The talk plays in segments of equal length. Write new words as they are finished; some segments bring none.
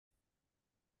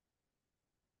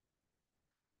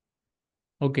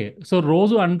Okay. So,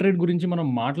 రోజు అన్‌ట్రేడ్ గురించి మనం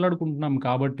మాట్లాడుకుంటున్నాం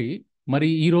కాబట్టి, మరి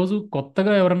ఈరోజు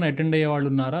కొత్తగా ఎవరన్నా అటెండ్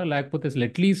అయ్యేవాళ్ళున్నారా? లేకపోతే అసలు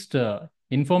అట్‌లీస్ట్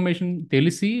ఇన్ఫర్మేషన్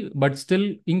తెలిసి బట్ స్టిల్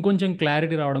ఇంకొంచెం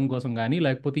క్లారిటీ రావడం కోసం గానీ,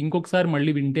 లేకపోతే ఇంకొకసారి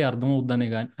మళ్ళీ వింటే అర్థమవుద్దనే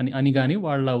గాని అని గాని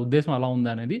వాళ్ళ ఉద్దేశం అలా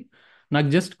ఉందా అనేది నాకు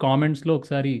జస్ట్ కామెంట్స్‌లో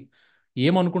ఒకసారి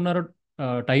ఏమనుకున్నారో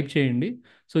టైప్ చేయండి.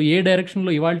 సో, ఏ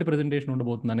డైరెక్షన్‌లో ఇవాల్టి ప్రెజెంటేషన్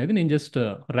ఉండబోతుందనేది నేను జస్ట్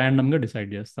ర్యాండమ్‌గా డిసైడ్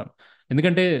చేస్తాను.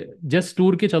 ఎందుకంటే జస్ట్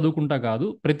ఊరికే చదువుకుంటా కాదు,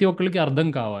 ప్రతి ఒక్కళ్ళకి అర్థం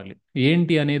కావాలి.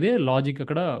 ఏంటి అనేదే లాజిక్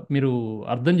అక్కడ మీరు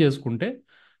అర్థం చేసుకుంటే,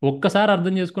 ఒక్కసారి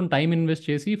అర్థం చేసుకొని టైం ఇన్వెస్ట్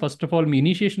చేసి first of all me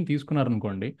initiation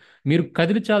తీసుకున్నారనుకోండి, మీరు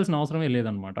కదిలించాల్సిన అవసరమే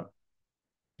లేదనమాట.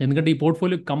 ఎందుకంటే ఈ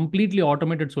పోర్ట్ఫోలియో కంప్లీట్లీ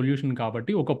ఆటోమేటెడ్ సొల్యూషన్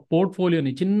కాబట్టి ఒక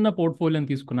పోర్ట్ఫోలియోని చిన్న పోర్ట్ఫోలియోని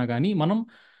తీసుకున్నా కానీ మనం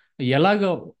ఎలాగ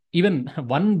ఈవెన్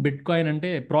వన్ బిట్ కాయిన్ అంటే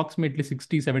అప్రాక్సిమేట్లీ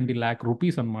 60-70 lakh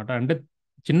రూపీస్ అనమాట. అంటే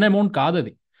చిన్న అమౌంట్ కాదు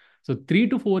అది. సో 3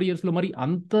 to 4 yearsలో మరి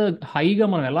అంత హైగా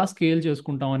మనం ఎలా స్కేల్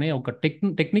చేసుకుంటాం అనే ఒక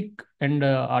టెక్నిక్ అండ్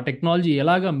ఆ టెక్నాలజీ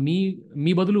ఎలాగ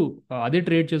మీ బదులు అదే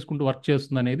ట్రేడ్ చేసుకుంటూ వర్క్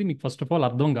చేస్తుంది అనేది మీకు ఫస్ట్ ఆఫ్ ఆల్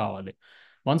అర్థం కావాలి.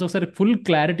 వన్స్ ఒకసారి ఫుల్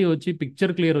క్లారిటీ వచ్చి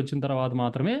పిక్చర్ క్లియర్ వచ్చిన తర్వాత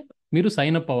మాత్రమే మీరు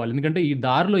సైన్ అప్ అవ్వాలి. ఎందుకంటే ఈ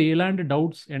దారిలో ఎలాంటి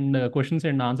doubts and questions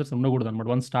and answers ఉండకూడదు అనమాట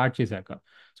వన్స్ స్టార్ట్ చేశాక.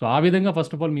 సో ఆ విధంగా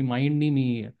ఫస్ట్ ఆఫ్ ఆల్ మీ మైండ్ని మీ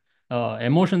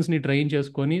ఎమోషన్స్ని ట్రైన్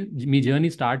చేసుకొని మీ జర్నీ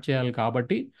స్టార్ట్ చేయాలి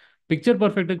కాబట్టి పిక్చర్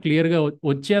పర్ఫెక్ట్గా క్లియర్గా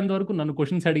వచ్చేంత వరకు నన్ను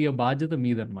క్వశ్చన్స్ అడిగే బాధ్యత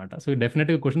మీదనమాట. సో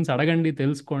డెఫినెట్గా క్వశ్చన్స్ అడగండి,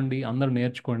 తెలుసుకోండి, అందరూ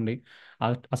నేర్చుకోండి.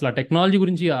 అసలు ఆ టెక్నాలజీ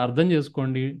గురించి అర్థం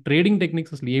చేసుకోండి. ట్రేడింగ్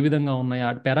టెక్నిక్స్ అసలు ఏ విధంగా ఉన్నాయి,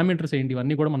 ఆ పారామీటర్స్ ఏంటి,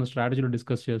 ఇవన్నీ కూడా మనం స్ట్రాటజీలో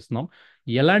డిస్కస్ చేస్తున్నాం.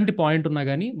 ఎలాంటి పాయింట్ ఉన్నా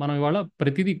కానీ మనం ఇవాళ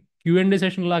ప్రతిదీ Q&A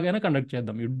సెషన్ లాగానే కండక్ట్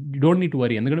చేద్దాం. You don't need to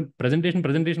worry. ఎందుకంటే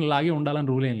ప్రెజెంటేషన్ లాగే ఉండాలని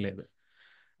రూల్ ఏం లేదు.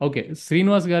 ఓకే.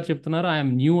 శ్రీనివాస్ గారు చెప్తున్నారు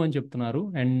ఐఎమ్ న్యూ అని చెప్తున్నారు.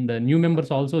 And new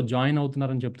members also join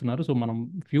అవుతున్నారని చెప్తున్నారు. సో మనం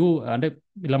ఫ్యూ అంటే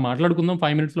ఇలా మాట్లాడుకుందాం,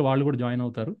 5 minutesలో వాళ్ళు కూడా జాయిన్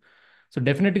అవుతారు. సో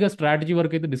డెఫినెట్గా స్ట్రాటజీ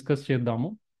వరకు అయితే డిస్కస్ చేద్దాము.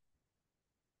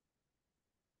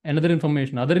 అదర్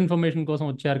ఇన్ఫర్మేషన్ కోసం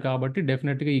వచ్చారు కాబట్టి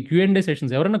డెఫినెట్గా ఈ Q&A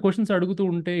సెషన్స్ ఎవరైనా క్వశ్చన్స్ అడుగుతూ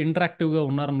ఉంటే ఇంటరాక్టివ్గా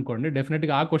ఉన్నారనుకోండి,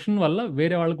 డెఫినెట్గా ఆ క్వశ్చన్ వల్ల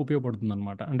వేరే వాళ్ళకి ఉపయోగపడుతుంది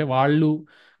అనమాట. అంటే వాళ్ళు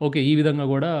ఓకే ఈ విధంగా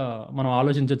కూడా మనం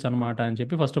ఆలోచించవచ్చు అనమాట అని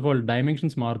చెప్పి ఫస్ట్ ఆఫ్ ఆల్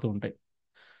డైమెన్షన్స్ మారుతూ ఉంటాయి.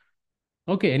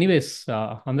 ఓకే. ఎనీవేస్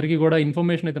అందరికీ కూడా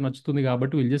ఇన్ఫర్మేషన్ అయితే నచ్చుతుంది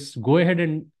కాబట్టి will just go ahead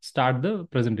and start the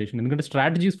presentation. ఎందుకంటే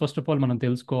స్ట్రాటజీస్ ఫస్ట్ ఆఫ్ ఆల్ మనం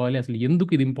తెలుసుకోవాలి. అసలు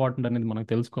ఎందుకు ఇది ఇంపార్టెంట్ అనేది మనకు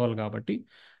తెలుసుకోవాలి కాబట్టి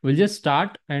విల్ జస్ట్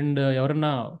స్టార్ట్. అండ్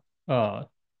ఎవరన్నా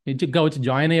ఇంకా వచ్చి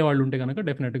జాయిన్ అయ్యే వాళ్ళు ఉంటే కనుక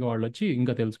డెఫినెట్గా వాళ్ళు వచ్చి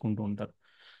ఇంకా తెలుసుకుంటూ ఉంటారు.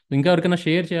 ఇంకా ఎవరికైనా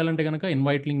షేర్ చేయాలంటే కనుక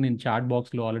ఇన్వైట్ లింక్ నేను చాట్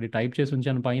బాక్స్లో ఆల్రెడీ టైప్ చేసి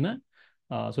ఉంచాను పైన.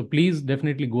 So please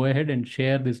definitely go ahead and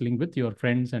share this link with your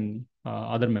friends and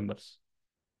other members.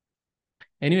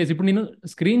 Anyways ఇప్పుడు నేను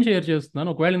స్క్రీన్ షేర్ చేస్తున్నాను.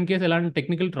 ఒకవేళ ఇన్ కేసు ఎలాంటి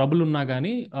టెక్నికల్ ట్రబుల్ ఉన్నా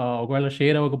కానీ ఒకవేళ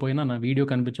షేర్ అవ్వకపోయినా, నా వీడియో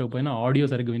కనిపించకపోయినా, ఆడియో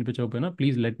సరిగ్గా వినిపించకపోయినా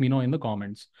please let me no in the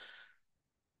comments.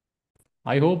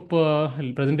 I hope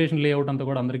presentation layout అంతా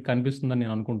కూడా అందరికి కనిపిస్తుందని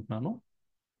నేను అనుకుంటున్నాను.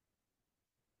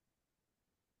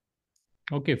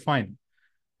 Okay fine.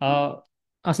 ఆ,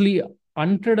 అసలు ఈ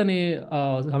అంట్రెడ్ అనే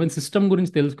ఐ మీన్ సిస్టమ్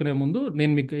గురించి తెలుసుకునే ముందు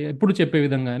నేను మీకు ఎప్పుడు చెప్పే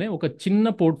విధంగానే ఒక చిన్న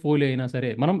పోర్ట్ఫోలియో అయినా సరే,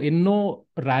 మనం ఎన్నో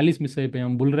ర్యాలీస్ మిస్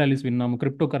అయిపోయాం, బుల్ ర్యాలీస్ విన్నాము,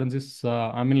 crypto currencies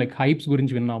I mean like hypes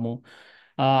గురించి విన్నాము.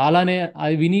 అలానే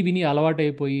అది విని విని అలవాటు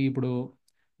అయిపోయి ఇప్పుడు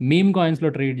మీమ్ కాయిన్స్లో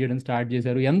ట్రేడ్ చేయడం స్టార్ట్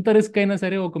చేశారు. ఎంత రిస్క్ అయినా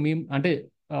సరే ఒక మీమ్ అంటే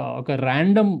ఒక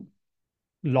ర్యాండమ్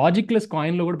లాజిక్లెస్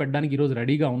కాయిన్లో కూడా పెట్టడానికి ఈరోజు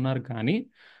రెడీగా ఉన్నారు. కానీ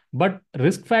బట్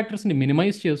రిస్క్ ఫ్యాక్టర్స్ని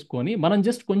మినిమైజ్ చేసుకొని మనం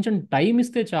జస్ట్ కొంచెం టైం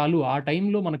ఇస్తే చాలు, ఆ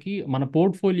టైంలో మనకి మన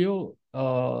పోర్ట్ఫోలియో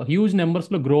హ్యూజ్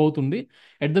నెంబర్స్లో గ్రో అవుతుంది.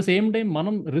 అట్ ద సేమ్ టైం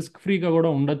మనం రిస్క్ ఫ్రీగా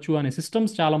కూడా ఉండొచ్చు అనే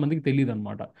సిస్టమ్స్ చాలా మందికి తెలియదు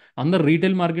అనమాట. అందరు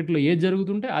రీటైల్ మార్కెట్లో ఏది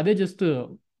జరుగుతుంటే అదే జస్ట్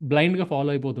బ్లైండ్గా ఫాలో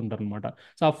అయిపోతుంటారు అనమాట.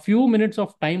 సో ఆ ఫ్యూ మినిట్స్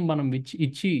ఆఫ్ టైం మనం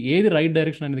ఇచ్చి ఏది రైట్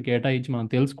డైరెక్షన్ అనేది కేటాయించి మనం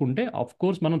తెలుసుకుంటే ఆఫ్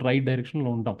కోర్స్ మనం రైట్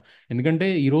డైరెక్షన్లో ఉంటాం. ఎందుకంటే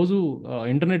ఈరోజు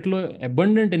ఇంటర్నెట్లో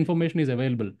abundant information is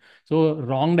available. So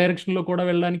wrong డైరెక్షన్లో కూడా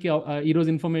వెళ్ళడానికి ఈరోజు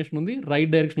ఇన్ఫర్మేషన్ ఉంది,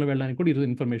 రైట్ డైరెక్షన్లో వెళ్ళడానికి కూడా ఈరోజు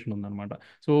ఇన్ఫర్మేషన్ ఉందన్నమాట.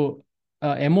 సో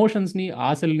ఎమోషన్స్ని,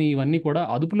 ఆశల్ని ఇవన్నీ కూడా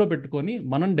అదుపులో పెట్టుకొని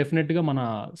మనం డెఫినెట్గా మన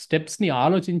స్టెప్స్ని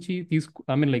ఆలోచించి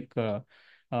ఐ మీన్ లైక్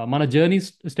మన జర్నీ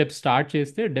స్టెప్స్ స్టార్ట్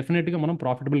చేస్తే డెఫినెట్గా మనం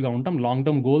ప్రాఫిటబుల్గా ఉంటాం. లాంగ్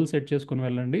టర్మ్ గోల్ సెట్ చేసుకొని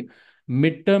వెళ్ళండి.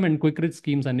 Mid term and quick rich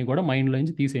schemes అన్ని కూడా మైండ్లో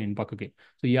నుంచి తీసేయండి పక్కకి.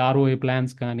 సో ఈ ROI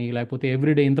ప్లాన్స్ కానీ లేకపోతే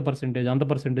ఎవ్రీడే ఇంత పర్సెంటేజ్ అంత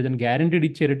పర్సెంటేజ్ అని గ్యారంటీడ్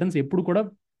ఇచ్చే రిటర్న్స్ ఎప్పుడు కూడా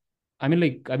ఐ మీన్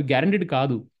లైక్ అవి గ్యారంటీడ్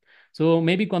కాదు. సో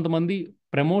మేబీ కొంతమంది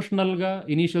ప్రమోషనల్గా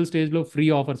ఇనీషియల్ స్టేజ్లో ఫ్రీ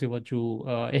ఆఫర్స్ ఇవ్వచ్చు,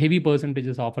 హెవీ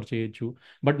పర్సంటేజెస్ ఆఫర్ చేయొచ్చు.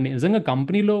 బట్ నిజంగా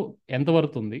కంపెనీలో ఎంత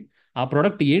పడుతుంది, ఆ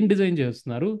ప్రోడక్ట్ ఏం డిజైన్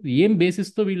చేస్తున్నారు, ఏం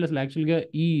బేసిస్తో వీళ్ళు అసలు యాక్చువల్గా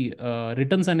ఈ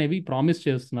రిటర్న్స్ అనేవి ప్రామిస్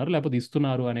చేస్తున్నారు లేకపోతే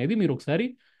ఇస్తున్నారు అనేది మీరు ఒకసారి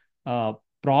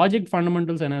ప్రాజెక్ట్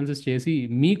ఫండమెంటల్స్ అనాలిసిస్ చేసి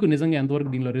మీకు నిజంగా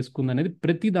ఎంతవరకు దీనిలో రిస్క్ ఉందనేది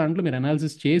ప్రతి దాంట్లో మీరు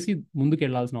అనాలిసిస్ చేసి ముందుకు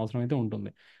వెళ్ళాల్సిన అవసరం అయితే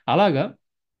ఉంటుంది. అలాగా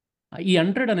ఈ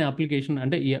అంట్రెడ్ అనే అప్లికేషన్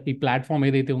అంటే ఈ ప్లాట్ఫామ్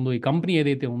ఏదైతే ఉందో, ఈ కంపెనీ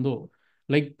ఏదైతే ఉందో,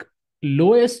 like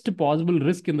lowest possible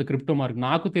risk in the crypto market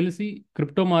నాకు తెలిసి.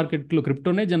 క్రిప్టో మార్కెట్లో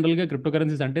క్రిప్టోనే జనరల్గా క్రిప్టో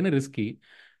కరెన్సీస్ అంటేనే రిస్కీ.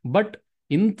 బట్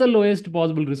ఇంత లోయెస్ట్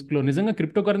పాసిబుల్ రిస్క్లో నిజంగా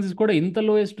క్రిప్టో కరెన్సీస్ కూడా ఇంత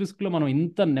లోయెస్ట్ రిస్క్లో మనం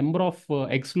ఇంత నెంబర్ ఆఫ్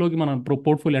ఎక్స్లోకి మనం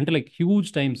పోర్ట్ఫోలియో అంటే like huge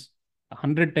times,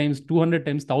 100 times, 200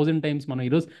 times, 1000 times, మనం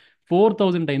ఈరోజు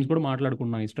 4000 టైమ్స్ కూడా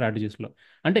మాట్లాడుకున్నాం ఈ స్ట్రాటజీస్లో.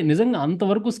 అంటే నిజంగా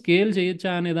అంతవరకు స్కేల్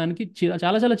చేయొచ్చా అనే దానికి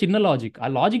చాలా చాలా చిన్న లాజిక్, ఆ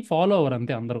లాజిక్ ఫాలో అవ్వరు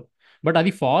అంతే అందరూ. బట్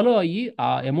అది ఫాలో అయ్యి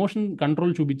ఆ ఎమోషన్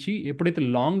కంట్రోల్ చూపించి ఎప్పుడైతే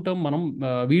లాంగ్ టర్మ్ మనం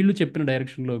వీళ్ళు చెప్పిన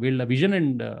డైరెక్షన్లో వీళ్ళ విజన్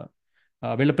అండ్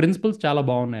వీళ్ళ ప్రిన్సిపల్స్ చాలా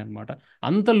బాగున్నాయి అనమాట.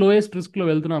 అంత లోయెస్ట్ రిస్క్లో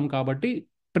వెళ్తున్నాం కాబట్టి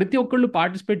ప్రతి ఒక్కళ్ళు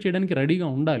పార్టిసిపేట్ చేయడానికి రెడీగా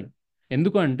ఉండాలి.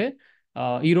 ఎందుకు అంటే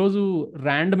ఈరోజు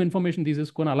ర్యాండమ్ ఇన్ఫర్మేషన్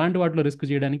తీసేసుకొని అలాంటి వాటిలో రిస్క్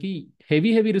చేయడానికి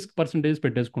హెవీ హెవీ రిస్క్ పర్సంటేజ్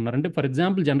పెట్టేసుకున్నారు. అంటే ఫర్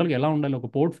ఎగ్జాంపుల్ జనరల్గా ఎలా ఉండాలి, ఒక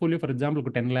పోర్ట్ఫోలియో ఫర్ ఎగ్జాంపుల్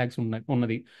ఒక 10 lakhs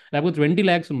ఉన్నది, లేకపోతే 20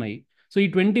 lakhs ఉన్నాయి. సో ఈ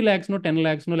 20 lakhs 10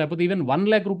 lakhs లేకపోతే ఈవెన్ 1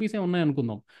 lakh రూపీసే ఉన్నాయి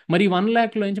అనుకుందాం. మరి ఈ 1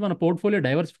 lakh నుంచి మన పోర్ట్ఫోలియో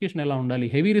డైవర్సిఫికేషన్ ఎలా ఉండాలి,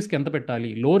 హెవీ రిస్క్ ఎంత పెట్టాలి,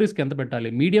 లో రిస్క్ ఎంత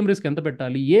పెట్టాలి, మీడియం రిస్క్ ఎంత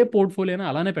పెట్టాలి, ఏ పోర్ట్ఫోలియో అయినా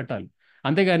అలానే పెట్టాలి.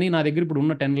 అంతేగాని నా దగ్గర ఇప్పుడు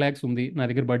ఉన్న 10 lakhs ఉంది, నా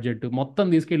దగ్గర బడ్జెట్ మొత్తం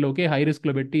తీసుకెళ్ళి ఒకే హై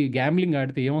రిస్క్లో పెట్టి గ్యాంబ్లింగ్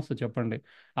ఆడితే ఏమొస్తుంది చెప్పండి.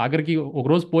 ఆఖరికి ఒక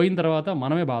రోజు పోయిన తర్వాత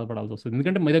మనమే బాధపడాల్సి వస్తుంది,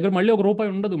 ఎందుకంటే మీ దగ్గర మళ్ళీ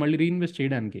 ₹1 ఉండదు మళ్ళీ రీఇన్వెస్ట్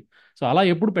చేయడానికి. సో అలా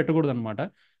ఎప్పుడు పెట్టకూడదు అనమాట.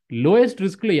 లోయెస్ట్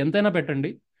రిస్క్లో ఎంతైనా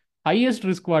పెట్టండి. హైయెస్ట్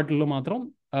రిస్క్ వాటిల్లో మాత్రం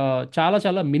చాలా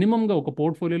చాలా మినిమంగా ఒక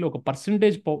పోర్ట్ఫోలియోలో ఒక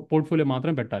పర్సంటేజ్ పోర్ట్ఫోలియో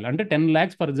మాత్రం పెట్టాలి. అంటే 10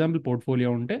 lakhs ఫర్ ఎగ్జాంపుల్ పోర్ట్ఫోలియో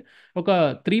ఉంటే ఒక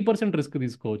 3% రిస్క్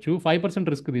తీసుకోవచ్చు, 5%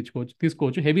 రిస్క్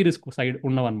తీసుకోవచ్చు హెవీ రిస్క్ సైడ్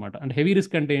ఉన్నవన్నమాట. అంటే హెవీ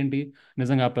రిస్క్ అంటే ఏంటి,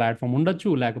 నిజంగా ప్లాట్ఫామ్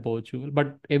ఉండొచ్చు లేకపోవచ్చు,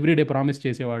 బట్ ఎవ్రీడే ప్రామిస్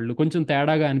చేసేవాళ్ళు కొంచెం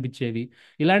తేడాగా అనిపించేవి,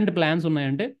 ఇలాంటి ప్లాన్స్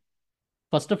ఉన్నాయంటే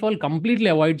first of all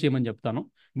completely avoid చేయమని చెప్తాను.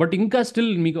 బట్ ఇంకా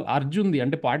స్టిల్ మీకు అర్జు ఉంది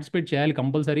అంటే పార్టిసిపేట్ చేయాలి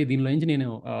కంపల్సరీ, దీనిలో నుంచి నేను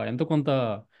ఎంతో కొంత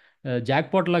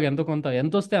జాక్పాట్ లాగా ఎంతో కొంత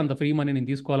ఎంత వస్తే అంత ఫ్రీ మనీ నేను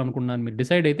తీసుకోవాలనుకున్నాను మీరు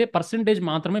డిసైడ్ అయితే పర్సంటేజ్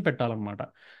మాత్రమే పెట్టాలన్నమాట.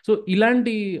 సో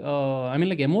ఇలాంటి I mean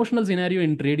like emotional scenario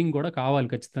in trading కూడా కావాలి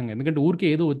ఖచ్చితంగా. ఎందుకంటే ఊరికే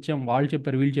ఏదో వచ్చాం వాళ్ళు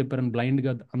చెప్పారు వీళ్ళు చెప్పారు అని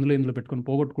బ్లైండ్గా అందులో ఇందులో పెట్టుకొని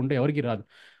పోగొట్టుకుంటే ఎవరికి రాదు.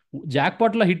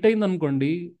 జాక్పాట్లో హిట్ అయింది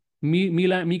అనుకోండి,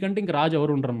 మీకంటే ఇంక రాజు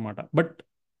ఎవరు ఉండరు అనమాట. బట్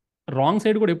రాంగ్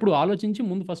సైడ్ కూడా ఎప్పుడు ఆలోచించి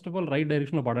ముందు ఫస్ట్ ఆఫ్ ఆల్ రైట్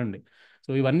డైరెక్షన్లో పడండి.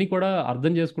 సో ఇవన్నీ కూడా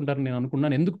అర్థం చేసుకుంటారని నేను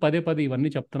అనుకున్నాను. ఎందుకు పదే పదే ఇవన్నీ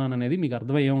చెప్తున్నాను అనేది మీకు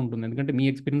అర్థమయ్యే ఉంటుంది, ఎందుకంటే మీ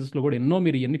ఎక్స్పీరియన్స్లో కూడా ఎన్నో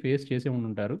మీరు ఇవన్నీ ఫేస్ చేసే ఉండి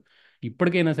ఉంటారు.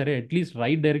 ఇప్పటికైనా సరే అట్లీస్ట్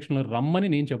రైట్ డైరెక్షన్లో రమ్మని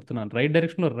నేను చెప్తున్నాను. రైట్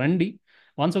డైరెక్షన్లో రండి.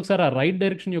 వన్స్ ఒకసారి ఆ రైట్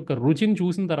డైరెక్షన్ యొక్క రుచిని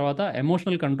చూసిన తర్వాత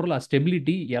ఎమోషనల్ కంట్రోల్, ఆ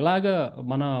స్టెబిలిటీ ఎలాగా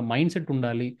మన మైండ్ సెట్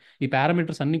ఉండాలి, ఈ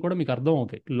పారామీటర్స్ అన్నీ కూడా మీకు అర్థం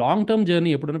అవుతాయి. లాంగ్ టర్మ్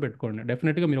జర్నీ ఎప్పుడైనా పెట్టుకోండి.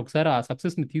 డెఫినెట్గా మీరు ఒకసారి ఆ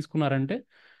సక్సెస్ని తీసుకున్నారంటే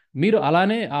మీరు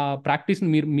అలానే ఆ ప్రాక్టీస్ని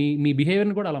మీరు మీ మీ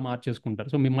బిహేవియర్ని కూడా అలా మార్చేసుకుంటారు.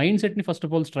 సో మీ మైండ్ సెట్ని ఫస్ట్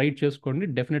ఆఫ్ ఆల్ స్ట్రైట్ చేసుకోండి.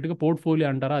 డెఫినెట్గా పోర్ట్ఫోలియో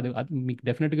అంటారా, అది అది మీకు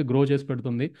డెఫినెట్గా గ్రో చేసి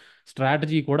పెడుతుంది.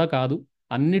 స్ట్రాటజీ కూడా కాదు,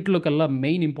 అన్నిట్లో కల్లా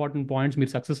మెయిన్ ఇంపార్టెంట్ పాయింట్స్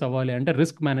మీరు సక్సెస్ అవ్వాలి అంటే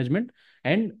risk management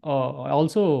and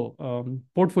also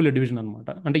portfolio division అనమాట.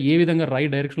 అంటే ఏ విధంగా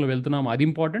రైట్ డైరెక్షన్లో వెళ్తున్నామో అది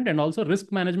important, and also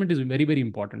risk management is very very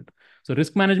important. So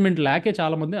risk management లేకే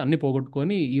చాలామంది అన్ని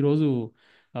పోగొట్టుకొని ఈరోజు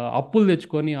అప్పులు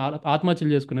తెచ్చుకొని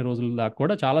ఆత్మహత్యలు చేసుకునే రోజుల దాకా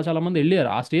కూడా చాలా చాలా మంది వెళ్ళారు,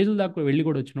 ఆ స్టేజ్ల దాకా వెళ్ళి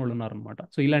కూడా వచ్చిన వాళ్ళు ఉన్నారనమాట.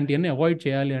 సో ఇలాంటివన్నీ అవాయిడ్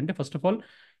చేయాలి అంటే ఫస్ట్ ఆఫ్ ఆల్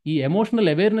ఈ ఎమోషనల్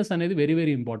అవేర్నెస్ అనేది వెరీ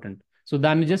వెరీ ఇంపార్టెంట్. సో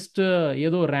దాన్ని జస్ట్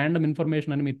ఏదో ర్యాండమ్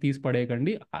ఇన్ఫర్మేషన్ అని మీరు తీసి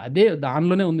పడేయకండి, అదే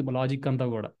దానిలోనే ఉంది లాజిక్ అంతా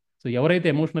కూడా. సో ఎవరైతే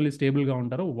ఎమోషనల్లీ స్టేబుల్గా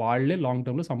ఉంటారో వాళ్ళే లాంగ్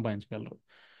టర్మ్లో సంపాదించగలరు.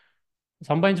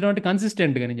 సంపాదించడం అంటే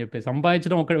కన్సిస్టెంట్గా నేను చెప్పేది,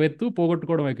 సంపాదించడం ఒక ఎత్తు,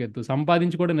 పోగొట్టుకోవడం ఒక ఎత్తు,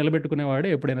 సంపాదించి కూడా నిలబెట్టుకునేవాడే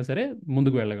ఎప్పుడైనా సరే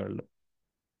ముందుకు వెళ్ళగలడు.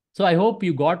 So I hope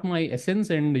you got my essence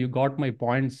and you got my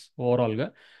points ఓవరాల్గా.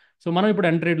 సో మనం ఇప్పుడు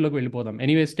ఎంట్రేడ్లోకి వెళ్ళిపోదాం.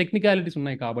 ఎనీవేస్ టెక్నికాలిటీస్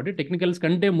ఉన్నాయి కాబట్టి టెక్నికల్స్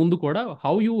కంటే ముందు కూడా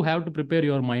how you have to prepare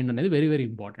your mind అనేది very very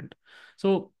important. So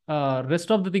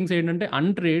rest of the things ఏంటంటే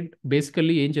అన్ట్రేడ్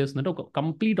బేసికల్లీ ఏం చేస్తుందంటే ఒక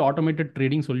కంప్లీట్ ఆటోమేటెడ్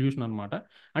ట్రేడింగ్ సొల్యూషన్ అనమాట.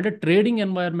 అంటే ట్రేడింగ్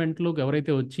ఎన్వైర్న్మెంట్లోకి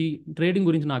ఎవరైతే వచ్చి ట్రేడింగ్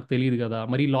గురించి నాకు తెలియదు కదా,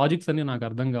 మరి లాజిక్స్ అన్ని నాకు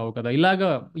అర్థం కావు కదా, ఇలాగా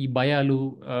ఈ భయాలు,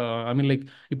 ఐ మీన్ లైక్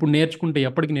ఇప్పుడు నేర్చుకుంటే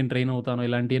ఎప్పటికి నేను ట్రైన్ అవుతాను,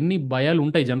 ఇలాంటి ఎన్ని భయాలు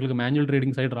ఉంటాయి జనరల్గా మాన్యువల్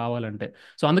ట్రేడింగ్ సైడ్ రావాలంటే.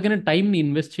 సో అందుకనే టైంని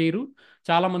ఇన్వెస్ట్ చేయరు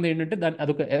చాలా మంది. ఏంటంటే దాన్ని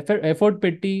అదొక ఎఫర్ట్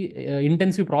పెట్టి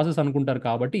ఇంటెన్సివ్ ప్రాసెస్ అనుకుంటారు.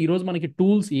 కాబట్టి ఈరోజు మనకి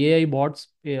tools, AI bots,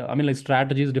 I mean like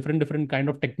strategies, different different kind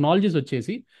of technologies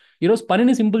వచ్చేసి ఈరోజు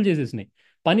పనిని సింపుల్ చేసేసినాయి.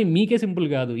 పని మీకే సింపుల్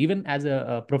కాదు, even as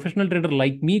a professional trader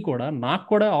like మీ కూడా, నాకు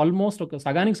కూడా ఆల్మోస్ట్ ఒక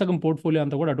సగానికి సగం పోర్ట్ఫోలియో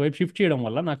అంతా కూడా అటువైపు షిఫ్ట్ చేయడం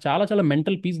వల్ల నాకు చాలా చాలా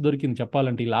మెంటల్ పీస్ దొరికింది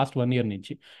చెప్పాలంటే ఈ లాస్ట్ 1 year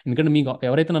నుంచి. ఎందుకంటే మీకు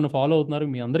ఎవరైతే నన్ను ఫాలో అవుతున్నారో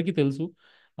మీ అందరికీ తెలుసు,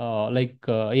 లైక్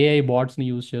ఏఐ బాట్స్ని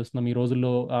యూజ్ చేస్తున్నాం ఈ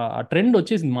రోజుల్లో. ఆ ట్రెండ్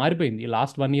వచ్చేసింది, మారిపోయింది. ఈ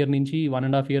లాస్ట్ 1 year నుంచి,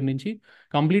 1.5 year నుంచి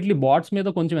కంప్లీట్లీ బాట్స్ మీద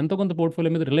కొంచెం ఎంతో కొంత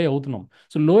పోర్ట్ఫోలియో మీద రిలై అవుతున్నాం.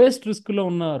 సో లోయెస్ట్ రిస్క్లో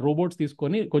ఉన్న రోబోట్స్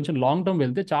తీసుకొని కొంచెం లాంగ్ టర్మ్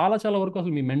వెళ్తే చాలా చాలా వరకు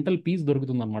అసలు మీ మెంటల్ పీస్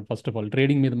దొరుకుతుంది అనమాట. ఫస్ట్ ఆఫ్ ఆల్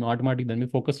ట్రేడింగ్ మీద ఆటోమేటిక్ దాని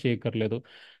మీద ఫోకస్ చేయక్కర్లేదు.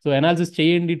 సో అనాలిసిస్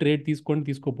చేయండి, ట్రేడ్ తీసుకోండి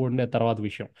తీసుకోపోండి, అది తర్వాత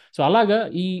విషయం. సో అలాగా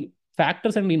ఈ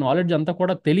ఫ్యాక్టర్స్ అండ్ ఈ నాలెడ్జ్ అంతా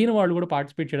కూడా తెలియని వాళ్ళు కూడా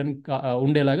పార్టిసిపేట్ చేయడానికి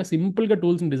ఉండేలాగా సింపుల్గా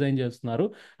టూల్స్ని డిజైన్ చేస్తున్నారు.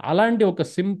 అలాంటి ఒక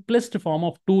సింప్లెస్ట్ ఫార్మ్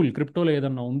ఆఫ్ టూల్ క్రిప్టోలో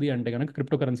ఏదన్నా ఉంది అంటే కనుక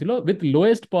క్రిప్టో కరెన్సీలో విత్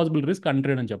లోయెస్ట్ పాసిబుల్ రిస్క్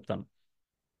అన్ట్రేడ్ అని చెప్తాను.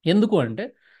 ఎందుకు అంటే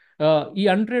ఈ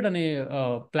అన్ట్రేడ్ అనే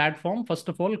ప్లాట్ఫామ్ ఫస్ట్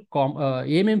ఆఫ్ ఆల్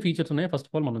ఏమేం ఫీచర్స్ ఉన్నాయో ఫస్ట్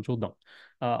ఆఫ్ ఆల్ మనం చూద్దాం.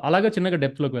 అలాగే చిన్నగా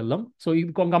డెప్త్లోకి వెళ్దాం. సో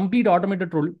ఇది కంప్లీట్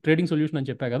ఆటోమేటెడ్ ట్రేడింగ్ సొల్యూషన్ అని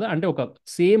చెప్పా కదా, అంటే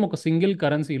ఒక సింగిల్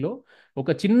కరెన్సీలో ఒక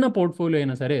చిన్న పోర్ట్ఫోలియో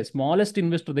అయినా సరే, స్మాలెస్ట్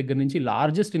ఇన్వెస్టర్ దగ్గర నుంచి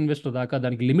లార్జెస్ట్ ఇన్వెస్టర్ దాకా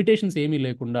దానికి లిమిటేషన్స్ ఏమీ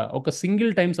లేకుండా ఒక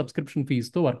సింగిల్ టైం సబ్స్క్రిప్షన్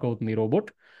ఫీజుతో వర్క్ అవుతుంది ఈ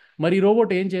రోబోట్. మరి ఈ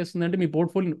రోబోట్ ఏం చేస్తుందంటే మీ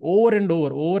portfolio over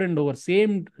and over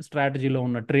same స్ట్రాటజీలో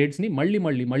ఉన్న ట్రేడ్స్ని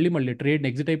మళ్ళీ ట్రేడ్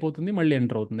ఎగ్జిట్ అయిపోతుంది, మళ్ళీ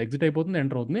ఎంటర్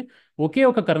అవుతుంది, ఒకే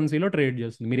ఒక కరెన్సీలో ట్రేడ్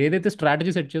చేస్తుంది. మీరు ఏదైతే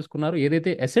స్ట్రాటజీ సెట్ చేసుకున్నారో,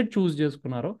 ఏదైతే అసెట్ చూస్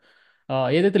చేసుకున్నారో,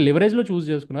 ఏదైతే లివరేజ్లో చూస్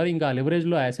చేసుకున్నారో, ఇంకా ఆ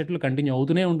లివరేజ్లో అసెట్లు కంటిన్యూ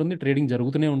అవుతూనే ఉంటుంది, ట్రేడింగ్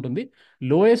జరుగుతూనే ఉంటుంది.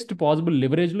 లోయెస్ట్ పాసిబుల్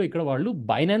లివరేజ్లో ఇక్కడ వాళ్ళు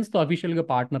బైనాన్స్తో అఫీషియల్గా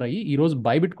పార్ట్నర్ అయ్యి, ఈరోజు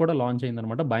బైబిట్ కూడా లాంచ్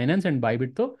అయిందనమాట. బైనాన్స్ అండ్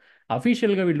బైబిట్తో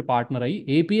అఫీషియల్గా వీళ్ళు పార్ట్నర్ అయ్యి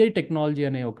ఏపీఐ టెక్నాలజీ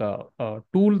అనే ఒక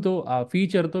టూల్తో, ఆ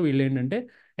ఫీచర్తో వీళ్ళు ఏంటంటే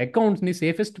అకౌంట్స్ని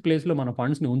సేఫెస్ట్ ప్లేస్లో మన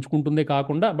ఫండ్స్ని ఉంచుకుంటుందే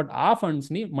కాకుండా, బట్ ఆ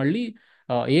ఫండ్స్ని మళ్ళీ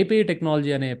ఏపీఐ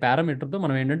టెక్నాలజీ అనే పారామీటర్తో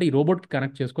మనం ఏంటంటే ఈ రోబోట్కి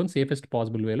కనెక్ట్ చేసుకొని సేఫెస్ట్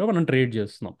పాసిబుల్ వేలో మనం ట్రేడ్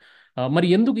చేస్తున్నాం. మరి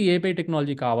ఎందుకు ఈ ఏపీఐ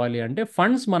టెక్నాలజీ కావాలి అంటే,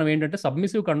 ఫండ్స్ మనం ఏంటంటే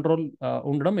సబ్మిసివ్ కంట్రోల్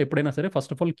ఉండడం ఎప్పుడైనా సరే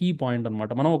first of all key point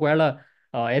అనమాట. మనం ఒకవేళ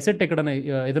ఎసెట్ ఎక్కడైనా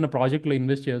ఏదైనా ప్రాజెక్ట్లో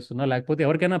ఇన్వెస్ట్ చేస్తున్నా, లేకపోతే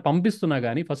ఎవరికైనా పంపిస్తున్నా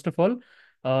కానీ ఫస్ట్ ఆఫ్ ఆల్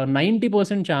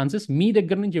 90% ఛాన్సెస్ మీ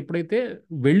దగ్గర నుంచి ఎప్పుడైతే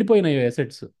వెళ్ళిపోయినాయో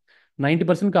ఎసెట్స్,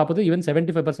 90% కాకపోతే ఈవెన్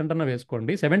 75% అన్న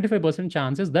వేసుకోండి, 75%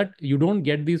 chances that you don't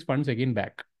get these funds again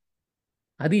back.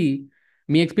 అది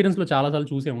మీ ఎక్స్పీరియన్స్లో చాలాసార్లు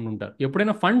చూసే ఉండుంటారు.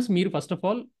 ఎప్పుడైనా ఫండ్స్ మీరు ఫస్ట్ ఆఫ్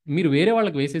ఆల్ మీరు వేరే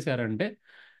వాళ్ళకి వేసేసారంటే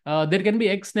there can be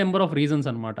X number of reasons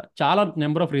అనమాట. చాలా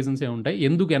నెంబర్ ఆఫ్ రీజన్స్ ఏ ఉంటాయి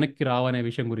ఎందుకు వెనక్కి రావనే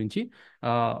విషయం గురించి.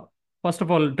 ఫస్ట్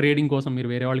ఆఫ్ ఆల్ ట్రేడింగ్ కోసం మీరు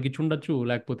వేరే వాళ్ళకి ఇచ్చి ఉండొచ్చు,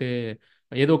 లేకపోతే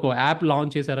ఏదో ఒక యాప్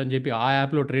లాంచ్ చేశారని చెప్పి ఆ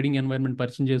యాప్లో ట్రేడింగ్ ఎన్వైర్న్మెంట్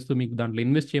పరిచయం చేస్తూ మీకు దాంట్లో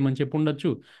ఇన్వెస్ట్ చేయమని చెప్పి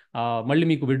ఉండొచ్చు. మళ్ళీ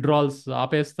మీకు విత్డ్రాల్స్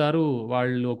ఆపేస్తారు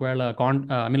వాళ్ళు, ఒకవేళ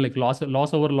ఐ మీన్ లైక్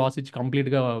లాస్ ఇచ్చి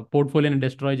కంప్లీట్గా పోర్ట్ఫోలియోని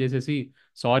డిస్ట్రాయ్ చేసేసి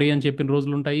సారీ అని చెప్పిన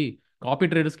రోజులు ఉంటాయి. కాపీ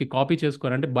ట్రేడర్స్కి కాపీ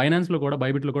చేసుకోరు, అంటే బైనాన్స్లో కూడా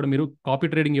బైబిట్లో కూడా మీరు కాపీ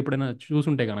ట్రేడింగ్ ఎప్పుడైనా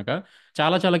చూసుంటే కనుక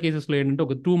చాలా చాలా కేసెస్లో ఏంటంటే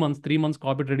ఒక 2 మంత్స్ 3 మంత్స్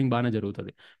కాపీ ట్రేడింగ్ బాగానే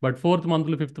జరుగుతుంది. బట్ ఫోర్త్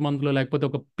మంత్లో ఫిఫ్త్ మంత్లో లేకపోతే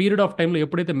ఒక పీరియడ్ ఆఫ్ టైంలో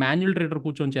ఎప్పుడైతే మాన్యువల్ ట్రేడర్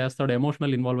కూర్చొని చేస్తాడో,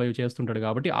 ఎమోషనల్ ఇన్వాల్వ్ అయ్యి చేస్తుంటాడు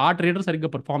కాబట్టి ఆ ట్రేడర్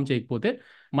సరిగ్గా పర్ఫామ్ చేయకపోతే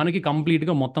మనకి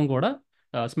కంప్లీట్గా మొత్తం కూడా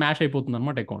స్మాష్ అయిపోతుంది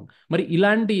అనమాట అకౌంట్. మరి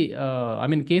ఇలాంటి ఐ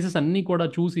మీన్ కేసెస్ అన్నీ కూడా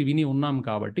చూసి విని ఉన్నాం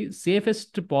కాబట్టి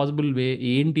సేఫెస్ట్ పాసిబుల్ వే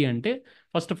ఏంటి అంటే,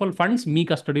 ఫస్ట్ ఆఫ్ ఆల్ ఫండ్స్ మీ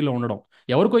కస్టడీలో ఉండడం.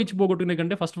 ఎవరికో ఇచ్చి పోగొట్టుకునే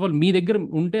కంటే ఫస్ట్ ఆఫ్ ఆల్ మీ దగ్గర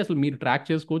ఉంటే అసలు మీరు ట్రాక్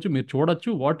చేసుకోవచ్చు, మీరు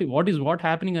చూడొచ్చు వాట్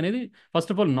హ్యాపెనింగ్ అనేది.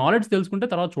 ఫస్ట్ ఆఫ్ ఆల్ నాలెడ్జ్ తెలుసుకుంటే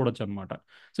తర్వాత చూడొచ్చు అనమాట.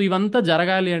 సో ఇవంతా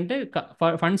జరగాలి అంటే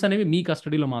ఫండ్స్ అనేవి మీ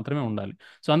కస్టడీలో మాత్రమే ఉండాలి.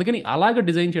 సో అందుకని అలాగ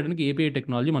డిజైన్ చేయడానికి ఏపీఐ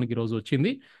టెక్నాలజీ మనకి ఈరోజు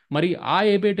వచ్చింది. మరి ఆ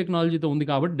ఏపీఐ టెక్నాలజీతో ఉంది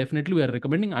కాబట్టి డెఫినెట్లీ వీఆర్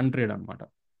రికమెండింగ్ అన్ట్రేడ్ అనమాట.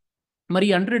 మరి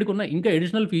ఈ అన్ట్రేడ్కి ఉన్న ఇంకా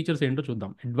అడిషనల్ ఫీచర్స్ ఏంటో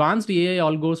చూద్దాం. అడ్వాన్స్డ్ ఏఐ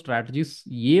ఆల్గో స్ట్రాటజీస్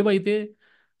ఏవైతే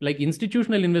లైక్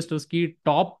ఇన్స్టిట్యూషనల్ ఇన్వెస్టర్స్కి,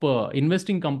 టాప్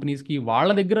ఇన్వెస్టింగ్ కంపెనీస్కి వాళ్ళ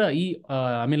దగ్గర ఈ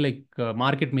I mean like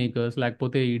market makers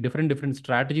లేకపోతే ఈ డిఫరెంట్ డిఫరెంట్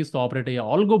స్ట్రాటజీస్తో ఆపరేట్ అయ్యే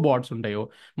ఆల్గో బాట్స్ ఉంటాయో,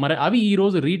 మరి అవి ఈ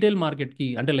రోజు రీటైల్ మార్కెట్కి,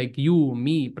 అంటే లైక్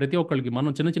మీ ప్రతి ఒక్కరికి,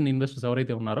 మనం చిన్న చిన్న ఇన్వెస్టర్స్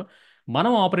ఎవరైతే ఉన్నారో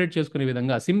మనం ఆపరేట్ చేసుకునే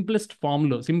విధంగా సింప్లెస్ట్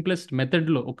ఫామ్లో, సింప్లెస్ట్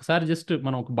మెథడ్లో ఒకసారి జస్ట్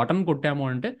మనం ఒక బటన్ కొట్టాము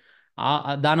అంటే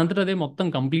దానంతట అదే మొత్తం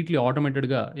కంప్లీట్లీ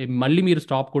ఆటోమేటెడ్గా మళ్ళీ మీరు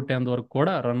స్టాప్ కొట్టేంత వరకు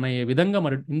కూడా రన్ అయ్యే విధంగా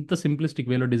మరి ఇంత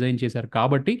సింప్లిస్టిక్ వేలో డిజైన్ చేశారు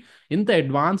కాబట్టి ఇంత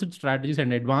advanced strategies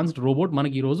and advanced robot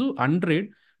మనకి ఈరోజు అన్ట్రేడ్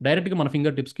డైరెక్ట్గా మన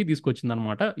ఫింగర్ టిప్స్కి తీసుకొచ్చింది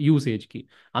అనమాట యూసేజ్కి.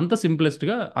 అంత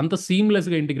సింప్లెస్ట్గా, అంత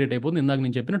సీమ్లెస్గా ఇంటిగ్రేట్ అయిపోతుంది ఇందాక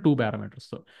నేను చెప్పిన 2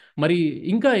 పారామీటర్స్తో. మరి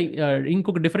ఇంకా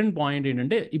ఇంకొక డిఫరెంట్ పాయింట్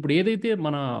ఏంటంటే, ఇప్పుడు ఏదైతే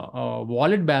మన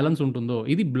వాలెట్ బ్యాలెన్స్ ఉంటుందో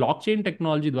ఇది బ్లాక్ చైన్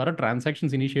టెక్నాలజీ ద్వారా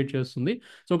ట్రాన్సాక్షన్స్ ఇనిషియేట్ చేస్తుంది.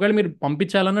 సో ఒకవేళ మీరు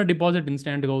పంపించాలన్నా డిపాజిట్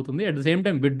ఇన్స్టాంట్గా అవుతుంది, at the same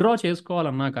time withdraw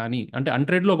చేసుకోవాలన్నా కానీ, అంటే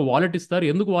అన్ట్రేడ్లో ఒక వాలెట్ ఇస్తారు.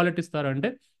 ఎందుకు వాలెట్ ఇస్తారు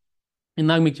అంటే,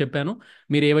 ఇందాక మీకు చెప్పాను,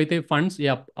 మీరు ఏవైతే ఫండ్స్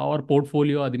అవర్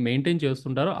పోర్ట్ఫోలియో అది మెయింటైన్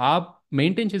చేస్తుంటారో ఆ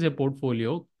మెయింటైన్ చేసే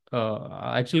పోర్ట్ఫోలియో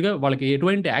యాక్చువల్గా వాళ్ళకి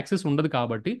ఎటువంటి యాక్సెస్ ఉండదు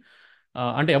కాబట్టి,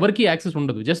 అంటే ఎవరికి యాక్సెస్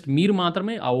ఉండదు, జస్ట్ మీరు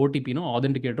మాత్రమే ఆ ఓటీపీనో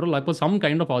ఆథెంటికేటర్ లేకపోతే సమ్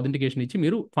కైండ్ ఆఫ్ ఆథెంటికేషన్ ఇచ్చి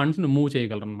మీరు ఫండ్స్ని మూవ్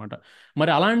చేయగలరు అనమాట.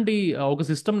 మరి అలాంటి ఒక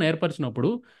సిస్టమ్ని ఏర్పరిచినప్పుడు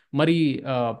మరి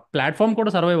ప్లాట్ఫామ్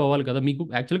కూడా సర్వైవ్ అవ్వాలి కదా, మీకు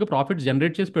యాక్చువల్గా ప్రాఫిట్స్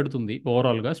జనరేట్ చేసి పెడుతుంది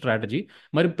ఓవరాల్గా స్ట్రాటజీ.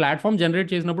 మరి ప్లాట్ఫామ్ జనరేట్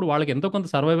చేసినప్పుడు వాళ్ళకి ఎంతో కొంత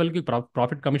సర్వైవల్కి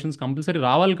ప్రాఫిట్ కమిషన్స్ కంపల్సరీ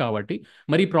రావాలి కాబట్టి,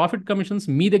 మరి ప్రాఫిట్ కమిషన్స్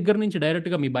మీ దగ్గర నుంచి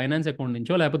డైరెక్ట్గా మీ బైనాన్స్ అకౌంట్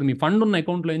నుంచో లేకపోతే మీ ఫండ్ ఉన్న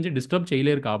అకౌంట్లో నుంచి డిస్టర్బ్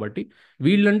చేయలేరు కాబట్టి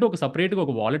వీళ్ళంటూ ఒక సపరేట్గా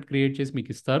ఒక వాలెట్ క్రియేట్ చేసి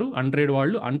మీకు ఇస్తారు. అన్ట్రేడ్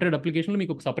వాళ్ళు అన్ట్రేడ్ అప్లికేషన్లో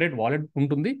మీకు ఒక సపరేట్ వాలెట్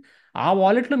ఉంటుంది. ఆ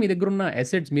వాలెట్లో మీ దగ్గర ఉన్న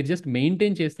అసెట్స్ మీరు జస్ట్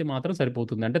మెయింటైన్ చేస్తే మాత్రం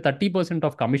సరిపోతుంది. అంటే 30%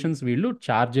 ఆఫ్ కమిషన్స్ వీళ్ళు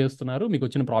ఛార్జ్ చేస్తున్నారు మీకు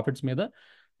వచ్చిన ప్రాఫిట్స్ మీద.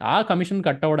 ఆ కమిషన్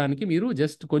కట్ అవ్వడానికి మీరు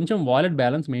జస్ట్ కొంచెం వాలెట్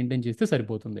బ్యాలెన్స్ మెయింటైన్ చేస్తే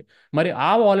సరిపోతుంది. మరి ఆ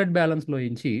వాలెట్ బ్యాలెన్స్లో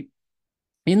నుంచి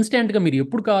ఇన్స్టెంట్గా మీరు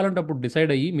ఎప్పుడు కావాలంటే అప్పుడు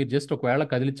డిసైడ్ అయ్యి మీరు జస్ట్ ఒకవేళ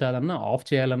కదిలించాలన్నా ఆఫ్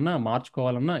చేయాలన్నా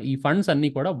మార్చుకోవాలన్నా ఈ ఫండ్స్ అన్నీ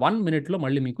కూడా 1 మినిట్లో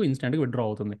మళ్ళీ మీకు ఇన్స్టెంట్గా విత్డ్రా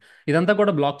అవుతుంది. ఇదంతా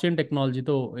కూడా బ్లాక్ చైన్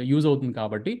టెక్నాలజీతో యూజ్ అవుతుంది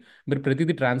కాబట్టి మీరు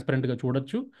ప్రతిదీ ట్రాన్స్పరెంట్గా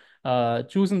చూడొచ్చు.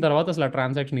 చూసిన తర్వాత అసలు ఆ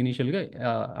ట్రాన్సాక్షన్ ఇనీషియల్గా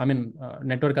ఐ మీన్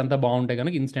నెట్వర్క్ అంతా బాగుంటే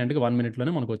కనుక ఇన్స్టెంట్గా 1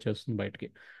 మినిట్లోనే మనకు వచ్చేస్తుంది బయటికి.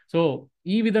 సో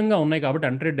ఈ విధంగా ఉన్నాయి కాబట్టి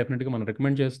అంట్రేడ్ డెఫినెట్గా మనం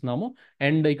రికమెండ్ చేస్తున్నాము.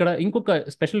 అండ్ ఇక్కడ ఇంకొక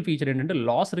స్పెషల్ ఫీచర్ ఏంటంటే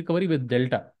లాస్ రికవరీ విత్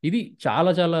డెల్టా. ఇది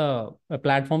చాలా చాలా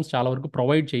ప్లాట్ఫామ్స్ చాలా వరకు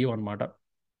ప్రొవైడ్ చేయవు అనమాట.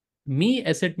 మీ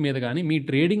అసెట్ మీద కానీ మీ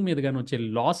ట్రేడింగ్ మీద కానీ వచ్చే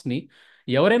లాస్ని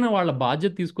ఎవరైనా వాళ్ళ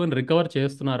బాధ్యత తీసుకొని రికవర్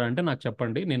చేస్తున్నారా అంటే నాకు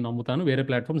చెప్పండి, నేను నమ్ముతాను వేరే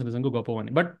ప్లాట్ఫామ్స్ నిజంగా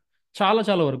గొప్పవని. బట్ చాలా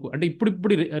చాలా వరకు అంటే ఇప్పుడు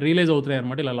రియలైజ్ అవుతున్నాయి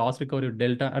అనమాట ఇలా లాస్ రికవరీ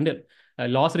డెల్టా అంటే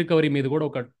లాస్ రికవరీ మీద కూడా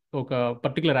ఒక ఒక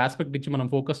పర్టికులర్ ఆస్పెక్ట్ ఇచ్చి మనం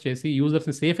ఫోకస్ చేసి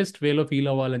యూజర్స్ని సేఫెస్ట్ వేలో ఫీల్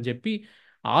అవ్వాలని చెప్పి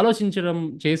ఆలోచించడం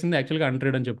చేసింది యాక్చువల్గా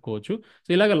అంట్రేడ్ అని చెప్పుకోవచ్చు. సో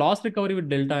ఇలాగ లాస్ రికవరీ విత్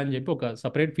డెల్టా అని చెప్పి ఒక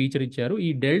సపరేట్ ఫీచర్ ఇచ్చారు. ఈ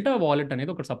డెల్టా వాలెట్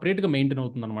అనేది ఒక సపరేట్గా మెయింటైన్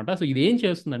అవుతుంది అనమాట. సో ఇది ఏం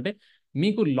చేస్తుందంటే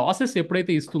మీకు లాసెస్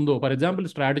ఎప్పుడైతే ఇస్తుందో, ఫర్ ఎగ్జాంపుల్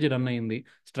స్ట్రాటజీ రన్ అయ్యింది,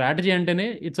 స్ట్రాటజీ అంటేనే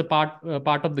it's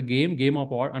part of the game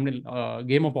of అంటే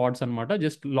గేమ్ ఆఫ్ ఆర్డ్స్ అనమాట.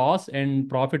 జస్ట్ లాస్ అండ్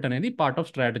ప్రాఫిట్ అనేది పార్ట్ ఆఫ్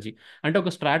స్ట్రాటజీ. అంటే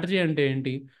ఒక స్ట్రాటజీ అంటే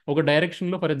ఏంటి, ఒక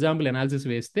డైరెక్షన్లో ఫర్ ఎగ్జాంపుల్ అనాలిసిస్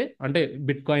వేస్తే, అంటే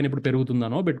బిట్ కాయిన్ ఇప్పుడు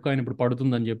పెరుగుతుందనో బిట్ కాయిన్ ఇప్పుడు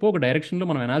పడుతుందని చెప్పి ఒక డైరెక్షన్లో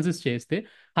మనం అనాలిసిస్ చేస్తే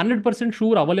 100%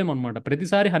 షూర్ అవ్వలేము అనమాట.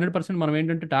 ప్రతిసారి 100% మనం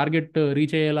ఏంటంటే టార్గెట్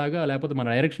రీచ్ అయ్యేలాగా లేకపోతే మన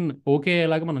డైరెక్షన్ ఓకే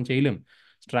అయ్యేలాగా మనం చేయలేం.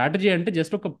 స్ట్రాటజీ అంటే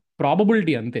జస్ట్ ఒక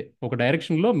ప్రాబబిలిటీ అంతే. ఒక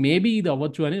డైరెక్షన్లో మేబీ ఇది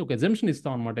అవ్వచ్చు అని ఒక ఎగ్జంప్షన్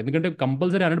ఇస్తాం అనమాట. ఎందుకంటే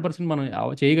కంపల్సరీ 100% మనం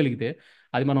చేయగలిగితే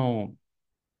అది మనం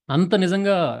అంత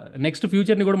నిజంగా నెక్స్ట్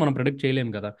ఫ్యూచర్ని కూడా మనం ప్రిడిక్ట్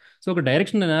చేయలేము కదా. సో ఒక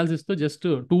డైరెక్షన్ అనాలిసిస్తో జస్ట్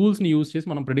టూల్స్ని యూజ్ చేసి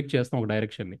మనం ప్రిడిక్ట్ చేస్తాం ఒక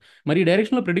డైరెక్షన్ని. మరి ఈ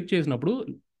డైరెక్షన్లో ప్రిడిక్ట్ చేసినప్పుడు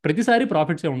ప్రతిసారి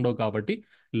ప్రాఫిట్సే ఉండవు కాబట్టి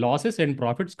లాసెస్ అండ్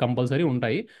ప్రాఫిట్స్ కంపల్సరీ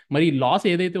ఉంటాయి. మరి ఈ లాస్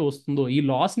ఏదైతే వస్తుందో ఈ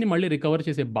లాస్ని మళ్ళీ రికవర్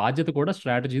చేసే బాధ్యత కూడా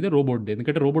స్ట్రాటజీదే, రోబోట్దే.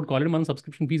 ఎందుకంటే రోబోట్కి ఆల్రెడీ మనం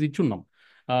సబ్స్క్రిప్షన్ ఫీజు ఇచ్చున్నాం.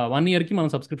 1 ఇయర్కి మనం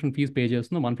సబ్స్క్రిప్షన్ ఫీజు పే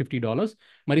చేస్తున్నాం $150.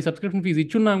 మరి సబ్స్క్రిప్షన్ ఫీజు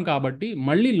ఇచ్చున్నాం కాబట్టి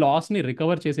మళ్ళీ లాస్ని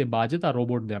రికవర్ చేసే బాధ్యత ఆ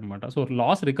రోబోట్దే అనమాట. సో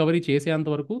లాస్ రికవరీ చేసేంత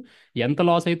వరకు ఎంత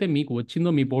లాస్ అయితే మీకు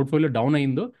వచ్చిందో, మీ పోర్ట్ఫోలియో డౌన్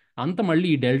అయిందో అంత మళ్ళీ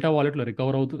ఈ డెల్టా వాలెట్లో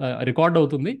రికార్డ్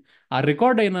అవుతుంది. ఆ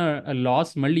రికార్డ్ అయిన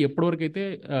లాస్ మళ్ళీ ఎప్పటి వరకు అయితే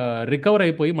రికవర్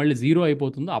అయిపోయి మళ్ళీ జీరో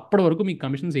అయిపోతుందో అప్పటి వరకు మీకు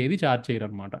కమిషన్స్ ఏది ఛార్జ్ చేయరు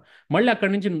అనమాట. మళ్ళీ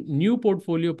అక్కడి నుంచి న్యూ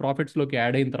పోర్ట్ఫోలియో ప్రాఫిట్స్లోకి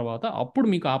యాడ్ అయిన తర్వాత అప్పుడు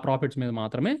మీకు ఆ ప్రాఫిట్స్ మీద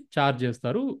మాత్రమే ఛార్జ్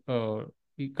చేస్తారు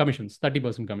ఈ కమిషన్స్,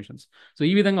 30% కమిషన్స్. సో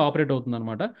ఈ విధంగా ఆపరేట్ అవుతుంది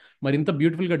అనమాట. మరి ఇంత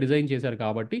బ్యూటిఫుల్గా డిజైన్ చేశారు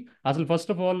కాబట్టి అసలు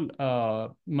ఫస్ట్ ఆఫ్ ఆల్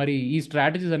మరి ఈ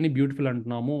స్ట్రాటజీస్ అన్ని బ్యూటిఫుల్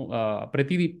అంటున్నాము,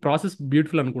 ప్రతిదీ ప్రాసెస్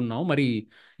బ్యూటిఫుల్ అనుకుంటున్నాము. మరి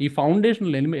ఈ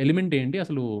ఫౌండేషనల్ ఎలిమెంట్ ఏంటి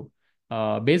అసలు,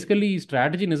 బేసికల్లీ ఈ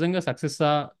స్ట్రాటజీ నిజంగా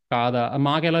సక్సెస్సా కాదా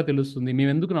మాకు ఎలా తెలుస్తుంది,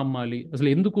 మేము ఎందుకు నమ్మాలి, అసలు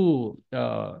ఎందుకు ఆ,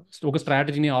 ఒక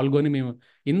స్ట్రాటజీని ఆల్గోని మేము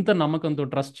ఇంత నమ్మకంతో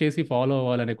ట్రస్ట్ చేసి ఫాలో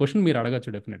అవ్వాలనే క్వశ్చన్ మీరు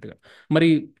అడగచ్చు డెఫినెట్గా.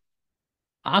 మరి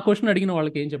ఆ క్వశ్చన్ అడిగిన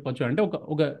వాళ్ళకి ఏం చెప్పొచ్చు అంటే ఒక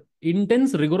ఒక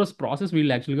ఇంటెన్స్ రిగోరస్ ప్రాసెస్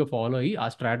వీళ్ళు యాక్చువల్గా ఫాలో అయ్యి ఆ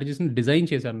స్ట్రాటజీస్ని డిజైన్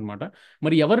చేశారనమాట.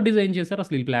 మరి ఎవరు డిజైన్ చేశారు,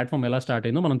 అసలు ఈ ప్లాట్ఫామ్ ఎలా స్టార్ట్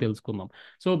అయిందో మనం తెలుసుకుందాం.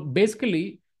 సో బేసికలీ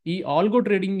ఈ ఆల్గో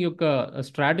ట్రేడింగ్ యొక్క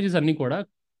స్ట్రాటజీస్ అన్నీ కూడా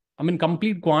I mean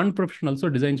complete quant professionals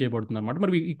design చేయబడుతుంది అనమాట.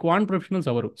 మరి ఈ క్వాంట్ ప్రొఫెషనల్స్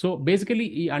ఎవరు, సో బేసికలీ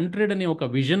ఈ అంట్రేడ్ అనే ఒక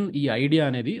విజన్, ఈ ఐడియా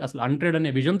అనేది అసలు అంట్రేడ్ అనే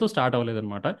విజన్తో స్టార్ట్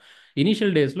అవ్వలేదన్నమాట.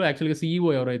 ఇనీషియల్ డేస్లో యాక్చువల్గా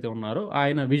సీఈఓ ఎవరైతే ఉన్నారో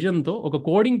ఆయన విజన్తో ఒక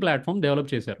కోడింగ్ ప్లాట్ఫామ్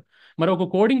డెవలప్ చేశారు. మరి ఒక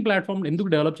కోడింగ్ ప్లాట్ఫామ్ ఎందుకు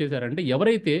డెవలప్ చేశారంటే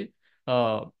ఎవరైతే ఆ,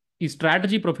 ఈ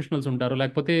స్ట్రాటజీ ప్రొఫెషనల్స్ ఉంటారో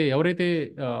లేకపోతే ఎవరైతే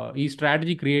ఆ, ఈ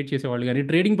స్ట్రాటజీ క్రియేట్ చేసేవాళ్ళు కానీ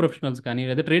ట్రేడింగ్ ప్రొఫెషనల్స్ కానీ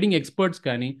లేదా ట్రేడింగ్ ఎక్స్పర్ట్స్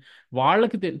కానీ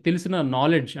వాళ్ళకి తెలిసిన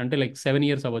నాలెడ్జ్ అంటే లైక్ 7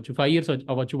 ఇయర్స్ అవ్వచ్చు, 5 ఇయర్స్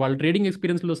అవ్వచ్చు, వాళ్ళ ట్రేడింగ్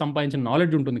ఎక్స్పీరియన్స్లో సంపాదించిన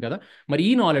నాలెడ్జ్ ఉంటుంది కదా. మరి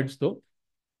ఈ నాలెడ్జ్తో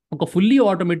ఒక ఫుల్లీ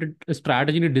ఆటోమేటెడ్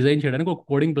స్ట్రాటజీని డిజైన్ చేయడానికి ఒక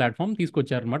కోడింగ్ ప్లాట్ఫామ్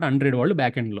తీసుకొచ్చారనమాట అండ్రాయిడ్ వాళ్ళు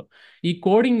బ్యాక్ ఎండ్లో. ఈ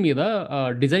కోడింగ్ మీద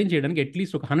డిజైన్ చేయడానికి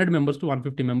అట్లీస్ట్ ఒక 100 మెంబర్స్ టు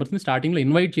 150 మెంబర్స్ని స్టార్టింగ్లో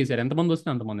ఇన్వైట్ చేశారు. ఎంతమంది వస్తే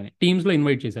అంతమందిని టీమ్స్లో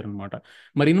ఇన్వైట్ చేశారనమాట.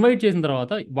 మరి ఇన్వైట్ చేసిన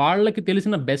తర్వాత వాళ్ళకి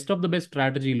తెలిసిన best of the best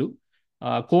స్ట్రాటజీలు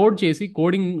code చేసి,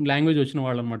 కోడింగ్ లాంగ్వేజ్ వచ్చిన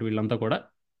వాళ్ళు అనమాట వీళ్ళంతా కూడా.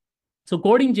 సో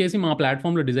కోడింగ్ చేసి మా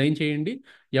ప్లాట్ఫామ్లో డిజైన్ చేయండి,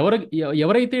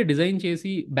 ఎవరైతే డిజైన్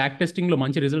చేసి బ్యాక్ టెస్టింగ్లో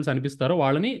మంచి రిజల్ట్స్ అనిపిస్తారో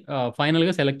వాళ్ళని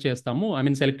ఫైనల్గా సెలెక్ట్ చేస్తాము, ఐ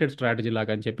మీన్ సెలెక్టెడ్ స్ట్రాటజీ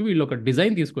లాగా అని చెప్పి వీళ్ళు ఒక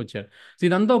డిజైన్ తీసుకొచ్చారు. సో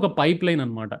ఇదంతా ఒక పైప్ లైన్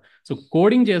అనమాట. సో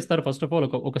కోడింగ్ చేస్తారు ఫస్ట్ ఆఫ్ ఆల్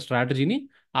ఒక స్ట్రాటజీని.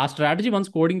 ఆ స్ట్రాటజీ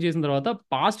వన్స్ కోడింగ్ చేసిన తర్వాత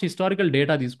పాస్ట్ హిస్టారికల్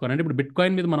డేటా తీసుకొని, అంటే ఇప్పుడు బిట్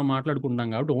కాయిన్ మీద మనం మాట్లాడుకుంటాం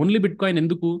కాబట్టి ఓన్లీ బిట్ కాయిన్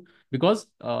ఎందుకు, because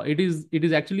it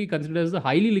is actually consider as the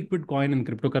highly liquid coin in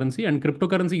crypto currency. And crypto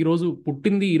currency ఈ రోజు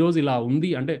పుట్టింది, ఈ రోజు ఇలా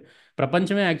ఉంది అంటే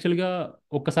ప్రపంచమే యాక్చువల్గా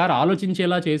ఒక్కసారి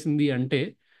ఆలోచించేలా చేసింది అంటే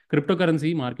crypto currency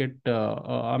market,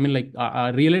 I mean like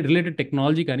related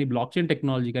technology కానీ బ్లాక్ చైన్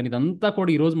టెక్నాలజీ కానీ ఇదంతా కూడా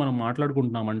ఈరోజు మనం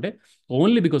మాట్లాడుకుంటున్నామంటే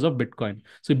only because of bit coin.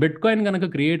 So ఈ బిట్ కాయిన్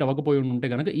కనుక క్రియేట్ అవ్వకపోయి ఉంటే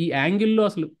కనుక ఈ యాంగిల్లో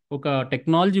అసలు ఒక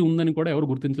టెక్నాలజీ ఉందని కూడా ఎవరు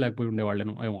గుర్తించలేకపోయి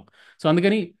ఉండేవాళ్ళను ఏమో. సో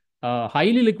అందుకని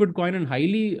highly liquid coin and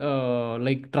highly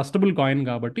like trustable coin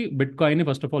కాబట్టి bit coin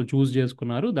first of all చూస్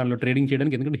చేసుకున్నారు దానిలో ట్రేడింగ్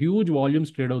చేయడానికి, ఎందుకంటే హ్యూజ్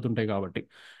వాల్యూమ్స్ ట్రేడ్ అవుతుంటాయి కాబట్టి.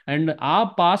 అండ్ ఆ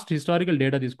పాస్ట్ హిస్టారికల్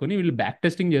డేటా తీసుకొని వీళ్ళు బ్యాక్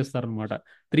టెస్టింగ్ చేస్తారనమాట.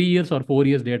 3 ఇయర్స్ ఆర్ 4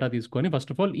 ఇయర్స్ డేటా తీసుకొని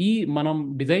ఫస్ట్ ఆఫ్ ఆల్ ఈ మనం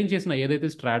డిజైన్ చేసిన ఏదైతే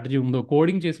స్ట్రాటజీ ఉందో,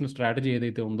 కోడింగ్ చేసిన స్ట్రాటజీ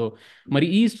ఏదైతే ఉందో, మరి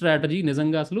ఈ స్ట్రాటజీ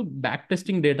నిజంగా అసలు బ్యాక్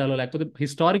టెస్టింగ్ డేటాలో లేకపోతే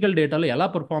హిస్టారికల్ డేటాలో ఎలా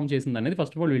పర్ఫామ్ చేసింది అనేది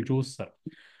ఫస్ట్ ఆఫ్ ఆల్ వీళ్ళు చూస్తారు.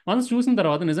 వన్స్ చూసిన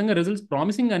తర్వాత నిజంగా రిజల్ట్స్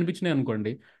ప్రామిసింగ్ అనిపించినాయి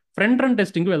అనుకోండి, ఫ్రంట్ రన్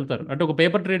టెస్టింగ్ వెళ్తారు. అంటే ఒక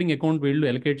పేపర్ ట్రేడింగ్ అకౌంట్ వీళ్ళు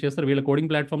ఎలకేట్ చేస్తారు. వీళ్ళ కోడింగ్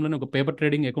ప్లాట్ఫామ్లోనే ఒక పేపర్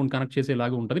ట్రేడింగ్ అకౌంట్ కనెక్ట్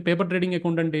చేసేలాగా ఉంటుంది. పేపర్ ట్రేడింగ్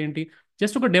అకౌంట్ అంటే ఏంటి?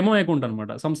 జస్ట్ ఒక డెమో అకౌంట్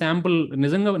అనమాట. సమ్ శాంపుల్,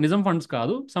 నిజంగా నిజం ఫండ్స్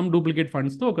కాదు, సమ్ డూప్లికేట్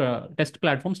ఫండ్స్తో ఒక టెస్ట్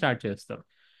ప్లాట్ఫామ్ స్టార్ట్ చేస్తారు.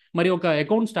 మరి ఒక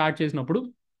అకౌంట్ స్టార్ట్ చేసినప్పుడు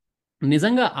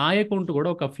నిజంగా ఆ అకౌంట్ కూడా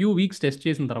ఒక ఫ్యూ వీక్స్ టెస్ట్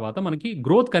చేసిన తర్వాత మనకి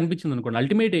గ్రోత్ కనిపించింది అనుకోండి,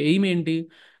 అల్టిమేట్ ఎయిమ్ ఏంటి?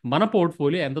 మన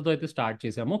పోర్ట్ఫోలియో ఎంతతో అయితే స్టార్ట్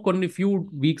చేసామో కొన్ని ఫ్యూ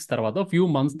వీక్స్ తర్వాత, ఫ్యూ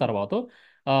మంత్స్ తర్వాత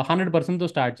 100%తో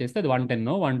స్టార్ట్ చేస్తే అది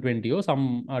 110 120 సమ్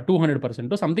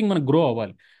 200% సంథింగ్ మనకు గ్రో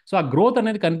అవ్వాలి. సో ఆ గ్రోత్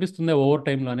అనేది కనిపిస్తుంది ఓవర్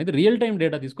టైంలో అనేది రియల్ టైం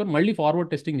డేటా తీసుకొని మళ్ళీ ఫార్వర్డ్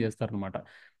టెస్టింగ్ చేస్తారనమాట.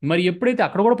 మరి ఎప్పుడైతే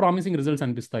అక్కడ కూడా ప్రామిసింగ్ రిజల్ట్స్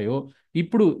అనిపిస్తాయో,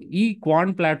 ఇప్పుడు ఈ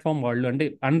క్వాంట్ ప్లాట్ఫామ్ వాళ్ళు అంటే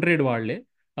అన్ట్రేడ్ వాళ్ళే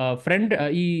ఫ్రంట్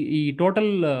ఈ ఈ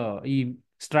టోటల్ ఈ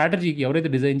స్ట్రాటజీకి ఎవరైతే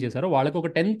డిజైన్ చేశారో వాళ్ళకి ఒక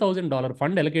 $10,000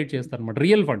 ఫండ్ ఎలకేట్ చేస్తారనమాట,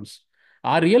 రియల్ ఫండ్స్.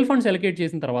 ఆ రియల్ ఫండ్స్ ఎలకేట్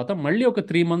చేసిన తర్వాత మళ్ళీ ఒక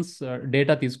 3 మంత్స్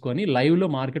డేటా తీసుకొని లైవ్లో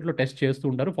మార్కెట్లో టెస్ట్ చేస్తూ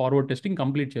ఉంటారు, ఫార్వర్డ్ టెస్టింగ్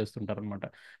కంప్లీట్ చేస్తుంటారు అనమాట.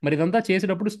 మరి ఇదంతా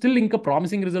చేసేటప్పుడు స్టిల్ ఇంకా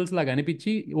ప్రామిసింగ్ రిజల్ట్స్ లాగా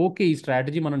అనిపించి, ఓకే ఈ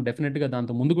స్ట్రాటజీ మనం డెఫినెట్గా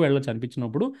దాంతో ముందుకు వెళ్ళొచ్చు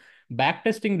అనిపించినప్పుడు బ్యాక్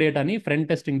టెస్టింగ్ డేటాని, ఫ్రంట్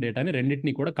టెస్టింగ్ డేటాని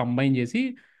రెండింటిని కూడా కంబైన్ చేసి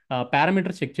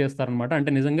పారామీటర్స్ చెక్ చేస్తారనమాట.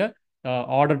 అంటే నిజంగా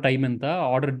ఆర్డర్ టైం ఎంత,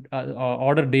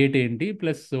 ఆర్డర్ డేట్ ఏంటి,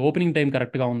 ప్లస్ ఓపెనింగ్ టైం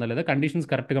కరెక్ట్గా ఉందా లేదా, కండిషన్స్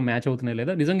కరెక్ట్గా మ్యాచ్ అవుతున్నాయి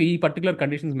లేదా, నిజంగా ఈ పర్టికులర్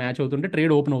కండిషన్స్ మ్యాచ్ అవుతుంటే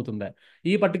ట్రేడ్ ఓపెన్ అవుతుందా,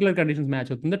 ఈ పర్టికులర్ కండిషన్స్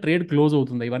మ్యాచ్ అవుతుందా ట్రేడ్ క్లోజ్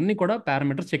అవుతుందా, ఇవన్నీ కూడా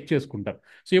పారామీటర్స్ చెక్ చేసుకుంటారు.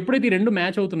 సో ఎప్పుడైతే ఈ రెండు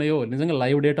మ్యాచ్ అవుతున్నాయో, నిజంగా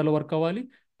లైవ్ డేటాలో వర్క్ అవ్వాలి,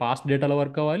 పాస్ట్ డేటాలో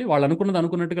వర్క్ అవ్వాలి, వాళ్ళు అనుకున్నది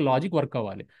అనుకున్నట్టుగా లాజిక్ వర్క్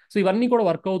అవ్వాలి. సో ఇవన్నీ కూడా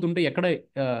వర్క్ అవుతుంటే ఎక్కడ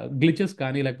గ్లిచెస్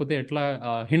కానీ లేకపోతే ఎట్లా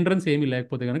హిండ్రన్స్ ఏమీ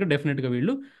లేకపోతే కనుక డెఫినెట్గా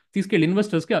వీళ్ళు తీసుకెళ్ళి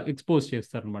ఇన్వెస్టర్స్కి ఎక్స్పోజ్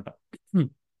చేస్తారనమాట.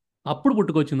 అప్పుడు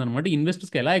పుట్టుకొచ్చింది అనమాట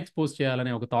ఇన్వెస్టర్స్కి ఎలా ఎక్స్పోజ్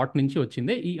చేయాలనే ఒక థాట్ నుంచి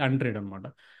వచ్చిందే ఈ అన్ట్రేడ్ అనమాట.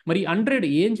 మరి ఈ అన్ట్రేడ్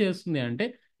ఏం చేస్తుంది అంటే,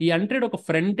 ఈ అన్ట్రేడ్ ఒక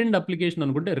ఫ్రంట్ ఎండ్ అప్లికేషన్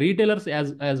అనుకుంటే రీటైలర్స్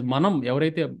యాజ్ మనం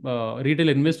ఎవరైతే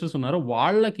రీటైల్ ఇన్వెస్టర్స్ ఉన్నారో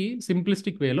వాళ్ళకి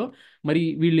సింప్లిస్టిక్ వేలో, మరి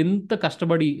వీళ్ళు ఎంత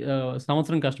కష్టపడి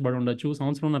సంవత్సరం కష్టపడి ఉండొచ్చు,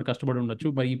 సంవత్సరంన్నర కష్టపడి ఉండొచ్చు,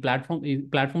 మరి ఈ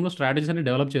ప్లాట్ఫామ్లో స్ట్రాటజీస్ అన్ని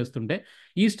డెవలప్ చేస్తుంటే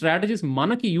ఈ స్ట్రాటజీస్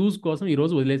మనకి యూజ్ కోసం ఈ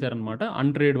రోజు వదిలేశారనమాట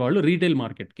అన్ట్రేడ్ వాళ్ళు రీటైల్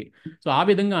మార్కెట్కి. సో ఆ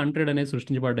విధంగా అన్ట్రేడ్ అనేది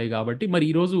సృష్టించబడ్డాయి కాబట్టి మరి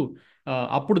ఈరోజు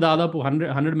అప్పుడు దాదాపు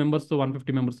 100 మెంబర్స్తో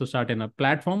 150 మెంబర్స్తో స్టార్ట్ అయిన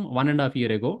ప్లాట్ఫామ్ 1.5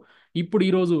 year ago ఇప్పుడు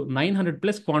ఈరోజు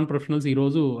 900+ క్వాంట్ ప్రొఫెషనల్స్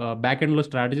ఈరోజు బ్యాక్ ఎండ్లో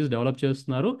స్ట్రాటజీస్ డెవలప్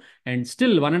చేస్తున్నారు. అండ్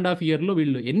స్టిల్ 1.5 yearలో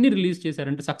వీళ్ళు ఎన్ని రిలీజ్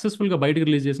చేశారంటే, సక్సెస్ఫుల్గా బయటకు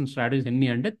రిలీజ్ చేసిన స్ట్రాటజీస్ ఎన్ని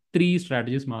అంటే 3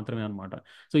 స్ట్రాటజీస్ మాత్రమే అనమాట.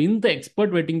 సో ఇంత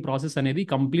ఎక్స్పర్ట్ వెట్టింగ్ ప్రాసెస్ అనేది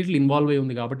కంప్లీట్లీ ఇన్వాల్వ్ అయి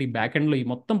ఉంది కాబట్టి ఈ బ్యాక్ ఎండ్లో ఈ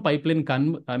మొత్తం pipe line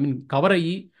I mean cover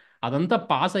అయ్యి అదంతా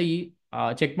పాస్ అయ్యి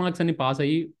చెక్ మార్క్స్ అన్ని పాస్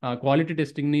అయ్యి క్వాలిటీ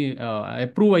టెస్టింగ్ని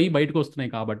అప్రూవ్ అయ్యి బయటకు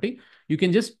వస్తున్నాయి కాబట్టి యూ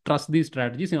కెన్ జస్ట్ ట్రస్ట్ దీ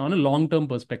strategies on long term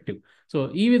perspective. So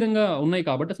ఈ విధంగా ఉన్నాయి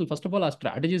కాబట్టి అసలు ఫస్ట్ ఆఫ్ ఆల్ ఆ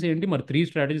స్ట్రాటజీస్ ఏంటి, మరి 3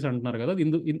 స్ట్రాటజీస్ అంటున్నారు కదా,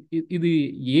 ఇది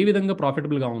ఏ విధంగా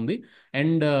ప్రాఫిటబుల్గా ఉంది,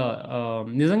 అండ్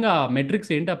నిజంగా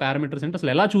మెట్రిక్స్ ఏంటి, ఆ పారామీటర్స్ ఏంటి,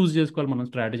 అసలు ఎలా చూస్ చేసుకోవాలి మనం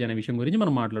స్ట్రాటజీ అనే విషయం గురించి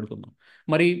మనం మాట్లాడుకుందాం.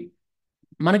 మరి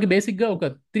మనకి బేసిక్గా ఒక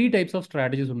 3 టైప్స్ ఆఫ్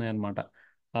స్ట్రాటజీస్ ఉన్నాయన్నమాట.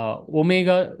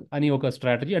 ఒమేగా అని ఒక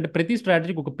స్ట్రాటజీ, అంటే ప్రతి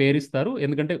స్ట్రాటజీకి ఒక పేరు ఇస్తారు,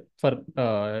 ఎందుకంటే ఫర్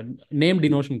నేమ్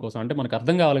డినోషన్ కోసం, అంటే మనకు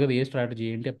అర్థం కావాలి కదా ఏ స్ట్రాటజీ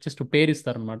ఏంటి, జస్ట్ పేరు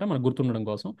ఇస్తారనమాట మనకు గుర్తుండడం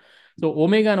కోసం. సో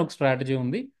ఒమేగా అని ఒక స్ట్రాటజీ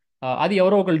ఉంది. అది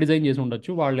ఎవరో ఒకరు డిజైన్ చేసి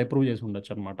ఉండొచ్చు, వాళ్ళు అప్రూవ్ చేసి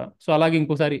ఉండొచ్చు అనమాట. సో అలాగే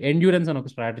ఇంకోసారి ఎండ్యూరెన్స్ అని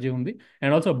ఒక స్ట్రాటజీ ఉంది,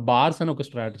 అండ్ ఆల్సో బార్స్ అని ఒక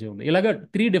స్ట్రాటజీ ఉంది. ఇలాగ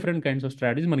 3 డిఫరెంట్ కైండ్స్ ఆఫ్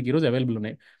స్ట్రాటజీ మనకి ఈరోజు అవైలబుల్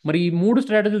ఉన్నాయి. మరి ఈ 3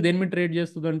 స్ట్రాటజీలు దేని మీద ట్రేడ్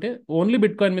చేస్తుంది అంటే ఓన్లీ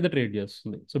బిట్ కాయిన్ మీద ట్రేడ్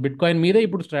చేస్తుంది. సో బిట్ కాయిన్ మీదే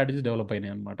ఇప్పుడు స్ట్రాటజీస్ డెవలప్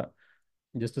అయినాయి అనమాట.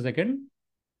 Just second.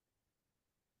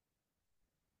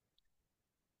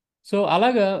 సో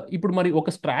అలాగా ఇప్పుడు మరి ఒక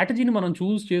స్ట్రాటజీని మనం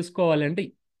చూస్ చేసుకోవాలి అంటే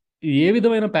ఏ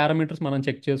విధమైన పారామీటర్స్ మనం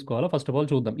చెక్ చేసుకోవాలో ఫస్ట్ ఆఫ్ ఆల్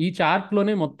చూద్దాం. ఈ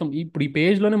చార్ట్లోనే మొత్తం, ఇప్పుడు ఈ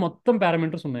పేజ్లోనే మొత్తం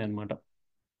పారామీటర్స్ ఉన్నాయన్నమాట.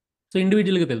 సో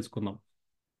ఇండివిజువల్గా తెలుసుకుందాం.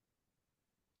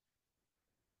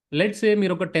 లెట్స్ ఏ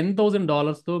మీరు ఒక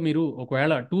 $10,000తో మీరు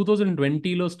ఒకవేళ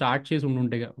 2020లో స్టార్ట్ చేసి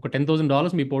ఉండుంటే, ఒక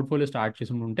 $10,000 మీ పోర్ట్ఫోలియో స్టార్ట్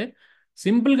చేసి ఉండుంటే,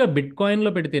 సింపుల్గా బిట్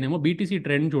కాయిన్లో పెడితేనేమో బీటీసీ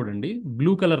ట్రెండ్ చూడండి,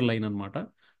 బ్లూ కలర్ లైన్ అనమాట.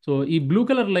 సో ఈ బ్లూ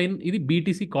కలర్ లైన్ ఇది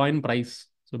BTC coin price.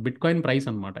 So bit coin price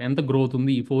అనమాట, ఎంత గ్రోత్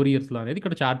ఉంది ఈ 4 ఇయర్స్లో అనేది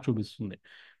ఇక్కడ చార్ట్ చూపిస్తుంది.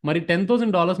 మరి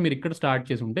 $10,000 మీరు ఇక్కడ స్టార్ట్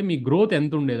చేసి ఉంటే మీ గ్రోత్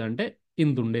ఎంత ఉండేదంటే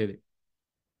ఇంత ఉండేది.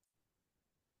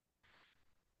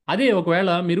 అదే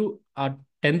ఒకవేళ మీరు ఆ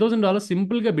 $10,000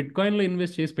 సింపుల్గా బిట్ కాయిన్లో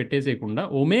ఇన్వెస్ట్ చేసి పెట్టేసేయకుండా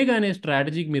ఒమేగా అనే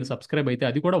స్ట్రాటజీకి మీరు సబ్స్క్రైబ్ అయితే,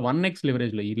 అది కూడా 1x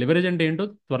లివరేజ్లో. ఈ లివరేజ్ అంటే ఏంటో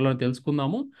త్వరలో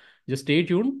తెలుసుకుందాము. Just stay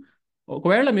tune.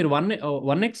 ఒకవేళ మీరు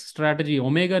 1x స్ట్రాటజీ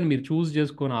ఒమేగాని మీరు చూస్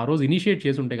చేసుకొని ఆ రోజు ఇనిషియేట్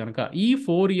చేసి ఉంటే కనుక ఈ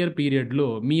 4 ఇయర్ పీరియడ్లో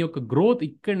మీ యొక్క గ్రోత్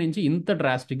ఇక్కడి నుంచి ఇంత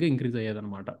డ్రాస్టిక్గా ఇంక్రీజ్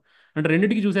అయ్యేదన్నమాట. అంటే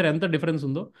రెండింటికి చూసారు ఎంత డిఫరెన్స్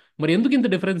ఉందో. మరి ఎందుకు ఇంత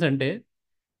డిఫరెన్స్ అంటే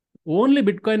only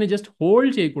bit coin just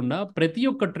hold చేయకుండా ప్రతి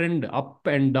ఒక్క ట్రెండ్ అప్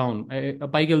అండ్ డౌన్,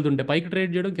 పైకి వెళ్తుంటే పైకి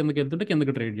ట్రేడ్ చేయడం, కిందకి వెళ్తుంటే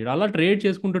కిందకి ట్రేడ్ చేయడం, అలా ట్రేడ్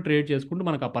చేసుకుంటూ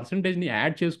మనకు ఆ పర్సంటేజ్ని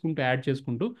యాడ్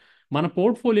చేసుకుంటూ మన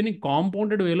పోర్ట్ఫోలియోని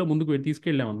కాంపౌండెడ్ వేలో ముందుకు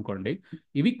తీసుకెళ్ళాం అనుకోండి,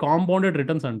 ఇవి కాంపౌండెడ్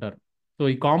రిటర్న్స్ అంటారు. సో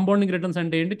ఈ కాంపౌండింగ్ రిటర్న్స్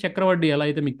అంటే ఏంటి? చక్రవడ్డీ ఎలా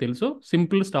అయితే మీకు తెలుసో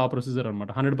సింపుల్ స్టాప్ ప్రొసీజర్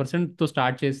అనమాట. 100%తో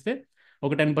స్టార్ట్ చేస్తే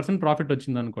ఒక 10% ప్రాఫిట్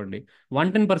వచ్చింది అనుకోండి,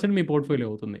 110% మీ పోర్ట్ఫోలియో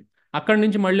అవుతుంది. అక్కడ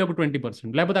నుంచి మళ్ళీ ఒక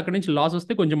 20%, లేకపోతే అక్కడ నుంచి లాస్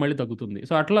వస్తే కొంచెం మళ్ళీ తగ్గుతుంది.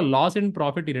 సో అట్లా లాస్ అండ్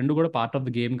ప్రాఫిట్ ఈ రెండు కూడా పార్ట్ ఆఫ్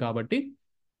ద గేమ్ కాబట్టి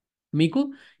మీకు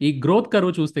ఈ గ్రోత్ కర్వ్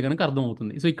చూస్తే కనుక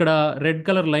అర్థమవుతుంది. సో ఇక్కడ రెడ్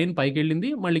కలర్ లైన్ పైకి వెళ్ళింది,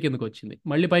 మళ్ళీ కిందకి వచ్చింది,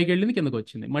 మళ్ళీ పైకి వెళ్ళింది, కిందకి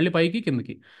వచ్చింది, మళ్ళీ పైకి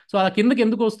కిందకి. సో ఆ కిందకి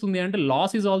ఎందుకు వస్తుంది అంటే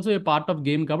loss is also a part of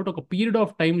game కాబట్టి ఒక పీరియడ్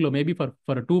ఆఫ్ టైంలో maybe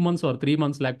for 2 months are 3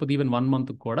 months లేకపోతే ఈవెన్ 1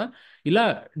 month కూడా ఇలా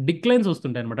డిక్లైన్స్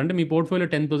వస్తుంటాయి అనమాట. అంటే మీ పోర్ట్ఫోలియో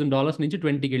 $10,000 నుంచి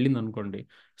 20కి వెళ్ళింది అనుకోండి,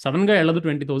 సడన్గా వెళ్ళదు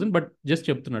 20,000, బట్ జస్ట్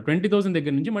చెప్తున్నా 20,000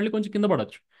 దగ్గర నుంచి మళ్ళీ కొంచెం కింద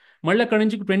పడవచ్చు, మళ్ళీ అక్కడ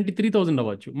నుంచి 23,000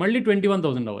 అవ్వచ్చు, మళ్ళీ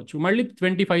 21,000 అవ్వచ్చు, మళ్ళీ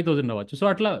 25,000 అవ్వచ్చు. సో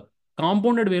అట్లా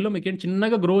కాంపౌండెడ్ వేలో మీకు ఏంటి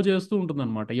చిన్నగా గ్రో చేస్తూ ఉంటుంది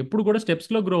అనమాట. ఎప్పుడు కూడా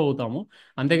స్టెప్స్లో గ్రో అవుతాము,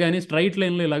 అంతేగాని స్ట్రైట్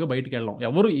లైన్లో ఇలాగ బయటికి వెళ్ళాం.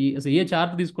 ఎవరు ఏ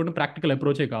చార్ట్ తీసుకోండి ప్రాక్టికల్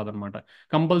అప్రోచే కాదనమాట.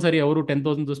 కంపల్సరీ ఎవరు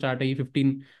 10,000తో స్టార్ట్ అయ్యి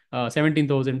 15,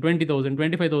 17,000, 20,000,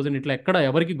 25,000 ఇట్లా ఎక్కడ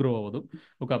ఎవరికి గ్రో అవ్వదు.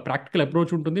 ఒక ప్రాక్టికల్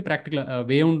అప్రోచ్ ఉంటుంది, ప్రాక్టికల్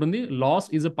వే ఉంటుంది. Loss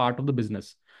is a part of the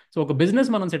business. So ఒక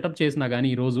బిజినెస్ మనం సెటప్ చేసినా కానీ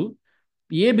ఈరోజు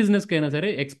ఏ బిజినెస్కి అయినా సరే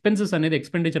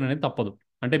ఎక్స్పెండిచర్ అనేది తప్పదు.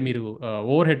 అంటే మీరు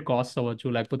ఓవర్ హెడ్ కాస్ట్ అవ్వచ్చు,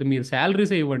 లేకపోతే మీరు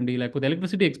శాలరీస్ ఇవ్వండి, లేకపోతే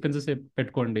ఎలక్ట్రిసిటీ ఎక్స్పెన్సెస్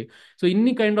పెట్టుకోండి. సో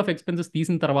ఇన్ని కైండ్ ఆఫ్ ఎక్స్పెన్సెస్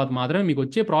తీసిన తర్వాత మాత్రమే మీకు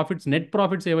వచ్చే ప్రాఫిట్స్, నెట్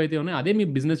ప్రాఫిట్స్ ఏవైతే ఉన్నాయో అదే మీ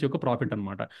బిజినెస్ యొక్క ప్రాఫిట్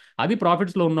అనమాట. అది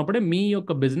ప్రాఫిట్స్లో ఉన్నప్పుడే మీ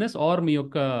యొక్క బిజినెస్ ఆర్ మీ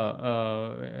యొక్క ఆ,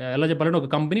 ఎలా చెప్పాలంటే ఒక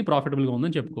కంపెనీ ప్రాఫిటబుల్గా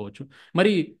ఉందని చెప్పుకోవచ్చు.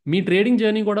 మరి మీ ట్రేడింగ్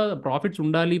జర్నీ కూడా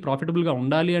ప్రాఫిటబుల్గా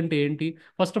ఉండాలి అంటే ఏంటి?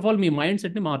 First of all me mind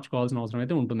సెట్ని మార్చుకోవాల్సిన అవసరం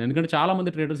అయితే ఉంటుంది. ఎందుకంటే చాలా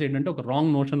మంది ట్రేడర్స్ ఏంటంటే ఒక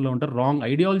రాంగ్ నోషన్లో ఉంటారు, రాంగ్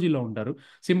ఐడియాలజీలో ఉంటారు.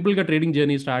 సింపుల్గా ట్రేడింగ్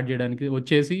జర్నీ స్టార్ట్ చేయడానికి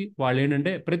వచ్చేసి వాళ్ళు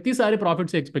ఏంటంటే ప్రతిసారి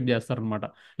ప్రాఫిట్స్ ఎక్స్పెక్ట్ చేస్తారనమాట.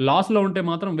 లాస్లో ఉంటే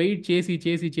మాత్రం వెయిట్ చేసి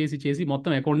చేసి చేసి చేసి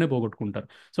మొత్తం అకౌంట్నే పోగొట్టుకుంటారు.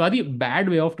 సో అది బ్యాడ్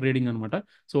వే ఆఫ్ ట్రేడింగ్ అనమాట.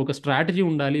 సో ఒక స్ట్రాటజీ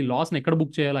ఉండాలి, లాస్ని ఎక్కడ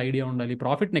బుక్ చేయాలో ఐడియా ఉండాలి,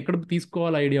 ప్రాఫిట్ని ఎక్కడ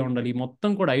తీసుకోవాలో ఐడియా ఉండాలి,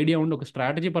 మొత్తం కూడా ఐడియా ఉండి ఒక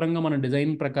స్ట్రాటజీ పరంగా మన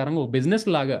డిజైన్ ప్రకారం ఒక బిజినెస్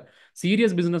లాగా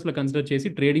సీరియస్ బిజినెస్లో కన్సిడర్ చేసి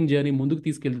ట్రేడింగ్ జర్నీ ముందుకు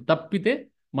తీసుకెళ్తే తప్పితే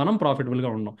మనం ప్రాఫిటబుల్గా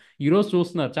ఉన్నాం. ఈరోజు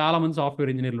చూస్తున్నారు చాలా మంది సాఫ్ట్వేర్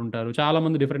ఇంజనీర్లు ఉంటారు, చాలా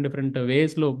మంది డిఫరెంట్ డిఫరెంట్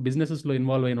వేస్లో బిజినెసెస్లో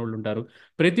ఇన్వాల్వ్ అయిన వాళ్ళు ఉంటారు.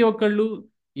 ప్రతి ఒక్కళ్ళు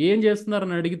ఏం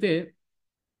చేస్తున్నారని అడిగితే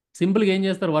సింపుల్గా ఏం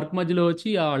చేస్తారు, వర్క్ మధ్యలో వచ్చి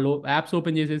ఆ యాప్స్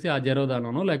ఓపెన్ చేసేసి ఆ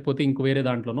జెరోదాలోనో లేకపోతే ఇంకో వేరే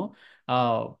దాంట్లోనో ఆ,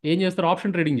 ఏం చేస్తారు,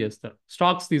 ఆప్షన్ ట్రేడింగ్ చేస్తారు,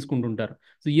 స్టాక్స్ తీసుకుంటుంటారు.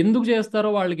 సో ఎందుకు చేస్తారో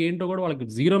వాళ్ళకి ఏంటో కూడా వాళ్ళకి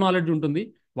జీరో నాలెడ్జ్ ఉంటుంది.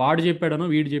 వాడు చెప్పాడనో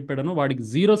వీడు చెప్పాడనో వాడికి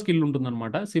జీరో స్కిల్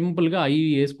ఉంటుందన్నమాట. సింపుల్గా అవి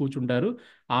వేసి కూర్చుంటారు.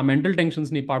 ఆ మెంటల్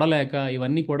టెన్షన్స్ని పడలేక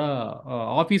ఇవన్నీ కూడా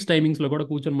ఆఫీస్ టైమింగ్స్లో కూడా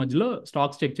కూర్చొని మధ్యలో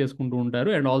స్టాక్స్ చెక్ చేసుకుంటూ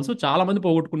ఉంటారు. అండ్ ఆల్సో చాలా మంది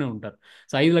పోగొట్టుకునే ఉంటారు.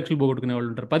 సో 5 లక్షలు పోగొట్టుకునే వాళ్ళు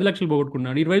ఉంటారు, 10 లక్షలు పోగొట్టుకునే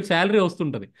వాళ్ళు, ఇటువైపు శాలరీ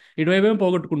వస్తుంటుంది, ఇటువైపు ఏమో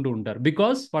పోగొట్టుకుంటూ ఉంటారు.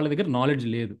 బికాస్ వాళ్ళ దగ్గర నాలెడ్జ్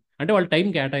లేదు, అంటే వాళ్ళు టైం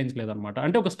కేటాయించలేదు అనమాట.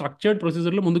 అంటే ఒక స్ట్రక్చర్డ్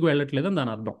ప్రొసీజర్లో ముందుకు వెళ్ళట్లేదు అని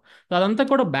దాని అర్థం. సో అదంతా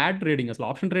కూడా బ్యాడ్ ట్రేడింగ్. అసలు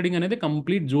ఆప్షన్ ట్రేడింగ్ అనేది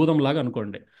కంప్లీట్ జూదం లాగా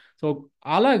అనుకోండి. సో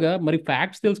అలాగా మరి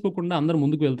ఫ్యాక్ట్స్ తెలుసుకోకుండా అందరూ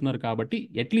ముందుకు వెళ్తున్నారు కాబట్టి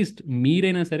అట్లీస్ట్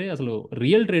మీరైనా సరే అసలు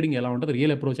రియల్ ట్రేడింగ్ ఎలా ఉంటుంది,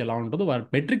 రియల్ అప్రోచ్ ఎలా ఉంటుందో, వారి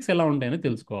మెట్రిక్స్ ఎలా ఉంటాయని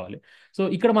తెలుసుకోవాలి. సో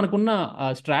ఇక్కడ మనకున్న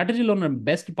స్ట్రాటజీలో ఉన్న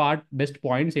బెస్ట్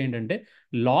పాయింట్స్ ఏంటంటే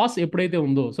లాస్ ఎప్పుడైతే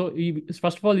ఉందో, సో ఈ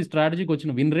ఫస్ట్ ఆఫ్ ఆల్ ఈ స్ట్రాటజీకి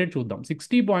వచ్చిన విన్ రేట్ చూద్దాం.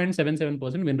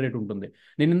 60.77% విన్ రేట్ ఉంటుంది.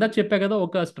 నేను ఇందాక చెప్పా కదా,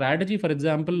 ఒక strategy for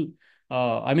example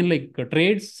I mean like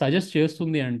trades suggest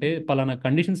చేస్తుంది అంటే పలానా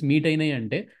కండిషన్స్ మీట్ అయినాయి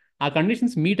అంటే ఆ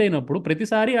కండిషన్స్ మీట్ అయినప్పుడు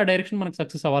ప్రతిసారి ఆ డైరెక్షన్ మనకు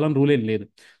సక్సెస్ అవ్వాలని రూల్ ఏం లేదు.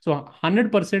 సో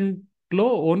 100%లో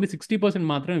ఓన్లీ 60%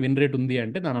 మాత్రమే విన్ రేట్ ఉంది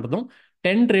అంటే దాని అర్థం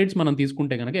 10 ట్రేడ్స్ మనం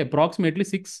తీసుకుంటే కనుక అప్రాక్సిమేట్లీ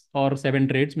 6 or 7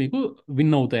 ట్రేడ్స్ మీకు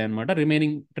విన్ అవుతాయి అనమాట,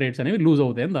 రిమైనింగ్ ట్రేడ్స్ అనేవి లూజ్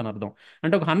అవుతాయని దాని అర్థం.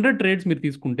 అంటే ఒక 100 ట్రేడ్స్ మీరు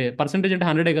తీసుకుంటే పర్సెంటేజ్ అంటే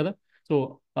 100 కదా. సో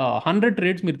 100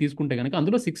 ట్రేడ్స్ మీరు తీసుకుంటే కనుక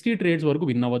అందులో 60 ట్రేడ్స్ వరకు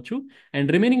విన్ అవ్వచ్చు అండ్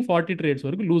రిమైనింగ్ 40 ట్రేడ్స్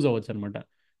వరకు లూజ్ అవ్వచ్చు అనమాట.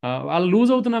 వాళ్ళు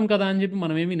లూజ్ అవుతున్నాం కదా అని చెప్పి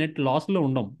మనం ఏమి నెట్ లాస్లో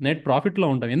ఉండం, నెట్ ప్రాఫిట్లో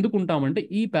ఉంటాం. ఎందుకు ఉంటామంటే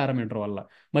ఈ పారామీటర్ వల్ల.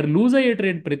 మరి లూజ్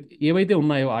అయ్యే ఏవైతే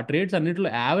ఉన్నాయో ఆ ట్రేడ్స్ అన్నింటిలో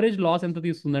యావరేజ్ లాస్ ఎంత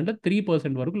తీస్తుందంటే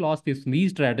 3% వరకు లాస్ తీస్తుంది ఈ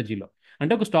స్ట్రాటజీలో.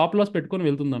 అంటే ఒక స్టాప్ లాస్ పెట్టుకొని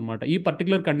వెళ్తుంది అనమాట. ఈ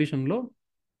పర్టికులర్ కండిషన్లో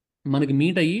మనకి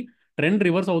మీట్ అయ్యి ట్రెండ్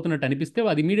రివర్స్ అవుతున్నట్టు అనిపిస్తే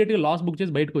అది ఇమీడియట్గా లాస్ బుక్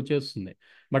చేసి బయటకు వచ్చేస్తుంది.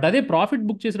 బట్ అదే ప్రాఫిట్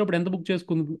బుక్ చేసినప్పుడు ఎంత బుక్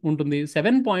చేసుకుని ఉంటుంది,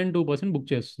 7.2% బుక్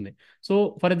చేస్తుంది. సో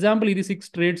ఫర్ ఎగ్జాంపుల్ ఇది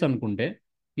 6 ట్రేడ్స్ అనుకుంటే,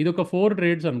 ఇది ఒక 4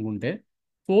 ట్రేడ్స్ అనుకుంటే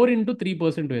 4 into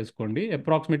 3% వేసుకోండి,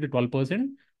 అప్రాక్సిమేట్లీ 12%.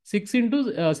 6 into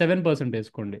 7%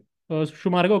 వేసుకోండి,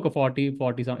 సుమారుగా ఒక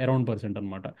 40 అరౌండ్%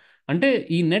 అనమాట. అంటే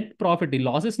ఈ నెట్ ప్రాఫిట్ ఈ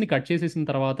లాసెస్ని కట్ చేసేసిన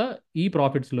తర్వాత ఈ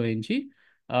ప్రాఫిట్స్లో నుంచి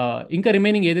ఇంకా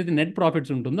రిమైనింగ్ ఏదైతే నెట్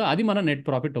ప్రాఫిట్స్ ఉంటుందో అది మన నెట్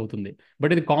ప్రాఫిట్ అవుతుంది.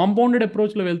 బట్ ఇది కాంపౌండెడ్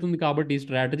అప్రోచ్లో వెళ్తుంది కాబట్టి ఈ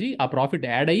స్ట్రాటజీ ఆ ప్రాఫిట్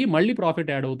యాడ్ అయ్యి మళ్ళీ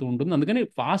ప్రాఫిట్ యాడ్ అవుతూ ఉంటుంది. అందుకని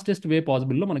ఫాస్టెస్ట్ వే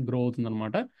పాసిబుల్లో మనకు గ్రో అవుతుంది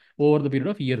అనమాట ఓవర్ ద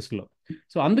పీరియడ్ ఆఫ్ ఇయర్స్లో.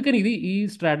 సో అందుకని ఈ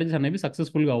స్ట్రాటజీస్ అనేవి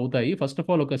సక్సెస్ఫుల్గా అవుతాయి. ఫస్ట్ ఆఫ్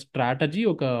ఆల్ ఒక స్ట్రాటజీ,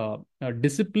 ఒక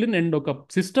డిసిప్లిన్ అండ్ ఒక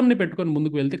సిస్టమ్ని పెట్టుకొని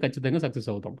ముందుకు వెళ్తే ఖచ్చితంగా సక్సెస్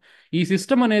అవుతాం. ఈ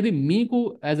సిస్టమ్ అనేది మీకు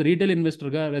యాజ్ రీటైల్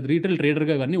ఇన్వెస్టర్గా, రీటైల్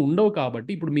ట్రేడర్గా ఇవన్నీ ఉండవు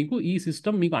కాబట్టి ఇప్పుడు మీకు ఈ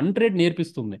సిస్టమ్ మీకు అన్ట్రేడ్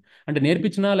నేర్పిస్తుంది. అంటే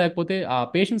నేర్పించినా లేకపోతే ఆ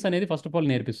పేషెన్స్ అనేది ఫస్ట్ ఆఫ్ ఆల్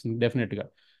నేర్పిస్తుంది డెఫినెట్గా.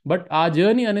 బట్ ఆ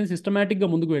జర్నీ అనేది సిస్టమేటిక్గా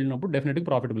ముందుకు వెళ్ళినప్పుడు డెఫినెట్గా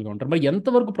ప్రాఫిటబుల్గా ఉంటారు. మరి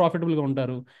ఎంతవరకు ప్రాఫిటబుల్గా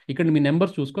ఉంటారు? ఇక్కడ మీ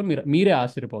నెంబర్స్ చూసుకొని మీరే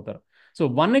ఆశ్చర్యపోతారు. సో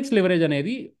 1x లివరేజ్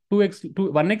అనేది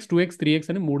 1x 2x 3x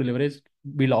అని 3 లివరేజ్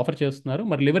వీళ్ళు ఆఫర్ చేస్తున్నారు.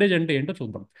 మరి లివరేజ్ అంటే ఏంటో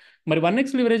చూద్దాం. మరి 1x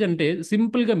లివరేజ్ అంటే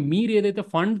సింపుల్గా మీరు ఏదైతే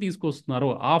ఫండ్ తీసుకొస్తున్నారో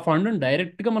ఆ ఫండ్ని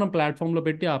డైరెక్ట్గా మనం ప్లాట్ఫామ్లో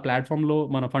పెట్టి ఆ ప్లాట్ఫామ్లో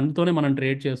మన ఫండ్తోనే మనం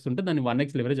ట్రేడ్ చేస్తుంటే దాన్ని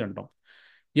 1x లివరేజ్ అంటాం.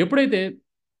 ఎప్పుడైతే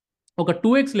ఒక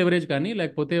 2x లెవరేజ్ కానీ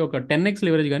లేకపోతే ఒక 10x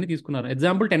లెవరేజ్ కానీ తీసుకున్నారు,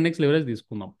 ఎగ్జాంపుల్ 10x లెవరేజ్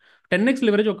తీసుకుందాం. 10x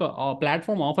లెవరేజ్ ఒక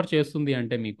ప్లాట్ఫామ్ ఆఫర్ చేస్తుంది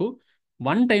అంటే మీకు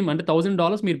వన్ టైం అంటే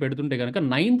 $1,000 మీరు పెడుతుంటే కనుక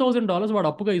 $9,000 వాడు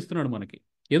అప్పుగా ఇస్తున్నాడు మనకి.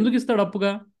 ఎందుకు ఇస్తాడు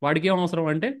అప్పుగా? వాడికి ఏం అవసరం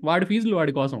అంటే వాడి ఫీజులు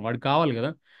వాడి కోసం, వాడికి కావాలి కదా.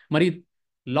 మరి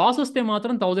లాస్ వస్తే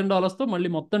మాత్రం $1,000తో మళ్ళీ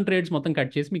మొత్తం ట్రేడ్స్ మొత్తం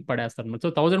కట్ చేసి మీకు పడేస్తారు. సో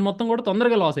 1000 మొత్తం కూడా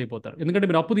తొందరగా లాస్ అయిపోతారు, ఎందుకంటే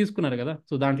మీరు అప్పు తీసుకున్నారు కదా.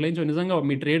 సో దాంట్లో నుంచి నిజంగా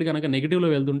మీ ట్రేడ్ కనుక నెగిటివ్లో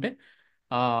వెళ్తుంటే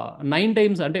 9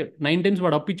 టైమ్స్ అంటే 9 టైమ్స్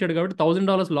వాడు అప్పు ఇచ్చాడు కాబట్టి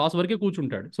 $1,000 లాస్ వరకే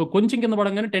కూర్చుంటాడు. సో కొంచెం కింద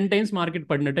పడంగానే 10 టైమ్స్ మార్కెట్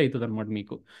పడినట్టు అవుతుంది అనమాట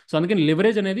మీకు. సో అందుకని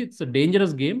లివరేజ్ అనేది ఇట్స్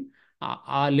డేంజరస్ గేమ్.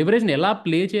 ఆ లివరేజ్ని ఎలా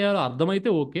ప్లే చేయాలో అర్థమైతే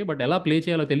ఓకే, బట్ ఎలా ప్లే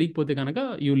చేయాలో తెలియకపోతే కనుక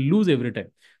you lose every time.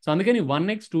 So అందుకని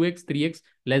 1x 2x 3x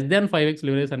less than 5x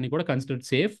leverage అన్ని కూడా consider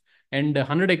safe. And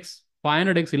 100x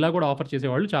 500x ఇలా కూడా ఆఫర్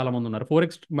చేసేవాళ్ళు చాలా మంది ఉన్నారు.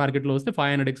 4x మార్కెట్లో వస్తే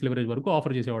 500x లివరేజ్ వరకు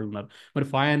ఆఫర్ చేసేవాళ్ళు ఉన్నారు. మరి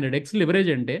 500x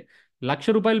లివరేజ్ అంటే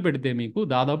 ₹1,00,000 పెడితే మీకు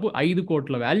దాదాపు 5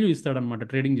 కోట్ల వాల్యూ ఇస్తాడనమాట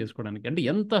ట్రేడింగ్ చేసుకోవడానికి. అంటే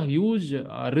ఎంత హ్యూజ్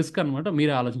రిస్క్ అనమాట,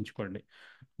 మీరే ఆలోచించుకోండి.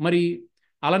 మరి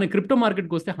అలానే క్రిప్టో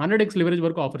మార్కెట్కి వస్తే 100x లివరేజ్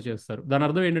వరకు ఆఫర్ చేస్తారు. దాని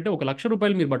అర్థం ఏంటంటే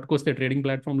 ₹1,00,000 మీరు పట్టుకొస్తే ట్రేడింగ్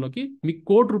ప్లాట్ఫామ్లోకి మీకు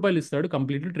 ₹1,00,00,000 ఇస్తాడు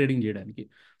కంప్లీట్లీ ట్రేడింగ్ చేయడానికి.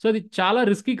 సో అది చాలా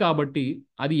రిస్కీ కాబట్టి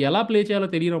అది ఎలా ప్లే చేయాలో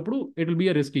తెలియనప్పుడు it will be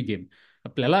a risky game.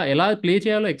 ఎలా ఎలా ప్లే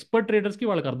చేయాలో ఎక్స్పర్ట్ ట్రేడర్స్కి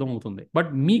వాళ్ళకి అర్థమవుతుంది, బట్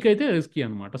మీకైతే రిస్కీ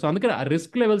అనమాట. సో అందుకని ఆ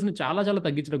రిస్క్ లెవెల్స్ని చాలా చాలా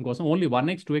తగ్గించడం కోసం ఓన్లీ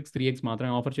 1x 2x 3x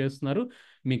మాత్రమే ఆఫర్ చేస్తున్నారు.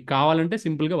 మీకు కావాలంటే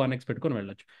సింపుల్గా 1x పెట్టుకొని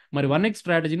వెళ్ళొచ్చు. మరి 1x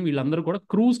స్ట్రాటజీని వీళ్ళందరూ కూడా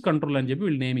క్రూజ్ కంట్రోల్ అని చెప్పి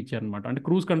వీళ్ళు నేమ్ ఇచ్చారనమాట. అంటే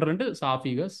క్రూజ్ కంట్రోల్ అంటే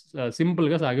సాఫీగా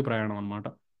సింపుల్గా సాగే ప్రయాణం అనమాట.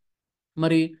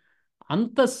 మరి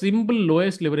అంత సింపుల్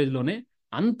లోయెస్ట్ లెవరేజ్లోనే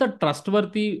అంత ట్రస్ట్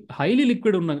వర్తీ హైలీ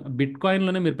లిక్విడ్ ఉన్న బిట్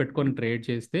కాయిన్లోనే మీరు పెట్టుకొని ట్రేడ్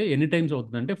చేస్తే ఎన్ని టైమ్స్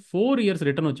అవుతుందంటే 4 ఇయర్స్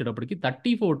రిటర్న్ వచ్చేటప్పటికి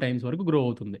 34 టైమ్స్ వరకు గ్రో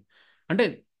అవుతుంది. అంటే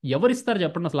ఎవరిస్తారు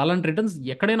చెప్పండి? అసలు అలాంటి రిటర్న్స్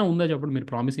ఎక్కడైనా ఉందా చెప్పండి మీరు?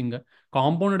 ప్రామిసింగ్గా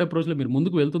కాంపౌండెడ్ అప్రోచ్లో మీరు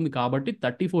ముందుకు వెళ్తుంది కాబట్టి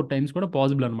 34 టైమ్స్ కూడా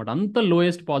పాసిబుల్ అనమాట. అంత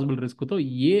లోయెస్ట్ పాసిబుల్ రిస్క్తో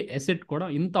ఏ ఎసెట్ కూడా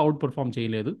ఇంత అవుట్ పర్ఫామ్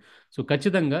చేయలేదు. సో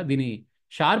ఖచ్చితంగా దీని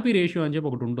షార్పీ రేషియో అని చెప్పి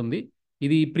ఒకటి ఉంటుంది.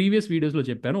 ఇది ప్రీవియస్ వీడియోస్లో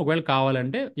చెప్పాను. ఒకవేళ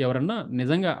కావాలంటే ఎవరన్నా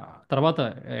నిజంగా తర్వాత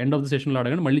ఎండ్ ఆఫ్ ద సెషన్లో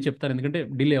అడగండి, మళ్ళీ చెప్తాను, ఎందుకంటే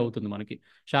డిలే అవుతుంది మనకి.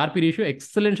 Sharpie ratio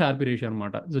excellent Sharpie ratio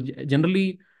అనమాట. సో జనరలీ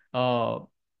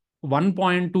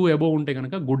 1.2 అబోవ్ ఉంటే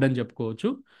కనుక గుడ్ అని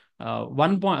చెప్పుకోవచ్చు.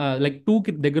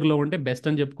 2కి దగ్గరలో ఉంటే బెస్ట్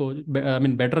అని చెప్పుకోవచ్చు, ఐ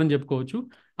మీన్ బెటర్ అని చెప్పుకోవచ్చు.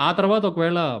 ఆ తర్వాత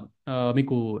ఒకవేళ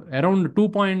మీకు అరౌండ్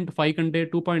 2.5 కంటే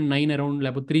 2.9 అరౌండ్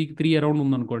లేకపోతే త్రీ అరౌండ్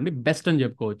ఉందనుకోండి, బెస్ట్ అని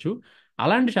చెప్పుకోవచ్చు.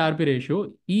 అలాంటి షార్పీ రేషియో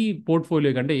ఈ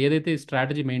పోర్ట్ఫోలియో కంటే ఏదైతే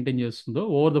స్ట్రాటజీ మెయింటైన్ చేస్తుందో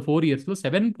ఓవర్ ద 4 ఇయర్స్లో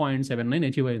 7.79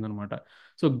 అచీవ్ అయిందనమాట.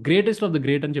 So greatest of the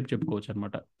great అని చెప్పుకోవచ్చు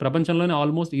అనమాట. ప్రపంచంలోనే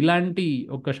ఆల్మోస్ట్ ఇలాంటి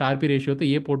ఒక షార్పీ రేషియోతో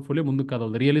ఏ పోర్ట్ఫోలియో ముందుకు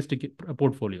కదలదు, రియలిస్టిక్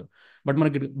పోర్ట్ఫోలియో. బట్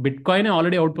మనకి bit coin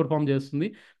already out perform చేస్తుంది,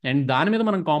 అండ్ దాని మీద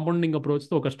మనం కాంపౌండింగ్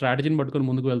అప్రోచ్తో ఒక స్ట్రాటజీని పట్టుకొని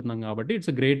ముందుకు వెళ్తున్నాం కాబట్టి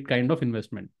it's a great kind of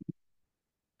investment.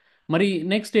 మరి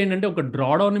నెక్స్ట్ ఏంటంటే ఒక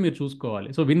డ్రాడౌన్ని మీరు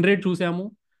చూసుకోవాలి. సో విన్ రేట్ చూసాము,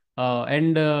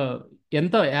 అండ్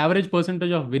ఎంత average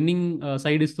percentage of winning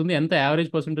side ఇస్తుంది, ఎంత average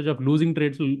percentage of losing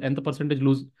trades, ఎంత పర్సెంటేజ్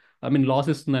ఐ మీన్ లాస్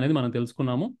ఇస్తుంది అనేది మనం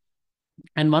తెలుసుకున్నాము.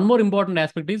 And one more important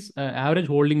aspect is average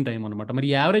holding time అనమాట. మరి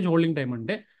యావరేజ్ హోల్డింగ్ టైం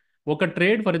అంటే ఒక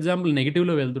ట్రేడ్ ఫర్ ఎగ్జాంపుల్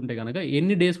నెగిటివ్లో వెళ్తుంటే కనుక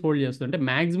ఎన్ని డేస్ హోల్డ్ చేస్తుంది అంటే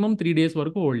మాక్సిమం 3 డేస్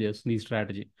వరకు హోల్డ్ చేస్తుంది ఈ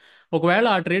స్ట్రాటజీ. ఒకవేళ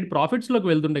ఆ ట్రేడ్ ప్రాఫిట్స్లోకి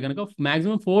వెళ్తుంటే కనుక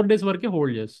మాక్సిమం 4 డేస్ వరకే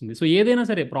హోల్డ్ చేస్తుంది. సో ఏదైనా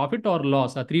సరే ప్రాఫిట్ ఆర్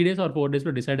లాస్ ఆ 3 డేస్ ఆర్ 4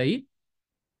 డేస్లో డిసైడ్ అయ్యి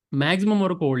మ్యాక్సిమం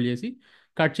వరకు హోల్డ్ చేసి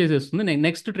కట్ చేసేస్తుంది,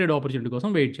 నెక్స్ట్ ట్రేడ్ ఆపర్చునిటీ కోసం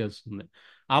వెయిట్ చేస్తుంది.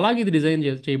 అలాగే ఇది డిజైన్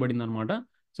చేయబడింది అనమాట.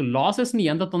 సో లాసెస్ని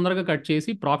ఎంత తొందరగా కట్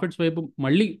చేసి ప్రాఫిట్స్ వైపు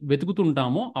మళ్ళీ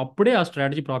వెతుకుతుంటామో అప్పుడే ఆ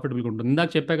స్ట్రాటజీ ప్రాఫిటబుల్గా ఉంటుంది. ఇందాక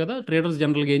చెప్పా కదా, ట్రేడర్స్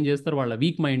జనరల్గా ఏం చేస్తారు, వాళ్ళ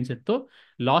వీక్ మైండ్ సెట్తో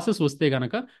లాసెస్ వస్తే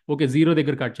కనుక ఓకే జీరో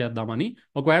దగ్గర కట్ చేద్దామని,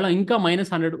 ఒకవేళ ఇంకా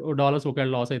 -$100 ఒకవేళ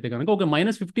లాస్ అయితే కనుక ఒక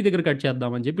 -50 దగ్గర కట్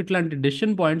చేద్దామని చెప్పి ఇట్లాంటి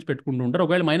డెసిషన్ పాయింట్స్ పెట్టుకుంటూ ఉంటారు.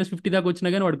 ఒకవేళ -50 దాకా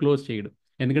వచ్చినా కానీ వాడు క్లోజ్ చేయడు,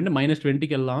 ఎందుకంటే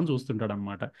 -20కి వెళ్దామని చూస్తుంటాడు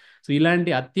అనమాట. సో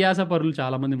ఇలాంటి అత్యాస పరులు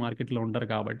చాలా మంది మార్కెట్లో ఉంటారు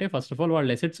కాబట్టి ఫస్ట్ ఆఫ్ ఆల్ వాళ్ళ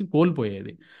ఎసెట్స్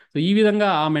కోల్పోయేది. సో ఈ విధంగా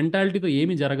ఆ మెంటాలిటీతో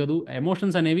ఏమీ జరగదు,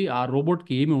 ఎమోషన్స్ అనేవి ఆ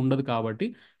రోబోట్కి ఏమీ ఉండదు కాబట్టి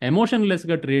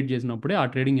ఎమోషన్లెస్గా ట్రేడ్ చేసినప్పుడే ఆ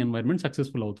ట్రేడింగ్ ఎన్వైర్న్మెంట్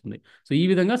సక్సెస్ఫుల్ అవుతుంది. సో ఈ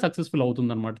విధంగా సక్సెస్ఫుల్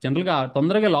అవుతుంది అనమాట. జనరల్గా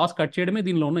తొందరగా లాస్ కట్ చేయడమే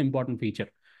దీనిలో ఉన్న ఇంపార్టెంట్ ఫీచర్.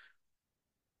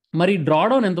 మరి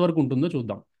డ్రాడౌన్ ఎంతవరకు ఉంటుందో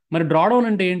చూద్దాం. మరి డ్రాడౌన్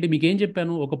అంటే ఏంటి? మీకు ఏం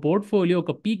చెప్పాను, ఒక పోర్ట్ఫోలియో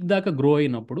ఒక పీక్ దాకా గ్రో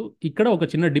అయినప్పుడు ఇక్కడ ఒక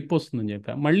చిన్న డిప్ వస్తుందని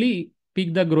చెప్పా, మళ్ళీ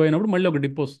పీక్ దాకా గ్రో అయినప్పుడు మళ్ళీ ఒక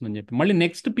డిప్ వస్తుందని చెప్పి, మళ్ళీ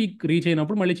నెక్స్ట్ పీక్ రీచ్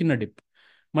అయినప్పుడు మళ్ళీ చిన్న డిప్,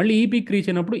 మళ్ళీ ఈ పీక్ రీచ్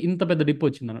అయినప్పుడు ఇంత పెద్ద డిప్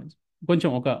వచ్చిందని, కొంచెం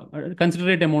ఒక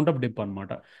కన్సిడరేట్ అమౌంట్ ఆఫ్ డిప్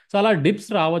అనమాట. సో అలా డిప్స్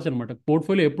రావచ్చు అనమాట.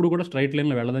 పోర్ట్ఫోలియో ఎప్పుడు కూడా స్ట్రైట్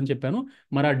లైన్లో వెళ్ళదని చెప్పాను.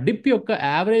 మరి ఆ డిప్ యొక్క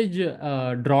యావరేజ్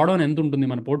డ్రాడౌన్ ఎంత ఉంటుంది,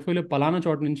 మన పోర్ట్ఫోలియో పలానా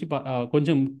చోట నుంచి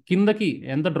కొంచెం కిందకి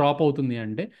ఎంత డ్రాప్ అవుతుంది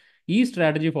అంటే, ఈ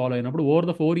స్ట్రాటజీ ఫాలో అయినప్పుడు ఓవర్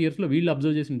ద 4 ఇయర్స్లో వీళ్ళు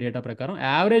అబ్జర్వ్ చేసిన డేటా ప్రకారం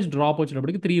యావరేజ్ డ్రాప్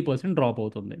వచ్చినప్పటికి 3% డ్రాప్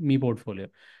అవుతుంది మీ పోర్ట్ఫోలియో.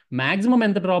 మాక్సిమం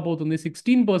ఎంత డ్రాప్ అవుతుంది?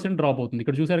 16% డ్రాప్ అవుతుంది.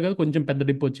 ఇక్కడ చూసారు కదా కొంచెం పెద్ద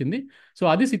డిప్ వచ్చింది. సో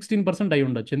అది 16% అయి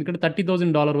ఉండొచ్చు, ఎందుకంటే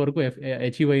 $30,000 వరకు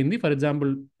అచీవ్ అయింది. ఫర్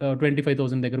ఎగ్జాంపుల్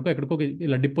 25,000 దగ్గరకు ఎక్కడికో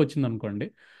ఇలా డిప్ వచ్చింది అనుకోండి.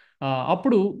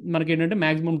 అప్పుడు మనకి ఏంటంటే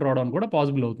మాక్సిమం డ్రాడౌన్ కూడా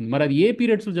పాసిబుల్ అవుతుంది. మరి అది ఏ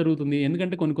పీరియడ్స్లో జరుగుతుంది?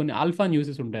 ఎందుకంటే కొన్ని కొన్ని ఆల్ఫా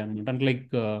న్యూసెస్ ఉంటాయి అనమాట. అంటే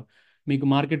లైక్ మీకు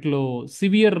మార్కెట్లో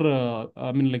severe I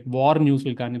mean like war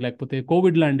న్యూస్లు కానీ, లేకపోతే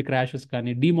కోవిడ్ లాంటి క్రాషెస్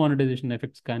కానీ, డిమానిటైజేషన్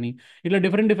ఎఫెక్ట్స్ కానీ, ఇట్లా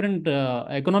డిఫరెంట్ డిఫరెంట్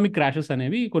ఎకనామిక్ క్రాషెస్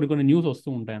అనేవి కొన్ని కొన్ని న్యూస్ వస్తూ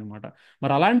ఉంటాయి అనమాట.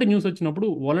 మరి అలాంటి న్యూస్ వచ్చినప్పుడు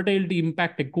వాలటైలిటీ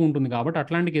ఇంపాక్ట్ ఎక్కువ ఉంటుంది కాబట్టి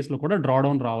అట్లాంటి కేసులో కూడా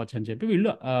డ్రాడౌన్ రావచ్చు అని చెప్పి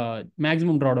వీళ్ళు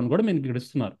మాక్సిమం డ్రాడౌన్ కూడా మీకు ఇక్కడ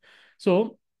ఇస్తున్నారు. సో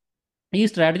ఈ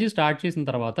స్ట్రాటజీ స్టార్ట్ చేసిన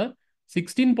తర్వాత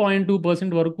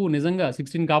 16.2% వరకు, నిజంగా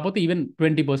 16 కాకపోతే ఈవెన్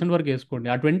 20% వరకు వేసుకోండి,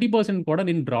 ఆ 20% కూడా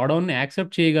నేను డ్రాడౌన్ని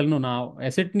యాక్సెప్ట్ చేయగలను, నా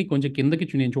అసెట్ని కొంచెం కిందకి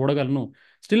నేను చూడగలను,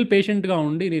 స్టిల్ పేషెంట్గా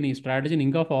ఉండి నేను ఈ స్ట్రాటజీని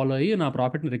ఇంకా ఫాలో అయ్యి నా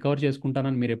ప్రాఫిట్ని రికవర్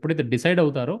చేసుకుంటానని మీరు ఎప్పుడైతే డిసైడ్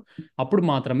అవుతారో అప్పుడు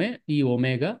మాత్రమే ఈ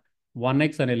ఒమేగా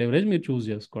 1x అనే లెవరేజ్ మీరు చూస్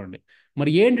చేసుకోండి.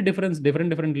 మరి ఏంటి డిఫరెన్స్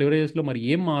డిఫరెంట్ డిఫరెంట్ లెవరేజెస్లో, మరి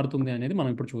ఏం మారుతుంది అనేది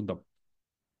మనం ఇప్పుడు చూద్దాం.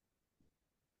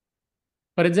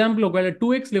 ఫర్ ఎగ్జాంపుల్ ఒకవేళ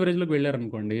 2x లివరేజ్లోకి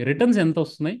వెళ్ళారనుకోండి, రిటర్న్స్ ఎంత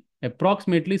వస్తున్నాయి?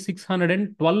 అప్రాక్సిమేట్లీ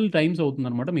 612 టైమ్స్ అవుతుంది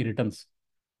అనమాట మీ రిటర్న్స్.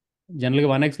 జనరల్గా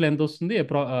 1xలో ఎంత వస్తుంది?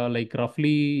 లైక్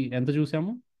రఫ్లీ ఎంత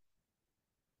చూసాము?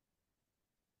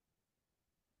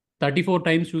 34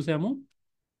 టైమ్స్ చూసాము.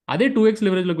 అదే 2x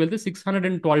లివరేజ్లోకి వెళ్తే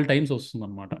 612 టైమ్స్ వస్తుంది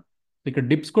అనమాట. ఇక్కడ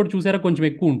డిప్స్ కూడా చూసారా కొంచెం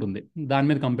ఎక్కువ ఉంటుంది దాని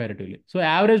మీద కంపారిటివ్లీ. సో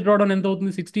యావరేజ్ డ్రాడౌన్ ఎంత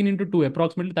అవుతుంది? 16 × 2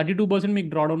 అప్రాక్సిమేట్లీ 32% మీకు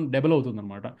డ్రాడౌన్ డబుల్ అవుతుంది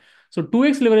అనమాట. సో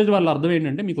 2x లివరేజ్ వాళ్ళ అర్థం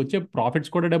ఏంటంటే మీకు వచ్చే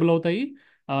ప్రాఫిట్స్ కూడా డబుల్ అవుతాయి,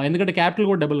 ఎందుకంటే క్యాపిటల్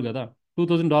కూడా డబుల్ కదా.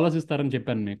 $2,000 ఇస్తారని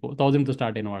చెప్పాను మీకు 1000తో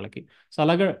స్టార్ట్ అయిన వాళ్ళకి. సో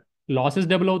అలాగా లాసెస్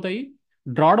డబుల్ అవుతాయి,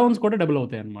 డ్రాడౌన్స్ కూడా డబుల్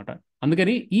అవుతాయి అనమాట.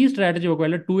 అందుకని ఈ స్ట్రాటజీ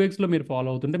ఒకవేళ 2xలో మీరు ఫాలో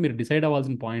అవుతుంటే మీరు డిసైడ్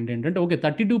అవ్వాల్సిన పాయింట్ ఏంటంటే, ఓకే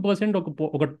 32%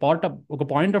 ఒక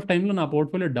పాయింట్ ఆఫ్ టైంలో నా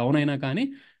పోర్ట్ఫోలియో డౌన్ అయినా కానీ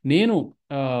నేను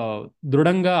ఆ,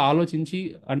 దృఢంగా ఆలోచించి,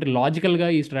 అంటే లాజికల్గా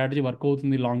ఈ స్ట్రాటజీ వర్క్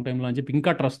అవుతుంది లాంగ్ టైంలో అని చెప్పి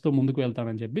ఇంకా ట్రస్ట్తో ముందుకు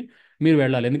వెళ్తానని చెప్పి మీరు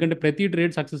వెళ్ళాలి, ఎందుకంటే ప్రతి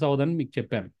ట్రేడ్ సక్సెస్ అవ్వదని మీకు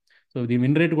చెప్పాను. సో ది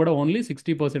విన్ రేట్ కూడా ఓన్లీ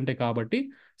 60% కాబట్టి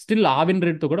స్టిల్ ఆ విన్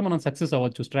రేట్తో కూడా మనం సక్సెస్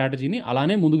అవ్వచ్చు స్ట్రాటజీని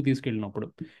అలానే ముందుకు తీసుకెళ్ళినప్పుడు.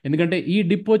 ఎందుకంటే ఈ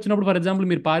డిప్ వచ్చినప్పుడు ఫర్ ఎగ్జాంపుల్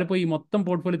మీరు పారిపోయి మొత్తం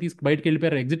పోర్ట్ఫోలియో తీసుకు బయటకు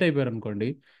వెళ్ళిపోయారు, ఎగ్జిట్ అయిపోయారు అనుకోండి,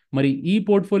 మరి ఈ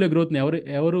పోర్ట్ఫోలియో గ్రోత్ని ఎవరు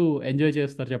ఎవరు ఎంజాయ్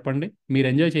చేస్తారు చెప్పండి? మీరు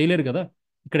ఎంజాయ్ చేయలేరు కదా.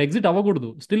 ఇక్కడ ఎగ్జిట్ అవ్వకూడదు,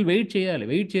 స్టిల్ వెయిట్ చేయాలి,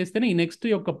 వెయిట్ చేస్తేనే ఈ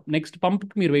నెక్స్ట్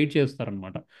పంప్కి మీరు వెయిట్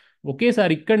చేస్తారనమాట.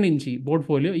 ఒకేసారి ఇక్కడి నుంచి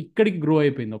పోర్ట్ఫోలియో ఇక్కడికి గ్రో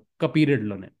అయిపోయింది ఒక్క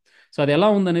పీరియడ్లోనే. సో అది ఎలా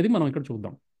ఉందనేది మనం ఇక్కడ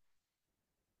చూద్దాం.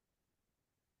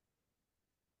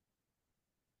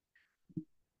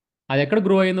 అది ఎక్కడ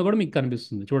గ్రో అయిందో కూడా మీకు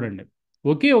కనిపిస్తుంది చూడండి.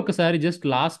 ఒకే ఒకసారి జస్ట్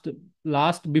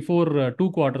లాస్ట్ బిఫోర్ 2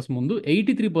 క్వార్టర్స్ ముందు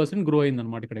 83% గ్రో అయింది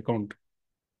అనమాట ఇక్కడ అకౌంట్.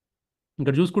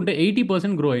 ఇక్కడ చూసుకుంటే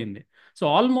 80% గ్రో అయింది. సో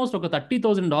ఆల్మోస్ట్ ఒక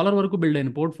 $30,000 వరకు బిల్డ్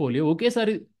అయిన పోర్ట్ఫోలియో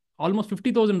ఒకేసారి ఆల్మోస్ట్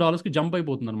 $50,000కి జంప్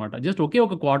అయిపోతుంది అనమాట జస్ట్ ఒకే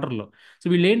ఒక క్వార్టర్లో. సో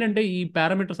వీళ్ళు ఏంటంటే ఈ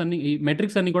పారామీటర్స్ అన్ని, ఈ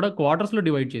మెట్రిక్స్ అన్ని కూడా క్వార్టర్స్లో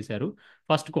డివైడ్ చేశారు.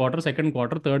 First quarter, second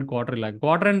quarter, third quarter, ఇలా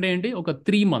క్వార్టర్ అంటే ఏంటి, ఒక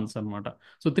 3 మంత్స్ అనమాట.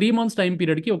 సో 3 మంత్స్ టైం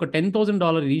పీరియడ్కి ఒక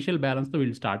 $10,000 ఇనిషియల్ బ్యాలెన్స్తో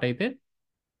వీళ్ళు స్టార్ట్ అయితే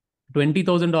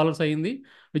 $20,000 అయింది,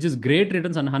 which is great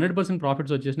returns and 100%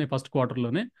 profits వచ్చేసినాయి ఫస్ట్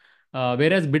క్వార్టర్లోనే.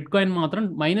 వేరేస్ బిట్ కాయిన్ మాత్రం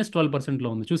 -12%లో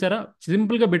ఉంది చూసారా.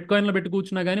 సింపుల్గా బిట్ కాయిన్లో పెట్టి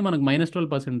కూర్చున్నా కానీ మనకు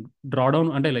 -12% డ్రాడౌన్,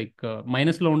 అంటే లైక్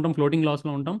మైనస్లో ఉంటాం, ఫ్లోటింగ్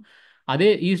లాస్లో ఉంటాం. అదే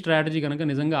ఈ స్ట్రాటజీ కనుక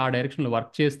నిజంగా ఆ డైరెక్షన్లో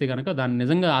వర్క్ చేస్తే కనుక, దాన్ని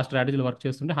నిజంగా ఆ స్ట్రాటజీలో వర్క్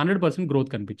చేస్తుంటే 100%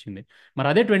 గ్రోత్ కనిపించింది. మరి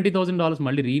అదే $20,000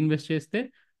 మళ్ళీ రీఇన్వెస్ట్ చేస్తే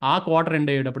ఆ క్వార్టర్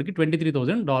ఎండ్ అయ్యేటప్పటికి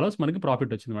 $23,000 మనకి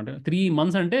ప్రాఫిట్ వచ్చింది అనమాట. 3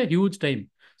 మంత్స్ అంటే హ్యూజ్ టైం.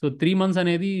 సో 3 మంత్స్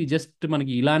అనేది జస్ట్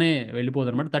మనకి ఇలానే వెళ్ళిపోదు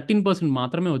అనమాట. 13%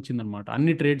 మాత్రమే వచ్చిందనమాట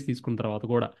అన్ని ట్రేడ్స్ తీసుకున్న తర్వాత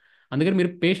కూడా. అందుకని మీరు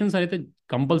పేషెన్స్ అయితే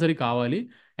కంపల్సరీ కావాలి.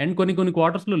 అండ్ కొన్ని కొన్ని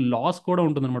క్వార్టర్స్లో లాస్ కూడా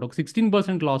ఉంటుందన్నమాట, ఒక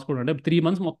 16% లాస్ కూడా. అంటే 3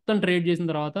 మంత్స్ మొత్తం ట్రేడ్ చేసిన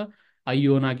తర్వాత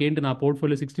అయ్యో నాకేంటి నా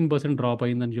పోర్ట్ఫోలియో 16% డ్రాప్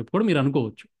అయిందని చెప్పి కూడా మీరు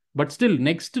అనుకోవచ్చు. బట్ స్టిల్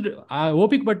నెక్స్ట్ ఆ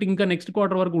ఓపిక బట్టి ఇంకా నెక్స్ట్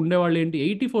క్వార్టర్ వరకు ఉండేవాళ్ళు ఏంటి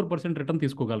 84% రిటర్న్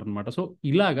తీసుకోగలరు అనమాట. సో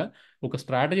ఇలాగా ఒక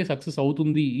స్ట్రాటజీ సక్సెస్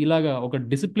అవుతుంది, ఇలాగా ఒక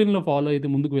డిసిప్లిన్లో ఫాలో అయితే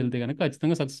ముందుకు వెళ్తే కనుక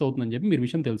ఖచ్చితంగా సక్సెస్ అవుతుందని చెప్పి మీరు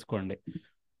విషయం తెలుసుకోండి.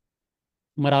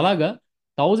 మరి అలాగా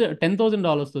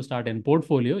 $10,000తో స్టార్ట్ అయిన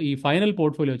పోర్ట్ఫోలియో ఈ ఫైనల్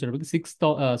పోర్ట్ఫోలియో వచ్చేటప్పటికి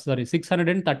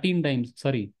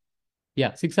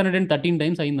 613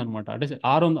 టైమ్స్ అయిందనమాట. అంటే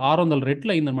 600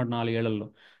 రెట్లు అయిందనమాట 4 ఏళ్లలో.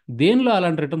 దేనిలో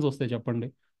అలాంటి రిటర్న్స్ వస్తాయి చెప్పండి?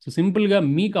 సో సింపుల్గా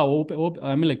మీకు ఆ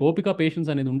ఐ మీన్ లైక్ ఓపిక పేషెన్స్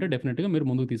అనేది ఉంటే డెఫినెట్గా మీరు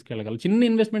ముందుకు తీసుకెళ్ళగలరు. చిన్న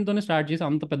ఇన్వెస్ట్మెంట్తోనే స్టార్ట్ చేసి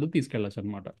అంత పెద్దది తీసుకెళ్ళచ్చు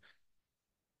అనమాట.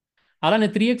 అలానే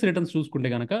 3x రిటర్న్స్ చూసుకుంటే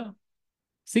కనుక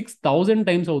 6,000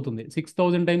 టైమ్స్ అవుతుంది.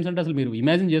 6,000 టైమ్స్ అంటే అసలు మీరు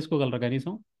ఇమాజిన్ చేసుకోగలరా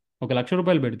కనీసం?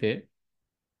 ₹1,00,000 పెడితే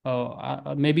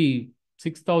మేబీ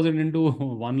 6,000 ఇంటూ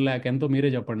 1 ల్యాక్ ఎంతో మీరే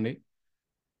చెప్పండి.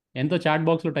 ఎంతో చాట్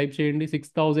బాక్స్లో టైప్ చేయండి.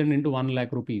 6,000 ఇంటూ 1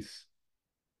 ల్యాక్ రూపీస్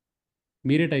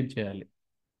మీరే టైప్ చేయాలి.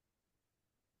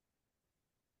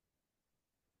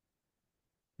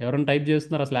 ఎవరైనా టైప్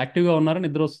చేస్తున్నారు? అసలు యాక్టివ్గా ఉన్నారా?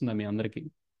 నిద్ర వస్తుందా మీ అందరికీ?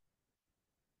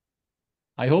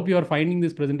 I hope you are finding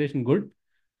this presentation good.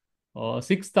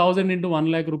 6,000 into 1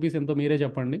 lakh rupees ఎంతో మీరే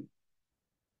చెప్పండి.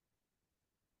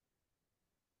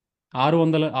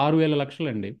 6,000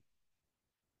 లక్షలండి.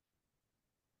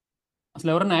 అసలు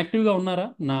ఎవరైనా యాక్టివ్గా ఉన్నారా?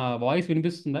 నా వాయిస్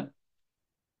వినిపిస్తుందా?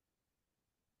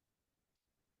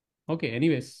 Okay,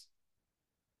 anyways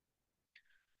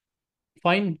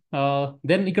fine.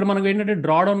 దెన్ ఇక్కడ మనకు ఏంటంటే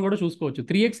డ్రా డౌన్ కూడా చూసుకోవచ్చు.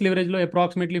 3x లివరేజ్లో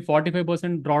అప్రాక్సిమేట్లీ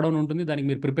 45% డ్రా డౌన్ ఉంటుంది. దానికి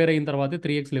మీరు ప్రిపేర్ అయిన తర్వాతే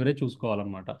 3x లివరేజ్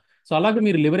చూసుకోవాలన్నమాట. సో అలాగే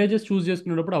మీరు లివరేజెస్ చూస్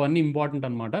చేసుకునేటప్పుడు అవన్నీ ఇంపార్టెంట్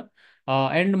అనమాట.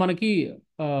 అండ్ మనకి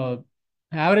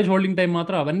యావరేజ్ హోల్డింగ్ టైం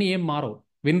మాత్రం అవన్నీ ఏం మారవు.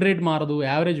 విన్ రేట్ మారదు.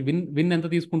 యావరేజ్ విన్ ఎంత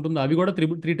తీసుకుంటుందో అవి కూడా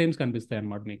త్రీ టైమ్స్ కనిపిస్తాయి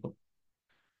అన్నమాట మీకు.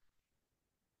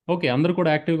 ఓకే, అందరూ కూడా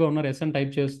యాక్టివ్గా ఉన్నారు. ఎస్ అని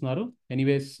టైప్ చేస్తున్నారు.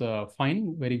 Anyways fine,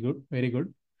 very good, very good.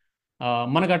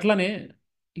 మనకు అట్లానే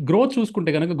గ్రోత్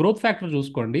చూసుకుంటే కనుక గ్రోత్ ఫ్యాక్టర్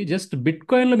చూసుకోండి. జస్ట్ బిట్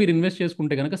కాయిన్లో మీరు ఇన్వెస్ట్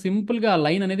చేసుకుంటే కనుక సింపుల్గా ఆ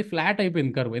లైన్ అనేది ఫ్లాట్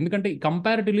అయిపోయింది కర్వ్. ఎందుకంటే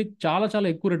కంపారిటివ్లీ చాలా చాలా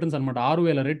ఎక్కువ రిటర్న్స్ అనమాట.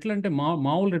 6,000 రెట్లు అంటే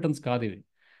మామూలు రిటర్న్స్ కాదు ఇవి.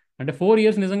 అంటే 4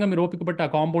 ఇయర్స్ నిజంగా మీరు ఓపిక పట్టి ఆ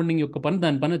కాంపౌండింగ్ యొక్క పని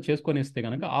దాని పని చేసుకొని ఇస్తే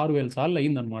కనుక 6,000 సార్లు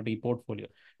అయిందనమాట ఈ పోర్ట్ఫోలియో.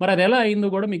 మరి అది ఎలా అయిందో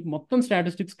కూడా మీకు మొత్తం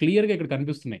స్టాటిస్టిక్స్ క్లియర్గా ఇక్కడ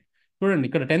కనిపిస్తున్నాయి. చూడండి,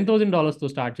 ఇక్కడ $10,000తో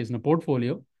స్టార్ట్ చేసిన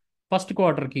పోర్ట్ఫోలియో ఫస్ట్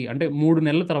క్వార్టర్కి అంటే 3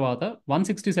 నెలల తర్వాత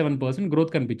 167%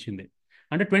 గ్రోత్ కనిపించింది.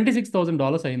 అంటే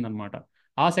 $26,000 అయిందనమాట.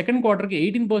 ఆ సెకండ్ క్వార్టర్కి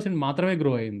 18% మాత్రమే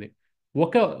గ్రో అయింది.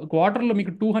 ఒక క్వార్టర్లో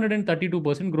మీకు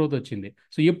 232% గ్రోత్ వచ్చింది.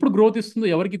 సో ఎప్పుడు గ్రోత్ ఇస్తుందో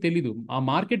ఎవరికి తెలీదు. ఆ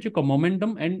మార్కెట్ యొక్క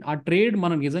మొమెంటం అండ్ ఆ ట్రేడ్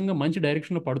మనం నిజంగా మంచి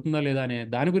డైరెక్షన్లో పడుతుందా లేదా అనే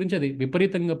దాని గురించి అది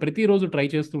విపరీతంగా ప్రతిరోజు ట్రై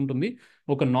చేస్తూ ఉంటుంది.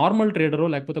 ఒక నార్మల్ ట్రేడరో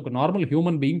లేకపోతే ఒక నార్మల్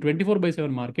హ్యూమన్ బీయింగ్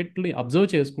 24/7 మార్కెట్ని అబ్జర్వ్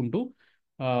చేసుకుంటూ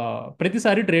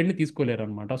ప్రతిసారి ట్రేడ్ని తీసుకోలేరు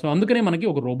అనమాట. సో అందుకనే మనకి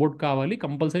ఒక రోబోట్ కావాలి.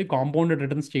 కంపల్సరీ కాంపౌండెడ్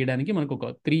రిటర్న్స్ చేయడానికి మనకు ఒక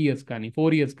 3 ఇయర్స్ కానీ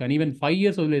 4 ఇయర్స్ కానీ ఈవెన్ 5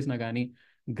 ఇయర్స్ వదిలేసినా కానీ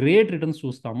గ్రేట్ రిటర్న్స్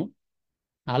చూస్తాము.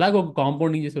 అలాగే ఒక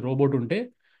కాంపౌండింగ్ చేసే రోబోట్ ఉంటే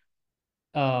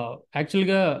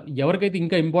యాక్చువల్గా ఎవరికైతే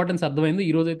ఇంకా ఇంపార్టెన్స్ అర్థమైందో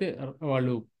ఈ రోజైతే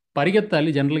వాళ్ళు పరిగెత్తాలి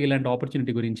జనరల్గా ఇలాంటి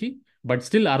ఆపర్చునిటీ గురించి. బట్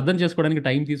స్టిల్ అర్థం చేసుకోవడానికి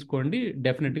టైం తీసుకోండి.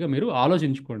 డెఫినెట్గా మీరు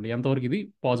ఆలోచించుకోండి ఎంతవరకు ఇది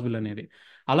పాసిబుల్ అనేది.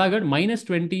 అలాగే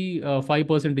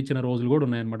 -25% ఇచ్చిన రోజులు కూడా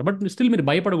ఉన్నాయన్నమాట. బట్ స్టిల్ మీరు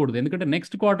భయపడకూడదు. ఎందుకంటే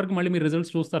నెక్స్ట్ క్వార్టర్కి మళ్ళీ మీరు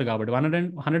రిజల్ట్స్ చూస్తారు కాబట్టి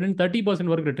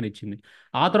 130% వరకు రిటర్న్ ఇచ్చింది.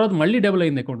 ఆ తర్వాత మళ్ళీ డబుల్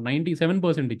అయింది అకౌంట్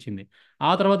 97% ఇచ్చింది.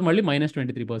 ఆ తర్వాత మళ్ళీ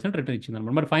 -23% రిటర్న్ ఇచ్చింది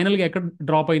అనమాట. మరి ఫైనల్గా ఎక్కడ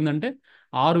డ్రాప్ అయిందంటే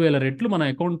 6,000 రెట్లు మన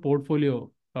అకౌంట్ పోర్ట్ఫోలియో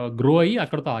గ్రో అయ్యి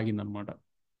అక్కడతో ఆగిందనమాట.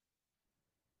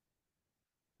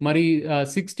 మరి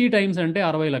 60 టైమ్స్ అంటే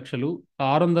 60 లక్షలు,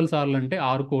 600 సార్లు అంటే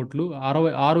 6 కోట్లు,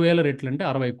 6,000 రెట్లు అంటే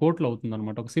 60 కోట్లు అవుతుంది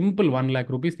అనమాట. ఒక సింపుల్ 1 ల్యాక్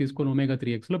రూపీస్ తీసుకొని ఒమేగా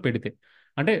 3x లో పెడితే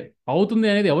అంటే అవుతుంది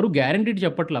అనేది ఎవరు గ్యారంటీడ్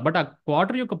చెప్పట్లా. బట్ ఆ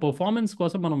క్వార్టర్ యొక్క పర్ఫార్మెన్స్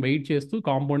కోసం మనం వెయిట్ చేస్తూ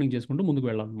కాంపౌండింగ్ చేసుకుంటూ ముందుకు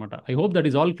వెళ్ళాలన్నమాట. I hope that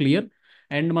is all clear.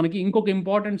 And మనకి ఇంకొక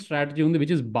ఇంపార్టెంట్ స్ట్రాటజీ ఉంది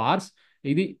విచ్ ఇస్ బార్స్.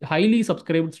 ఇది హైలీ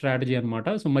సబ్స్క్రైబ్డ్ స్ట్రాటజీ అనమాట.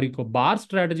 సో మరి ఒక బార్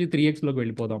స్ట్రాటజీ 3x లోకి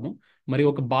వెళ్ళిపోదాము. మరి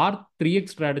ఒక బార్ 3x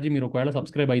స్ట్రాటజీ మీరు ఒకవేళ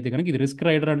సబ్స్క్రైబ్ అయితే కనుక ఇది రిస్క్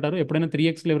రైడర్ అంటారు. ఎప్పుడైనా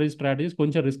 3x లెవరేజ్ స్ట్రాటజీస్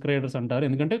కొంచెం రిస్క్ రైడర్స్ అంటారు.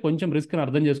 ఎందుకంటే కొంచెం రిస్క్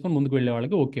అర్థం చేసుకొని ముందుకు వెళ్ళే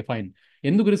వాళ్ళకి ఓకే ఫైన్.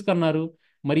 ఎందుకు రిస్క్ అన్నారు?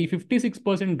 మరి ఈ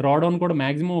 56% డ్రాడౌన్ కూడా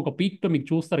మాక్సిమం ఒక పీక్తో మీకు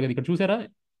చూస్తారు కదా, ఇక్కడ చూసారా?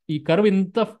 ఈ కర్వ్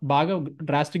ఇంత బాగా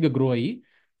డ్రాస్టిక్గా గ్రో అయ్యి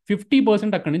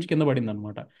 50% అక్కడి నుంచి కింద పడింది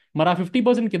అనమాట. మరి ఆ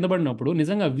 50% కింద పడినప్పుడు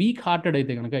నిజంగా వీక్ హార్టెడ్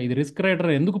అయితే కనుక ఇది రిస్క్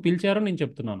రైడర్ ఎందుకు పిలిచారో నేను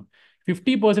చెప్తున్నాను.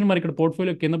 50% మరి ఇక్కడ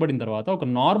పోర్ట్ఫోలియో కింద పడిన తర్వాత ఒక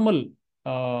నార్మల్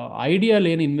ఐడియా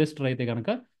లేని ఇన్వెస్టర్ అయితే కనుక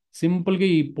సింపుల్గా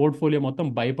ఈ పోర్ట్ఫోలియో మొత్తం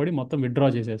భయపడి మొత్తం విత్డ్రా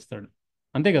చేసేస్తాడు.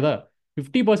 అంతే కదా?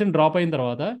 50% డ్రాప్ అయిన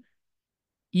తర్వాత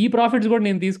ఈ ప్రాఫిట్స్ కూడా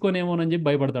నేను తీసుకోనేమోనని చెప్పి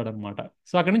భయపడతాడు అనమాట.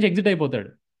 సో అక్కడి నుంచి ఎగ్జిట్ అయిపోతాడు.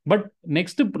 బట్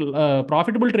నెక్స్ట్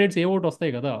ప్రాఫిటబుల్ ట్రేడ్స్ ఏ ఒకటి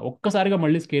వస్తాయి కదా, ఒక్కసారిగా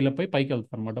మళ్ళీ స్కేల్ అప్ అయి పైకి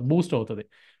వెళ్తుంది అనమాట, బూస్ట్ అవుతుంది.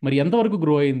 మరి ఎంతవరకు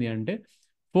గ్రో అయింది అంటే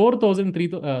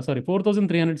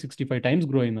 4,365 టైమ్స్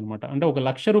గ్రో అయింది అనమాట. అంటే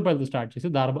 ₹1,00,000 స్టార్ట్ చేసి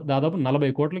దాదాపు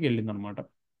 40 కోట్లకి వెళ్ళింది అనమాట.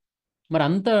 మరి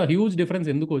అంత హ్యూజ్ డిఫరెన్స్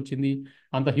ఎందుకు వచ్చింది,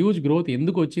 అంత హ్యూజ్ గ్రోత్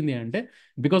ఎందుకు వచ్చింది అంటే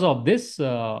because of this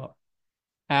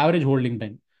average holding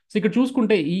time. So ఇక్కడ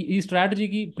చూసుకుంటే ఈ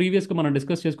స్ట్రాటజీకి ప్రీవియస్గా మనం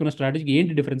డిస్కస్ చేసుకున్న స్ట్రాటజీకి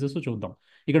ఏంటి డిఫరెన్సెస్ చూద్దాం.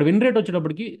 ఇక్కడ విన్ రేట్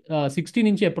వచ్చేటప్పటికి 60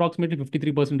 నుంచి అప్రాక్సిమేట్లీ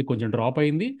 53% కొంచెం డ్రాప్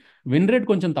అయింది. విన్ రేట్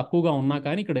కొంచెం తక్కువగా ఉన్నా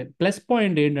కానీ ఇక్కడ ప్లస్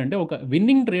పాయింట్ ఏంటంటే ఒక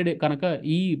విన్నింగ్ ట్రేడ్ కనుక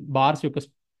ఈ బార్స్ యొక్క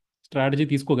స్ట్రాటజీ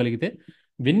తీసుకోగలిగితే,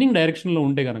 విన్నింగ్ డైరెక్షన్లో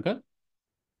ఉంటే కనుక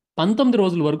 19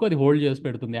 రోజుల వరకు అది హోల్డ్ చేసి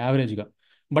పెడుతుంది యావరేజ్గా.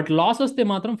 బట్ లాస్ వస్తే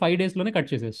మాత్రం 5 డేస్లోనే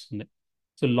కట్ చేసేస్తుంది.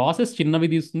 సో లాసెస్ చిన్నవి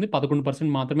తీస్తుంది,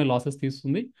 11% మాత్రమే లాసెస్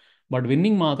తీస్తుంది. బట్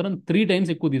విన్నింగ్ మాత్రం 3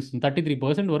 టైమ్స్ ఎక్కువ తీస్తుంది,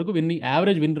 33% వరకు విన్నింగ్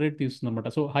యావరేజ్ విన్ రేట్ తీస్తుంది అనమాట.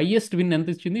 సో హైయెస్ట్ విన్ ఎంత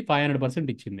ఇచ్చింది, 500%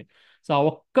 ఇచ్చింది. సో ఆ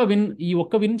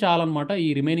ఒక్క విన్ చాలన్నమాట ఈ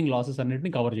రిమైనింగ్ లాసెస్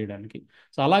అన్నిటిని కవర్ చేయడానికి.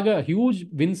 సో అలాగా హ్యూజ్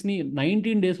విన్స్ని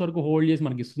 19 డేస్ వరకు హోల్డ్ చేసి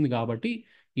మనకి ఇస్తుంది కాబట్టి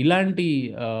ఇలాంటి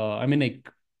ఐ మీన్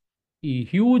ఈ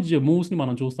హ్యూజ్ మూవ్స్ని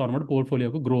మనం చూస్తాం అనమాట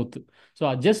పోర్ట్ఫోలియోకు గ్రోత్. సో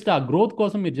జస్ట్ ఆ గ్రోత్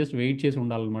కోసం మీరు జస్ట్ వెయిట్ చేసి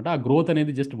ఉండాలన్నమాట. ఆ గ్రోత్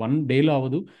అనేది జస్ట్ 1 డేలో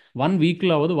అవ్వదు, 1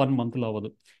 వీక్లో అవ్వదు, 1 మంత్లో అవ్వదు.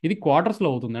 ఇది క్వార్టర్స్లో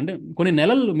అవుతుంది. అంటే కొన్ని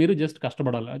నెలలు మీరు జస్ట్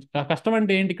కష్టపడాలి. కష్టం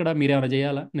అంటే ఏంటి, ఇక్కడ మీరు ఏమైనా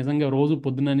చేయాలా నిజంగా రోజు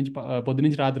పొద్దున్న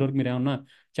నుంచి రాత్రి వరకు మీరు ఏమన్నా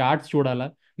చార్ట్స్ చూడాలా,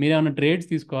 మీరు ఏమైనా ట్రేడ్స్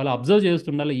తీసుకోవాలా, అబ్జర్వ్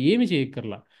చేస్తుండాలా, ఏమి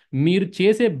చేయక్కర్లా. మీరు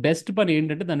చేసే బెస్ట్ పని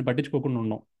ఏంటంటే దాన్ని పట్టించుకోకుండా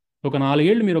ఉండడం. ఒక 4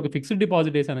 ఏళ్ళు మీరు ఒక ఫిక్స్డ్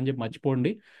డిపాజిట్ వేసానని చెప్పి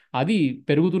మర్చిపోండి, అది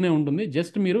పెరుగుతూనే ఉంటుంది.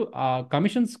 జస్ట్ మీరు ఆ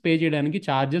కమిషన్స్ పే చేయడానికి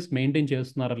ఛార్జెస్ మెయింటైన్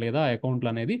చేస్తున్నారా లేదా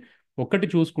అకౌంట్లో అనేది ఒక్కటి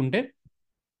చూసుకుంటే,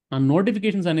 ఆ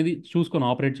నోటిఫికేషన్స్ అనేది చూసుకొని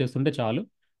ఆపరేట్ చేస్తుంటే చాలు.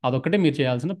 అదొక్కటే మీరు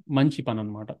చేయాల్సిన మంచి పని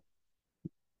అనమాట.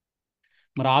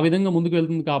 మరి ఆ విధంగా ముందుకు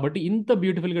వెళ్తుంది కాబట్టి ఇంత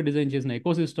బ్యూటిఫుల్గా డిజైన్ చేసిన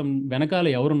ఎకో సిస్టమ్ వెనకాల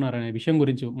ఎవరున్నారనే విషయం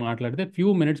గురించి మాట్లాడితే ఫ్యూ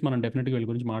మినిట్స్ మనం డెఫినెట్గా వీళ్ళ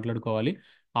గురించి మాట్లాడుకోవాలి.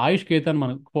 ఆయుష్ కేతన్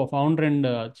మన founder and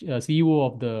CEO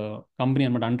of the company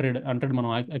అనమాట. హండ్రెడ్ మనం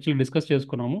యాక్చువల్లీ డిస్కస్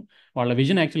చేసుకున్నాము. వాళ్ళ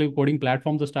విజన్ యాక్చువల్లీ కోడింగ్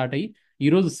ప్లాట్ఫామ్తో స్టార్ట్ అయ్యి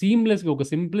ఈరోజు సీమ్లెస్గా ఒక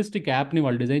సింప్లిస్టిక్ యాప్ని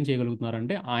వాళ్ళు డిజైన్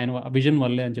చేయగలుగుతున్నారంటే ఆయన విజన్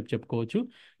వల్లే అని చెప్పుకోవచ్చు.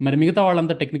 మరి మిగతా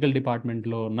వాళ్ళంతా టెక్నికల్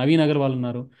డిపార్ట్మెంట్లో నవీన్ అగర్వాల్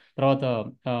ఉన్నారు. తర్వాత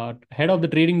head of the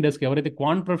trading desk ఎవరైతే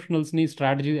క్వాంట్ ప్రొఫెషనల్స్ని,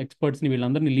 స్ట్రాటజీ ఎక్స్పర్ట్స్ని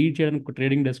వీళ్ళందరినీ లీడ్ చేయడానికి ఒక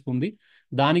ట్రేడింగ్ డెస్క్ ఉంది.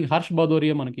 దానికి హర్ష్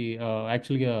భదౌరియా మనకి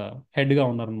యాక్చువల్గా హెడ్గా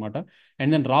ఉన్నారనమాట.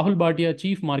 And then Rahul Bhatia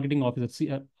chief marketing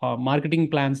officer, marketing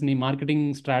ప్లాన్స్ని, marketing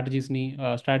స్ట్రాటజీస్ని,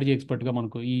 strategy ఎక్స్పర్ట్గా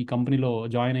మనకు ఈ కంపెనీలో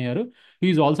జాయిన్ అయ్యారు.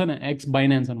 హీఈస్ ఆల్సో ఎక్స్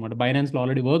బైనాన్స్ అనమాట. బైనాన్స్లో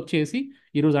ఆల్రెడీ వర్క్ చేసి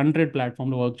ఈరోజు అన్ట్రేడ్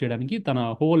ప్లాట్ఫామ్లో వర్క్ చేయడానికి తన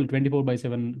హోల్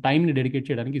 24/7 టైంని డెడికేట్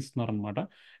చేయడానికి ఇస్తున్నారనమాట.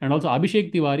 And also Abhishek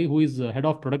Tiwari who is head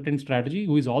of product and strategy,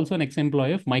 who is also an ex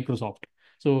employee of Microsoft.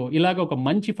 So ఇలాగ ఒక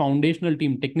మంచి ఫౌండేషనల్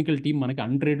టీమ్, టెక్నికల్ టీం మనకి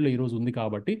అన్ట్రేడ్లో ఈరోజు ఉంది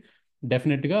కాబట్టి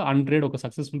డెఫినెట్గా అన్ట్రేడ్ ఒక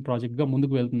సక్సెస్ఫుల్ ప్రాజెక్ట్గా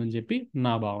ముందుకు వెళ్తుందని చెప్పి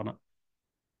నా భావన.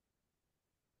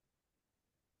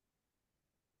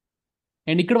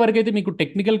 అండ్ ఇక్కడ వరకు అయితే మీకు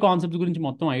టెక్నికల్ కాన్సెప్ట్స్ గురించి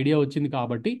మొత్తం ఐడియా వచ్చింది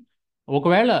కాబట్టి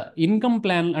ఒకవేళ ఇన్కమ్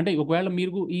ప్లాన్ అంటే ఒకవేళ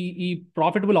మీరు ఈ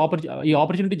ఈ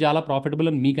ఆపర్చునిటీ చాలా ప్రాఫిటబుల్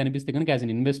అని మీకు అనిపిస్తే కనుక యాజ్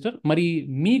అన్ ఇన్వెస్టర్, మరి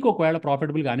మీకు ఒకవేళ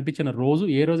ప్రాఫిటబుల్గా అనిపించిన రోజు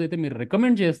ఏ రోజైతే మీరు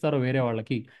రికమెండ్ చేస్తారో వేరే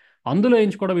వాళ్ళకి, అందులో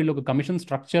నుంచి కూడా వీళ్ళు ఒక కమిషన్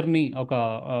స్ట్రక్చర్ని, ఒక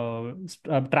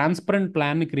ట్రాన్స్పరెంట్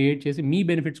ప్లాన్ని క్రియేట్ చేసి మీ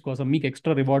బెనిఫిట్స్ కోసం, మీకు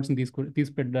ఎక్స్ట్రా రివార్డ్స్ని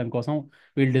తీసిపెట్టడానికి కోసం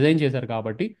వీళ్ళు డిజైన్ చేశారు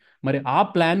కాబట్టి మరి ఆ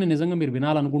ప్లాన్ని నిజంగా మీరు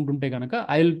వినాలనుకుంటుంటే కనుక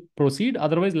ఐ విల్ ప్రొసీడ్.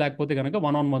 అదర్వైజ్ లేకపోతే కనుక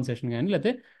 1-on-1 సెషన్ కానీ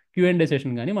లేకపోతే Q&A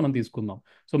సెషన్ కానీ మనం తీసుకుందాం.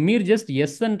 సో మీరు జస్ట్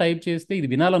ఎస్ అని టైప్ చేస్తే ఇది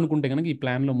వినాలనుకుంటే కనుక ఈ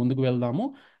ప్లాన్లో ముందుకు వెళ్దాము.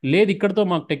 లేదు ఇక్కడతో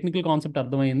మాకు టెక్నికల్ కాన్సెప్ట్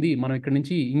అర్థమైంది, మనం ఇక్కడ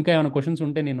నుంచి ఇంకా ఏమైనా క్వశ్చన్స్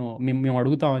ఉంటే మేము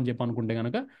అడుగుతామని చెప్పి అనుకుంటే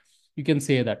కనుక you can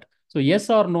say that. So yes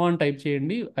are no అని టైప్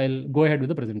చేయండి. I will go head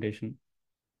with the presentation.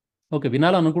 Okay,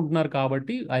 వినాలనుకుంటున్నారు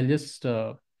కాబట్టి I will just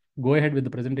go head with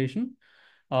the presentation.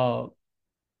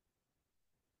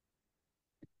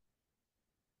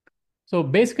 So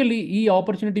basically ఈ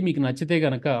ఆపర్చునిటీ మీకు నచ్చితే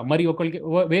కనుక మరి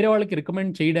వేరే వాళ్ళకి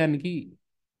రికమెండ్ చేయడానికి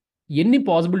ఎన్ని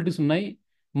పాసిబిలిటీస్ ఉన్నాయి,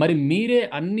 మరి మీరే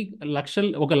అన్ని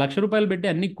ఒక 1,00,000 రూపాయలు పెట్టి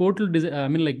అన్ని కోట్లు ఐ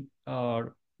మీన్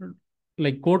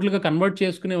లైక్ కోట్లుగా కన్వర్ట్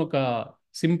చేసుకునే ఒక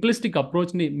సింప్లిస్టిక్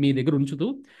అప్రోచ్ని మీ దగ్గర ఉంచుతూ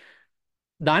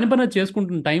దాని పని అది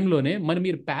చేసుకుంటున్న టైంలోనే మరి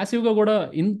మీరు ప్యాసివ్గా కూడా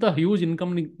ఇంత హ్యూజ్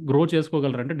ఇన్కమ్ని గ్రో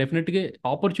చేసుకోగలరు అంటే డెఫినెట్గా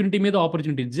ఆపర్చునిటీ మీద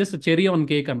opportunity, just cherry on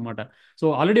cake అనమాట. సో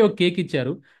ఆల్రెడీ ఒక కేక్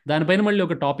ఇచ్చారు, దానిపైన మళ్ళీ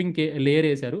ఒక టాపింగ్ లేయర్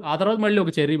వేశారు, ఆ తర్వాత మళ్ళీ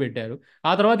ఒక చెర్రీ పెట్టారు,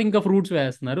 ఆ తర్వాత ఇంకా ఫ్రూట్స్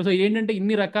వేస్తున్నారు. సో ఏంటంటే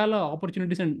ఇన్ని రకాల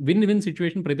opportunities and win win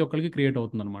situation ప్రతి ఒక్కరికి క్రియేట్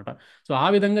అవుతుంది అనమాట. సో ఆ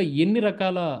విధంగా ఎన్ని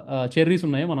రకాల చెర్రీస్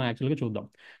ఉన్నాయో మనం యాక్చువల్గా చూద్దాం.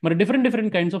 మరి different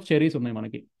different kinds of cherries ఉన్నాయి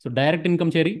మనకి. So direct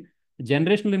income cherry,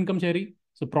 generational income cherry,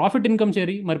 so profit income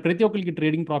cherry, మరి ప్రతి ఒక్కరికి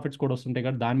ట్రేడింగ్ ప్రాఫిట్స్ కూడా వస్తుంటాయి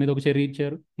కదా, దాని మీద ఒక చెర్రీ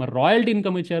ఇచ్చారు. మరి రాయల్టీ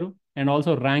ఇన్కమ్ ఇచ్చారు, and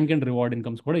also rank and reward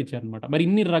incomes కూడా ఇచ్చారనమాట. మరి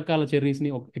ఇన్ని రకాల చెర్రీస్ని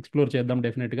ఎక్స్ప్లోర్ చేద్దాం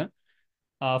డెఫినెట్గా.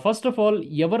 ఫస్ట్ ఆఫ్ ఆల్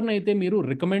ఎవరినైతే మీరు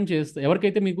రికమెండ్ చేస్తే,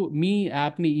 ఎవరికైతే మీకు మీ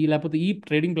యాప్ని లేకపోతే ఈ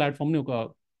ట్రేడింగ్ ప్లాట్ఫామ్ని ఒక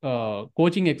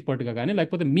కోచింగ్ ఎక్స్పర్ట్గా కానీ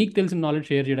లేకపోతే మీకు తెలిసిన నాలెడ్జ్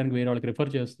షేర్ చేయడానికి వేరే వాళ్ళకి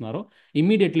రిఫర్ చేస్తున్నారో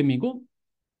ఇమ్మీడియట్లీ మీకు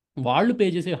వాళ్ళు పే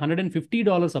చేసే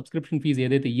 $150 సబ్స్క్రిప్షన్ ఫీజు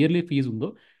ఏదైతే ఇయర్లీ ఫీజు ఉందో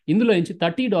ఇందులో నుంచి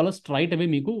 $30 స్ట్రైట్ అవే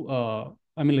మీకు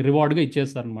ఐ మీన్ రివార్డ్గా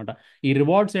ఇచ్చేస్తారనమాట. ఈ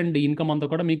రివార్డ్స్ అండ్ ఇన్కమ్ అంతా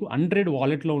కూడా మీకు అన్ట్రేడ్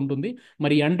వాలెట్లో ఉంటుంది.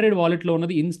 మరి అన్ట్రేడ్ వాలెట్లో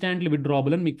ఉన్నది ఇన్స్టాంట్లీ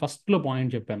విత్డ్రాబుల్ అని మీకు ఫస్ట్లో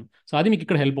పాయింట్ చెప్పాను. సో అది మీకు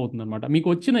ఇక్కడ హెల్ప్ అవుతుంది అనమాట. మీకు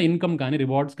వచ్చిన ఇన్కమ్ కానీ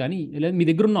రివార్డ్స్ కానీ లేదా మీ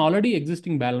దగ్గర ఉన్న ఆల్రెడీ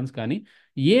ఎగ్జిస్టింగ్ బ్యాలెన్స్ కానీ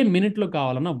ఏ మినిట్లో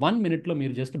కావాలన్నా 1 మినిట్లో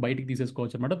మీరు జస్ట్ బయటికి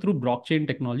తీసేసుకోవచ్చు అనమాట through block chain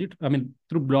technology, I mean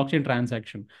through block chain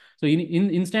transaction. So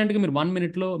ఇన్స్టాంట్గా మీరు 1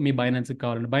 మినిట్లో మీ బైనాన్స్కి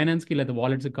కావాలంటే బైనాన్స్కి లేదా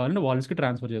వాలెట్స్కి కావాలంటే వాలెట్స్కి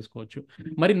ట్రాన్స్ఫర్ చేసుకోవచ్చు.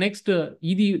 మరి నెక్స్ట్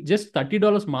ఇది జస్ట్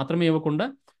 $30 మాత్రమే ఇవ్వకుండా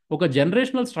ఒక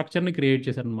జనరేషనల్ స్ట్రక్చర్ని క్రియేట్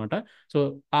చేశారనమాట. సో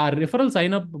ఆ రిఫరల్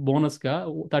సైన్ అప్ బోనస్గా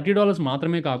 $30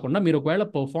 మాత్రమే కాకుండా మీరు ఒకవేళ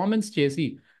పర్ఫార్మెన్స్ చేసి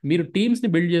మీరు టీమ్స్ని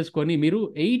బిల్డ్ చేసుకొని మీరు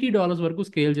 $80 వరకు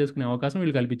స్కేల్ చేసుకునే అవకాశం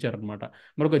వీళ్ళు కల్పించారనమాట.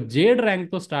 మరి ఒక జేడ్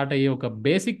ర్యాంక్తో స్టార్ట్ అయ్యే ఒక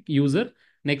బేసిక్ యూజర్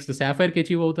నెక్స్ట్ సాఫైర్కి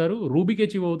అచీవ్ అవుతారు, రూబీకి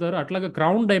అచీవ్ అవుతారు, అట్లాగా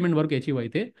క్రౌన్ డైమండ్ వరకు అచీవ్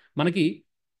అయితే మనకి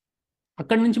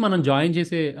అక్కడి నుంచి మనం జాయిన్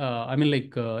చేసే ఐ మీన్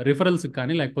లైక్ రిఫరల్స్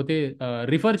కానీ లేకపోతే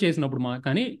రిఫర్ చేసినప్పుడు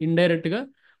కానీ ఇండైరెక్ట్గా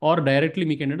ఆర్ డైరెక్ట్లీ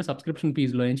మీకు ఏంటంటే సబ్స్క్రిప్షన్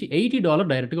ఫీజులో నుంచి $80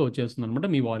 డైరెక్ట్గా వచ్చేస్తుంది అనమాట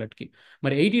మీ వాలెట్కి.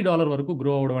 మరి $80 వరకు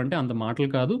గ్రో అవ్వడం అంటే అంత మాటలు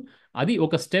కాదు. అది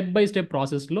ఒక స్టెప్ బై స్టెప్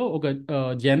ప్రాసెస్లో ఒక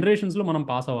జనరేషన్స్లో మనం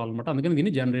పాస్ అవ్వాలన్నమాట. అందుకని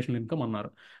దీన్ని జనరేషనల్ ఇన్కమ్ అన్నారు.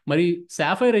 మరి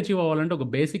సాఫైర్ అచీవ్ అవ్వాలంటే ఒక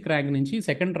బేసిక్ ర్యాంక్ నుంచి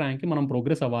సెకండ్ ర్యాంక్కి మనం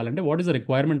ప్రోగ్రెస్ అవ్వాలంటే వాట్ ఈస్ ద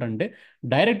రిక్వైర్మెంట్ అంటే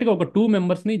డైరెక్ట్గా ఒక 2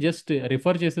 మెంబర్స్ని జస్ట్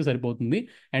రిఫర్ చేస్తే సరిపోతుంది.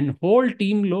 అండ్ హోల్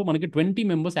టీంలో మనకి 20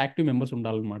 మెంబర్స్ యాక్టివ్ మెంబర్స్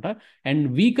ఉండాలన్నమాట. అండ్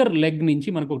వీకర్ లెగ్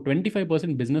నుంచి మనకు ఒక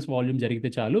 25% బిజినెస్ వాల్యూమ్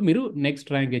జరిగితే చాలు మీరు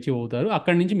నెక్స్ట్ ర్యాంక్ అచీవ్ అవుతారు.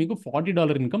 అక్కడి నుంచి మీకు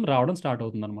 $40 ఇన్కమ్ రావడం స్టార్ట్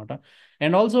అవుతుంది అనమాట.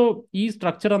 అండ్ ఆల్సో ఈ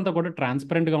స్ట్రక్చర్ అంతా కూడా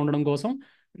ట్రాన్స్పరెంట్గా ఉండడం కోసం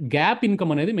గ్యాప్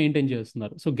ఇన్కమ్ అనేది మెయింటైన్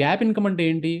చేస్తున్నారు. సో గ్యాప్ ఇన్కమ్ అంటే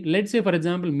ఏంటి? లెట్స్ సే ఫర్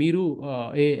ఎగ్జాంపుల్ మీరు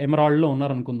ఎమరాల్డ్లో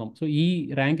ఉన్నారనుకుందాం. సో ఈ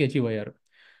ర్యాంక్ అచీవ్ అయ్యారు.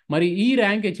 మరి ఈ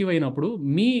ర్యాంక్ అచీవ్ అయినప్పుడు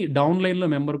మీ డౌన్ లైన్లో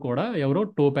మెంబర్ కూడా ఎవరో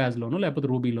టోపాజ్లోనో లేకపోతే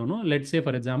రూబీలోనో లెట్స్ సే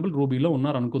ఫర్ ఎగ్జాంపుల్ రూబీలో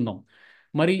ఉన్నారు అనుకుందాం.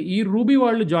 మరి ఈ రూబీ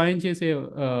వాళ్ళు జాయిన్ చేసే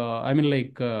ఐ మీన్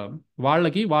లైక్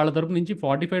వాళ్ళకి వాళ్ళ తరపు నుంచి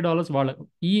 $45 వాళ్ళ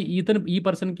ఈ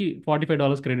పర్సన్కి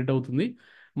 $45 క్రెడిట్ అవుతుంది.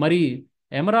 మరి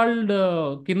ఎమరాల్డ్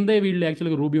కిందే వీళ్ళు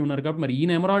యాక్చువల్గా రూబీ ఉన్నారు కాబట్టి మరి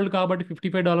ఈయన ఎమరాల్డ్ కాబట్టి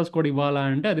 $55 కూడా ఇవ్వాలా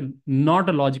అంటే అది not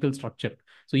a logical structure.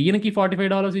 So ఈయనకి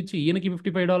 $45 ఇచ్చి ఈయనకి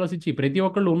 $55 ఇచ్చి ప్రతి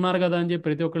ఒక్కళ్ళు ఉన్నారు కదా అని చెప్పి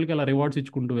ప్రతి ఒక్కరికి అలా రివార్డ్స్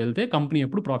ఇచ్చుకుంటూ వెళ్తే కంపెనీ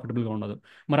ఎప్పుడు ప్రాఫిటబుల్గా ఉండదు.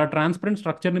 మరి ఆ ట్రాన్స్పరెంట్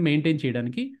స్ట్రక్చర్ని మెయింటైన్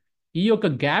చేయడానికి ఈ యొక్క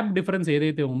గ్యాప్ డిఫరెన్స్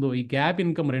ఏదైతే ఉందో ఈ గ్యాప్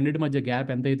ఇన్కమ్ రెండింటి మధ్య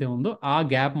గ్యాప్ ఎంతైతే ఉందో ఆ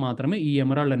గ్యాప్ మాత్రమే ఈ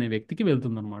ఎమరాల్డ్ అనే వ్యక్తికి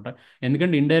వెళ్తుందన్నమాట.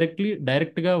 ఎందుకంటే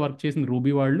డైరెక్ట్గా వర్క్ చేసిన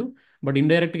రూబీ వాళ్ళు బట్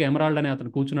ఇండైరెక్ట్గా ఎమరాల్డ్ అనే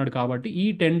అతను కూర్చున్నాడు కాబట్టి ఈ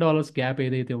 $10 గ్యాప్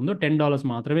ఏదైతే ఉందో $10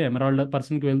 మాత్రమే ఎమరాల్డ్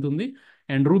పర్సన్కి వెళ్తుంది.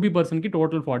 అండ్ రూబీ పర్సన్కి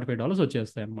టోటల్ $45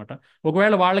 వచ్చేస్తాయి అనమాట.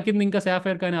 ఒకవేళ వాళ్ళ కింద ఇంకా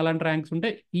సాఫైర్ కానీ అలాంటి ర్యాంక్స్ ఉంటే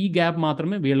ఈ గ్యాప్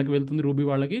మాత్రమే వీళ్ళకి వెళ్తుంది, రూబీ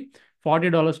వాళ్ళకి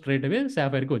 $40 స్ట్రైట్ అవే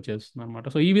సాఫైర్కి వచ్చేస్తుంది అనమాట.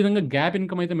 సో ఈ విధంగా గ్యాప్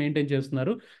ఇన్కమ్ అయితే మెయింటైన్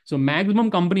చేస్తున్నారు. సో మాక్సిమం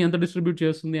కంపెనీ ఎంత డిస్ట్రిబ్యూట్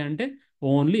చేస్తుంది అంటే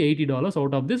only $80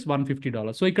 out of this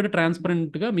 $150. So ఇక్కడ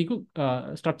ట్రాన్స్పరెంట్గా మీకు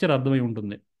స్ట్రక్చర్ అర్థమై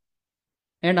ఉంటుంది.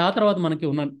 అండ్ ఆ తర్వాత మనకి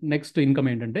ఉన్న నెక్స్ట్ ఇన్కమ్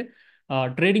ఏంటంటే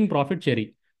ట్రేడింగ్ ప్రాఫిట్ షేరింగ్.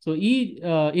 సో ఈ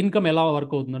ఇన్కమ్ ఎలా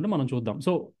వర్క్ అవుతుందంటే మనం చూద్దాం.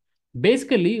 సో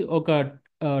బేసికల్లీ ఒక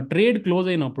ట్రేడ్ క్లోజ్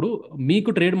అయినప్పుడు మీకు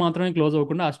ట్రేడ్ మాత్రమే క్లోజ్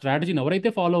అవ్వకుండా ఆ స్ట్రాటజీని ఎవరైతే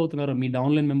ఫాలో అవుతున్నారో మీ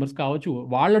డౌన్లైన్ మెంబర్స్ కావచ్చు,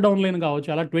 వాళ్ళ డౌన్లైన్ కావచ్చు,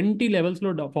 అలా 20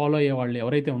 లెవెల్స్లో ఫాలో అయ్యే వాళ్ళు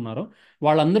ఎవరైతే ఉన్నారో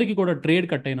వాళ్ళందరికీ కూడా ట్రేడ్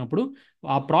కట్ అయినప్పుడు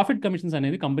ఆ ప్రాఫిట్ కమిషన్స్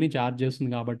అనేది కంపెనీ ఛార్జ్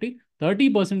చేస్తుంది. కాబట్టి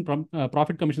 30%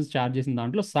 ప్రాఫిట్ కమిషన్స్ ఛార్జ్ చేసిన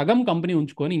దాంట్లో సగం కంపెనీ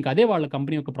ఉంచుకొని ఇంకా అదే వాళ్ళ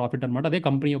కంపెనీ యొక్క ప్రాఫిట్ అనమాట, అదే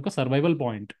కంపెనీ యొక్క సర్వైవల్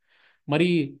పాయింట్. మరి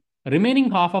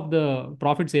remaining half of the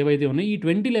profits ఏవైతే ఉన్నాయో ఈ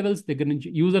 20 లెవెల్స్ దగ్గర నుంచి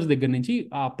యూజర్స్ దగ్గర నుంచి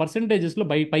ఆ పర్సంటేజెస్లో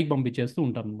పైకి పంపించేస్తూ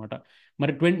ఉంటారు అనమాట.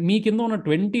 మరి మీ కింద ఉన్న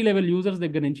 20 లెవెల్ యూజర్స్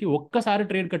దగ్గర నుంచి ఒక్కసారి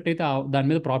ట్రేడ్ కట్ అయితే దాని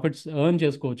మీద ప్రాఫిట్స్ ఎర్న్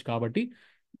చేసుకోవచ్చు. కాబట్టి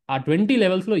ఆ 20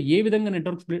 లెవెల్స్లో ఏ విధంగా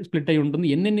నెట్వర్క్ స్ప్లిట్ అయి ఉంటుంది,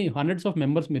 ఎన్నెన్ని హండ్రెడ్స్ ఆఫ్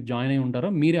మెంబర్స్ మీరు జాయిన్ అయి ఉంటారో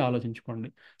మీరే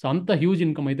ఆలోచించుకోండి. సో అంత హ్యూజ్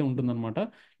ఇన్కమ్ అయితే ఉంటుందన్నమాట.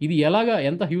 ఇది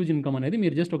ఎంత హ్యూజ్ ఇన్కమ్ అనేది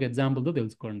మీరు జస్ట్ ఒక ఎగ్జాంపుల్తో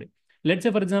తెలుసుకోండి. లెట్స్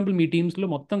సే ఫర్ ఎగ్జాంపుల్ మీ టీమ్స్లో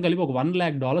మొత్తం కలిపి ఒక $1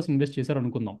 lakh ఇన్వెస్ట్ చేశారు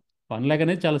అనుకుందాం. 1 lakh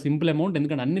అనేది చాలా సింపుల్ అమౌంట్,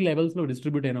 ఎందుకంటే అన్ని లెవెల్స్లో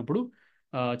డిస్ట్రిబ్యూట్ అయినప్పుడు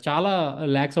చాలా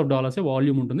ల్యాక్స్ ఆఫ్ డాలర్సే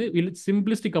వాల్యూమ్ ఉంటుంది. వీళ్ళు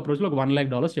సింప్లిస్టిక్ అప్రోచ్లో ఒక $1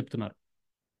 lakh చెప్తున్నారు.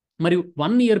 మరి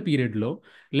 1 year పీరియడ్లో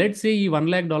లెట్స్ సే ఈ $1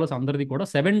 lakh అందరిది కూడా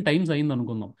 7 times అయింది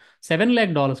అనుకుందాం. $7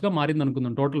 lakh మారింది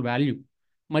అనుకుందాం టోటల్ వాల్యూ.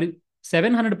 మరి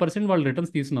 700% వాళ్ళు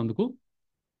రిటర్న్స్ తీసినందుకు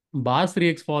బాస్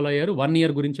 3x ఫాలో అయ్యారు. 1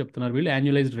 year గురించి చెప్తున్నారు వీళ్ళు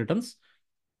యాన్యువలైజ్డ్ రిటర్న్స్.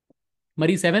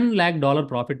 మరి $7 lakh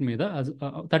ప్రాఫిట్ మీద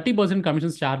 30%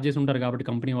 కమిషన్స్ ఛార్జ్ చేసి ఉంటారు కాబట్టి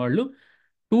కంపెనీ వాళ్ళు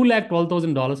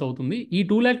 $212,000 అవుతుంది. ఈ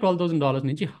 $212,000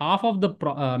 నుంచి హాఫ్ ఆఫ్ ద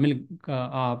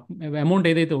అమౌంట్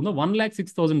ఏదైతే ఉందో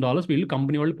 $106,000 వీళ్ళు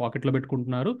కంపెనీ వాళ్ళు పాకెట్లో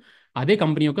పెట్టుకుంటున్నారు. అదే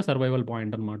కంపెనీ యొక్క సర్వైవల్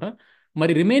పాయింట్ అనమాట.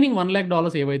 మరి రిమైనింగ్ $1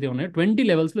 lakh ఏవైతే ఉన్నాయో 20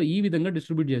 లెవెల్స్లో ఈ విధంగా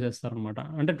డిస్ట్రిబ్యూట్ చేసేస్తారనమాట.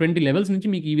 అంటే 20 లెవెల్స్ నుంచి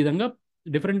మీకు ఈ విధంగా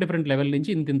డిఫరెంట్ లెవెల్ నుంచి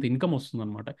ఇంత ఇన్కమ్ వస్తుంది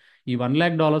అనమాట. ఈ $1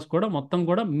 lakh కూడా మొత్తం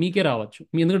కూడా మీకే రావచ్చు,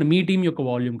 ఎందుకంటే మీ టీం యొక్క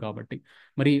వాల్యూమ్ కాబట్టి.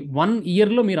 మరి 1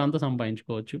 yearలో మీరు అంత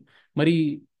సంపాదించుకోవచ్చు. మరి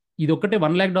ఇది ఒక్కటే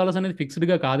 $1 lakh అనేది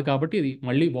ఫిక్స్డ్గా కాదు కాబట్టి ఇది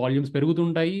మళ్ళీ వాల్యూమ్స్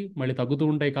పెరుగుతుంటాయి మళ్ళీ తగ్గుతూ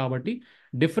ఉంటాయి కాబట్టి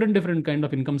different different kind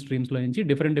of income స్ట్రీమ్స్లో నుంచి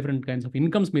different different kinds of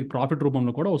incomes మీకు ప్రాఫిట్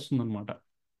రూపంలో కూడా వస్తుందన్నమాట.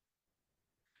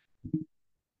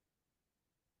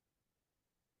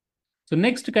 So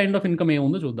next kind of income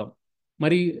ఏముందో చూద్దాం.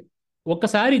 మరి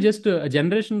ఒక్కసారి జస్ట్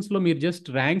జనరేషన్స్లో మీరు జస్ట్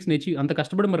ర్యాంక్స్ అచీవ్ అంత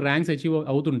కష్టపడి మరి ర్యాంక్స్ అచీవ్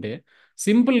అవుతుంటే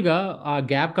సింపుల్గా ఆ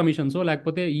గ్యాప్ కమిషన్స్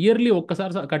లేకపోతే ఇయర్లీ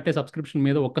ఒక్కసారి కట్టే సబ్స్క్రిప్షన్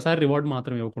మీద ఒక్కసారి రివార్డ్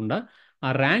మాత్రం ఇవ్వకుండా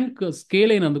ఆ ర్యాంక్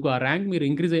స్కేల్ అయినందుకు ఆ ర్యాంక్ మీరు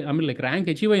increase I mean like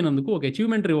rank achieve అయినందుకు ఒక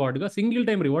అచీవ్మెంట్ రివార్డ్గా సింగిల్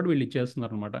టైం రివార్డ్ వీళ్ళు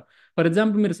ఇచ్చేస్తున్నారు అనమాట. ఫర్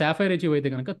ఎగ్జాంపుల్ మీరు సాఫైర్ అచీవ్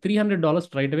అయితే కనుక $300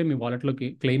 స్ట్రైట్ అవే మీ వాలెట్లోకి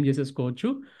క్లెయిమ్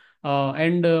చేసేసుకోవచ్చు.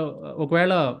 అండ్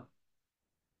ఒకవేళ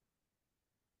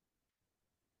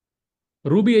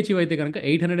రూబీ అచీవ్ అయితే కనుక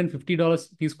 $850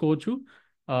 తీసుకోవచ్చు.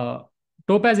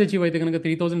 టోపాజ్ అచీవ్ అయితే కనుక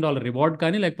 $3000 రివార్డ్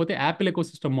కానీ లేకపోతే యాపిల్ ఎకో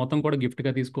సిస్టమ్ మొత్తం కూడా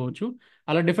గిఫ్ట్గా తీసుకోవచ్చు.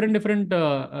 అలా different different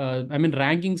I mean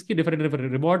ర్యాంకింగ్స్కి different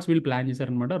different rewards వీళ్ళు ప్లాన్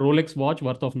చేశారనమాట. Rolex watch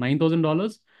worth of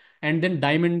 $9000 and then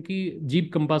డైమండ్కి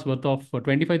jeep compass worth of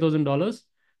 $25,000.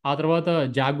 ఆ తర్వాత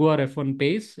జాగ్వార్ F1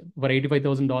 పేస్ ఫర్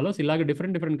 $85,000. ఇలాగ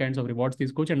different different kinds of rewards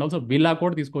తీసుకోవచ్చు. అండ్ ఆల్సో విల్లా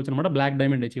కూడా తీసుకోవచ్చు అనమాట. బ్లాక్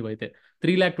డైమండ్ అచీవ్ అయితే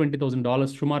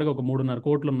 $320,000 సుమారుగా ఒక 3.5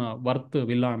 కోట్లు ఉన్న వర్త్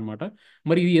విల్లా అనమాట.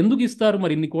 మరి ఇది ఎందుకు ఇస్తారు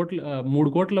మరి ఇన్ని కోట్ల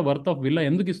 3 కోట్ల వర్త్ ఆఫ్ విల్లా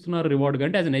ఎందుకు ఇస్తున్నారు రివార్డ్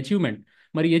అంటే యాజ్ అన్ అచీవ్మెంట్.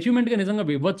 మరి అచీవ్మెంట్గా నిజంగా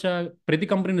ఇవ్వచ్చా? ప్రతి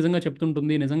కంపెనీ నిజంగా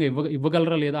చెప్తుంటుంది నిజంగా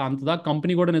ఇవ్వగలరా లేదా అంతదా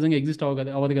కంపెనీ కూడా నిజంగా ఎగ్జిస్ట్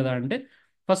అవ్వదు కదా అంటే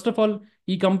ఫస్ట్ ఆఫ్ ఆల్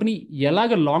ఈ కంపెనీ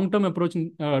ఎలాగ లాంగ్ టర్మ్ అప్రోచ్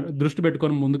దృష్టి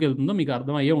పెట్టుకొని ముందుకు వెళ్తుందో మీకు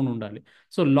అర్థం అయ్యే ఉండాలి.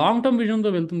 సో లాంగ్ టర్మ్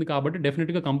విజన్తో వెళ్తుంది కాబట్టి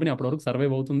డెఫినెట్గా కంపెనీ అప్పటివరకు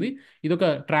సర్వైవ్ అవుతుంది. ఇది ఒక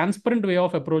ట్రాన్స్పరెంట్ వే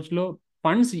ఆఫ్ అప్రోచ్లో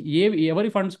ఫండ్స్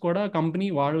ఎవరి ఫండ్స్ కూడా కంపెనీ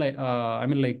వాళ్ళ ఐ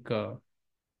మీన్ లైక్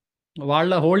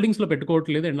వాళ్ళ హోల్డింగ్స్లో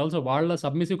పెట్టుకోవట్లేదు అండ్ ఆల్సో వాళ్ళ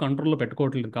సబ్మిసివ్ కంట్రోల్లో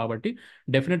పెట్టుకోవట్లేదు కాబట్టి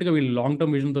డెఫినెట్గా వీళ్ళు లాంగ్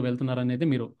టర్మ్ విజన్తో వెళ్తున్నారు అనేది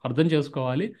మీరు అర్థం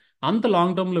చేసుకోవాలి. అంత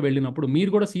లాంగ్ టర్మ్లో వెళ్ళినప్పుడు మీరు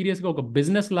కూడా సీరియస్గా ఒక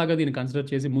బిజినెస్ లాగా దీన్ని కన్సిడర్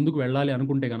చేసి ముందుకు వెళ్ళాలి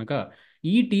అనుకుంటే కనుక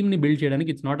ఈ టీంని బిల్డ్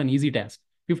చేయడానికి it's not an easy task.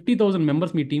 50,000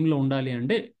 members మీ టీంలో ఉండాలి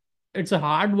అంటే it's a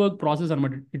hard work process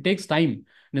అనమాట. It takes time.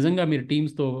 నిజంగా మీరు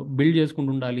టీమ్స్తో బిల్డ్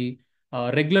చేసుకుంటూ ఉండాలి.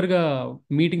 రెగ్యులర్గా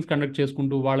మీటింగ్స్ కండక్ట్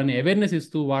చేసుకుంటూ వాళ్ళని అవేర్నెస్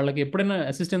ఇస్తూ వాళ్ళకి ఎప్పుడైనా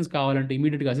అసిస్టెన్స్ కావాలంటే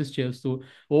ఇమీడియట్గా అసిస్ట్ చేస్తూ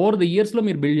ఓవర్ ద ఇయర్స్లో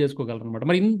మీరు బిల్డ్ చేసుకోగలరు అనమాట.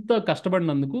 మరి ఇంత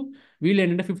కష్టపడినందుకు వీళ్ళు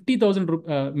ఏంటంటే 50,000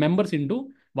 మెంబర్స్ ఇంటూ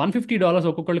 $150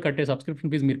 ఒక్కొక్కళ్ళు కట్టే సబ్స్క్రిప్షన్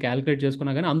ఫీజ్ మీరు క్యాలిక్యులేట్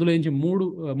చేసుకున్నా కానీ అందులో నుంచి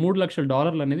 $3 లక్షల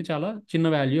అనేది చాలా చిన్న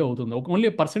వాల్యూ అవుతుంది. Only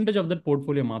percentage of that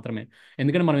portfolio మాత్రమే.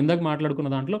 ఎందుకంటే మనం ఇందాక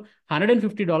మాట్లాడుకున్న దాంట్లో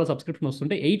 $150 సబ్స్క్రిప్షన్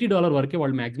వస్తుంటే $80 వరకే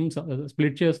వాళ్ళు మాక్సిమం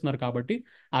స్ప్లిట్ చేస్తున్నారు కాబట్టి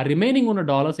ఆ రిమైనింగ్ ఉన్న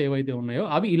డాలర్స్ ఏవైతే ఉన్నాయో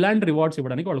అవి ఇలాంటి రివార్డ్స్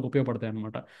ఇవ్వడానికి వాళ్ళకి ఉపయోగపడతాయి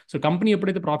అనమాట. సో కంపెనీ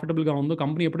ఎప్పుడైతే ప్రాఫిటబుల్గా ఉందో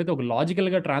కంపెనీ ఎప్పుడైతే ఒక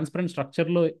లాజికల్గా ట్రాన్స్పరెంట్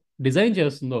స్ట్రక్చర్లో డిజైన్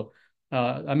చేస్తుందో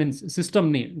ఐ మీన్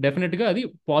సిస్టమ్ని డెఫినెట్గా అది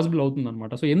పాసిబుల్ అవుతుంది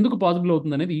అనమాట. సో ఎందుకు పాసిబుల్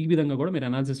అవుతుంది అనేది ఈ విధంగా కూడా మీరు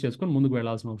అనాలిసిస్ చేసుకొని ముందుకు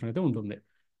వెళ్ళాల్సిన అవసరం అయితే ఉంటుంది.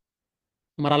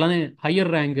 మరి అలానే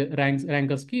higher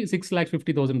ర్యాంకర్స్కి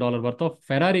 $650,000 worth of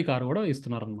Ferrari car కూడా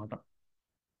ఇస్తున్నారు అనమాట.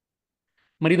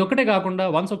 మరి ఇదొక్కటే కాకుండా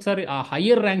వన్స్ ఒకసారి ఆ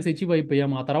హయ్యర్ ర్యాంక్స్ అచీవ్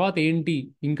అయిపోయాం ఆ తర్వాత ఏంటి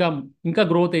ఇంకా ఇంకా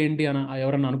గ్రోత్ ఏంటి అని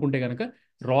ఎవరన్నా అనుకుంటే కనుక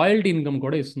రాయల్టీ ఇన్కమ్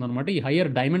కూడా ఇస్తుంది అనమాట. ఈ హయ్యర్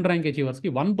డైమండ్ ర్యాంక్ అచీవర్స్కి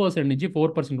 1% నుంచి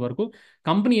 4% వరకు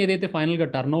కంపెనీ ఏదైతే ఫైనల్గా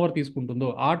టర్న్ ఓవర్ తీసుకుంటుందో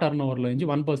ఆ టర్న్ ఓవర్లో నుంచి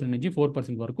 1% నుంచి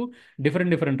 4% వరకు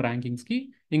డిఫరెంట్ డిఫరెంట్ ర్యాంకింగ్స్కి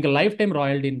ఇంకా లైఫ్ టైం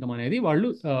రాయల్టీ ఇన్కమ్ అనేది వాళ్ళు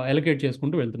ఎలకేట్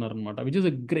చేసుకుంటూ వెళ్తున్నారు అనమాట. Which is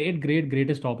a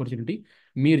greatest opportunity.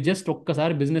 మీరు జస్ట్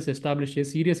ఒక్కసారి బిజినెస్ ఎస్టాబ్లిష్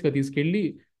చేసి సీరియస్గా తీసుకెళ్ళి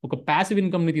ఒక ప్యాసివ్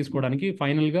ఇన్కమ్ని తీసుకోవడానికి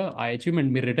ఫైనల్గా ఆ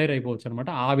అచీవ్మెంట్ మీరు రిటైర్ అయిపోవచ్చు అనమాట.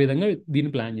 ఆ విధంగా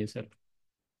దీన్ని ప్లాన్ చేశారు.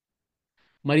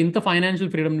 మరి ఇంత ఫైనాన్షియల్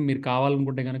ఫ్రీడమ్ మీరు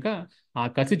కావాలనుకుంటే కనుక ఆ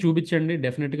కసి చూపించండి.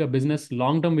 డెఫినెట్గా బిజినెస్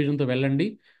లాంగ్ టర్మ్ విజన్తో వెళ్ళండి.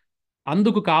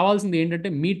 అందుకు కావాల్సింది ఏంటంటే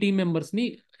మీ టీం మెంబర్స్ని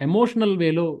ఎమోషనల్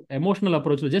వేలో ఎమోషనల్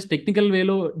అప్రోచ్లో జస్ట్ టెక్నికల్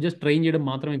వేలో జస్ట్ ట్రైన్ చేయడం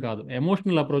మాత్రమే కాదు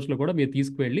ఎమోషనల్ అప్రోచ్లో కూడా మీరు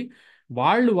తీసుకువెళ్ళి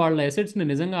వాళ్ళు వాళ్ళ అసెట్స్ని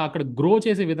నిజంగా అక్కడ గ్రో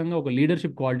చేసే విధంగా ఒక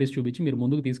లీడర్షిప్ క్వాలిటీస్ చూపించి మీరు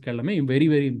ముందుకు తీసుకెళ్ళడమే వెరీ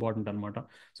వెరీ ఇంపార్టెంట్ అనమాట.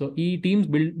 సో ఈ టీమ్స్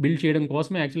బిల్డ్ చేయడం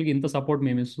కోసమే యాక్చువల్గా ఇంత సపోర్ట్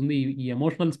మేము ఇస్తుంది. ఈ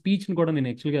ఎమోషనల్ స్పీచ్ని కూడా నేను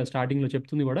యాక్చువల్గా స్టార్టింగ్లో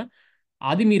చెప్తుంది కూడా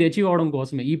అది మీరు అచీవ్ అవ్వడం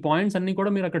కోసమే. ఈ పాయింట్స్ అన్ని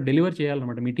కూడా మీరు అక్కడ డెలివర్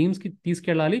చేయాలన్నమాట. మీ టీమ్స్కి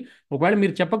తీసుకెళ్ళాలి. ఒకవేళ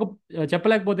మీరు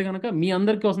చెప్పలేకపోతే కనుక మీ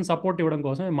అందరి కోసం సపోర్ట్ ఇవ్వడం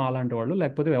కోసమే మా లాంటి వాళ్ళు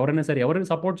లేకపోతే ఎవరైనా సరే ఎవరైనా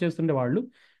సపోర్ట్ చేస్తుండే వాళ్ళు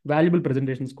వాల్యుబుల్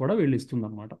ప్రెజెంటేషన్స్ కూడా వీళ్ళు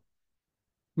ఇస్తుందన్నమాట.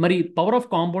 మరి పవర్ ఆఫ్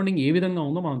కాంపౌండింగ్ ఏ విధంగా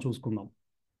ఉందో మనం చూసుకుందాం.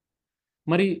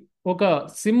 మరి ఒక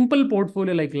సింపుల్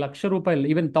పోర్ట్ఫోలియో లైక్ ₹1,00,000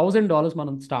 ఈవెన్ $1,000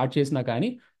 మనం స్టార్ట్ చేసినా కానీ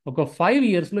ఒక 5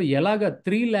 ఇయర్స్లో ఎలాగ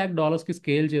 $3 lakh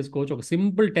స్కేల్ చేసుకోవచ్చు. ఒక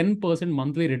సింపుల్ 10%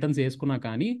 మంత్లీ రిటర్న్స్ వేసుకున్నా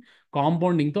కానీ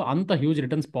కాంపౌండింగ్తో అంత హ్యూజ్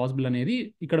రిటర్న్స్ పాసిబుల్ అనేది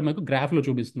ఇక్కడ మీకు గ్రాఫ్లో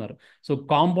చూపిస్తున్నారు. So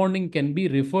compounding can be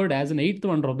referred as an eighth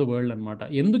wonder of the world అనమాట.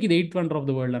 ఎందుకు ఇది eighth wonder of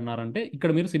the world అన్నారంటే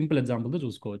ఇక్కడ మీరు సింపుల్ ఎగ్జాంపుల్తో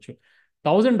చూసుకోవచ్చు.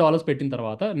 $1,000 పెట్టిన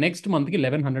తర్వాత నెక్స్ట్ మంత్కి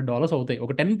 $1,100 అవుతాయి.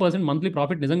 ఒక 10% మంత్లీ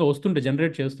ప్రాఫిట్ నిజంగా వస్తుంటే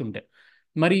జనరేట్ చేస్తుంటే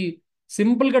మరి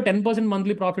సింపుల్గా 10%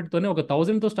 మంత్లీ ప్రాఫిట్తోనే ఒక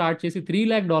 1,000తో స్టార్ట్ చేసి $3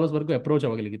 lakh వరకు అప్రోచ్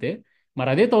అవ్వగలిగితే మరి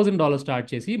అదే $1,000 స్టార్ట్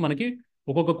చేసి మనకి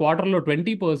ఒక్కొక్క క్వార్టర్లో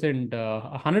 20%,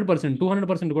 100%,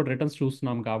 200% కూడా రిటర్న్స్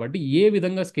చూస్తున్నాం కాబట్టి ఏ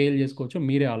విధంగా స్కేల్ చేసుకోవచ్చో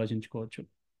మీరే ఆలోచించుకోవచ్చు.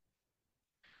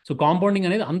 సో కాంపౌండింగ్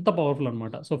అనేది అంత పవర్ఫుల్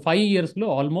అనమాట. సో 5 ఇయర్స్లో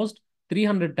ఆల్మోస్ట్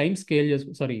 300 టైమ్స్ స్కేల్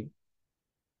చేసుకో సారీ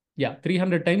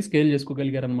 300 టైమ్స్ స్కేల్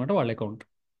చేసుకోగలిగారు అనమాట వాళ్ళ అకౌంట్.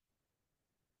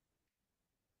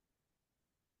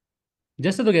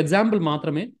 జస్ట్ అదొక ఎగ్జాంపుల్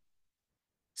మాత్రమే.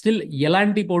 స్టిల్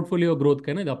ఎలాంటి పోర్ట్ఫోలియో గ్రోత్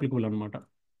కైనా ఇది అప్లికబుల్ అనమాట.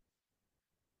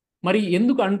 మరి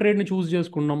ఎందుకు అన్ట్రేడ్ని చూస్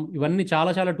చేసుకున్నాం? ఇవన్నీ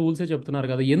చాలా చాలా టూల్సే చెప్తున్నారు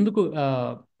కదా, ఎందుకు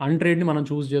అన్ట్రేడ్ని మనం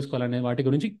చూస్ చేసుకోవాలనే వాటి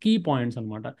గురించి కీ పాయింట్స్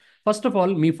అనమాట. First of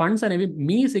all, me funds అనేవి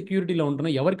మీ సెక్యూరిటీలో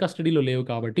ఉంటున్నాయి, ఎవరి కస్టడీలో లేవు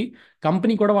కాబట్టి.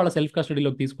 కంపెనీ కూడా వాళ్ళ సెల్ఫ్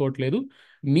కస్టడీలోకి తీసుకోవట్లేదు.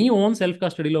 మీ ఓన్ సెల్ఫ్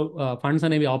కస్టడీలో ఫండ్స్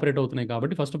అనేవి ఆపరేట్ అవుతున్నాయి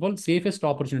కాబట్టి first of all safest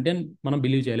opportunity అని మనం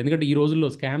బిలీవ్ చేయాలి. ఎందుకంటే ఈ రోజుల్లో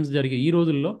స్కామ్స్ జరిగే ఈ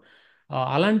రోజుల్లో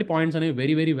అలాంటి పాయింట్స్ అనేవి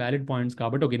వెరీ వెరీ వ్యాలిడ్ పాయింట్స్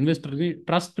కాబట్టి ఒక ఇన్వెస్టర్ని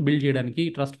ట్రస్ట్ బిల్డ్ చేయడానికి,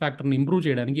 ట్రస్ట్ ఫ్యాక్టర్ని ఇంప్రూవ్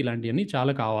చేయడానికి ఇలాంటివన్నీ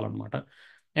చాలా కావాలన్నమాట.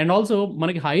 అండ్ ఆల్సో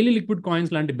మనకి హైలీ లిక్విడ్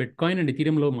కాయిన్స్ లాంటి బిట్ కాయిన్ అండ్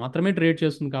ఇథీరియంలో మాత్రమే ట్రేడ్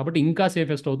చేస్తుంది కాబట్టి ఇంకా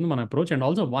సేఫెస్ట్ అవుతుంది మన approach. And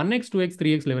also 1x 2x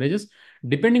 3x లెవరేజెస్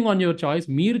depending on your choice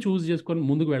మీరు చూస్ చేసుకొని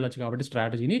ముందుకు వెళ్ళొచ్చు కాబట్టి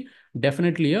స్ట్రాటజీని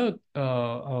డెఫినెట్లీ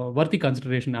వర్తి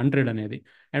కన్సిడరేషన్ అన్ట్రేడ్ అనేది.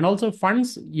 అండ్ ఆల్సో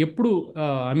ఫండ్స్ ఎప్పుడు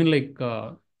ఐ మీన్ లైక్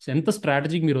ఎంత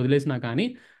స్ట్రాటజీకి మీరు వదిలేసినా కానీ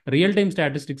రియల్ టైమ్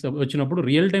స్టాటిస్టిక్స్ వచ్చినప్పుడు,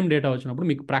 రియల్ టైమ్ డేటా వచ్చినప్పుడు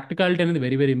మీకు ప్రాక్టికాలిటీ అనేది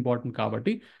వెరీ వెరీ ఇంపార్టెంట్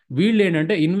కాబట్టి వీళ్ళు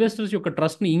ఏంటంటే ఇన్వెస్టర్స్ యొక్క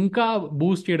ట్రస్ట్ని ఇంకా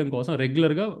బూస్ట్ చేయడం కోసం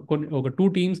రెగ్యులర్గా ఒక 2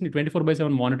 టీమ్స్ని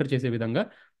 24/7 మానిటర్ చేసే విధంగా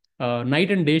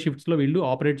నైట్ అండ్ డే షిఫ్ట్స్లో వీళ్ళు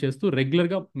ఆపరేట్ చేస్తూ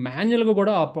రెగ్యులర్గా మాన్యువల్గా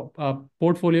కూడా ఆ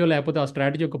పోర్ట్ఫోలియో లేకపోతే ఆ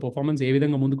స్ట్రాటజీ యొక్క పర్ఫార్మెన్స్ ఏ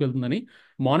విధంగా ముందుకు వెళ్తుందని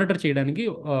మానిటర్ చేయడానికి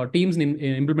టీమ్స్ని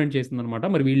ఇంప్లిమెంట్ చేస్తుంది అనమాట.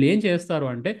 మరి వీళ్ళు ఏం చేస్తారు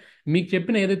అంటే మీకు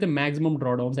చెప్పిన ఏదైతే మాక్సిమం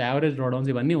డ్రాడౌన్స్, యావరేజ్ డ్రాడౌన్స్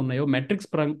ఇవన్నీ ఉన్నాయో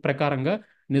మెట్రిక్స్ ప్రకారంగా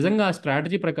నిజంగా ఆ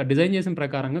స్ట్రాటజీ డిజైన్ చేసిన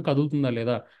ప్రకారంగా కదులుతుందా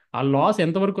లేదా, ఆ లాస్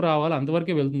ఎంతవరకు రావాలో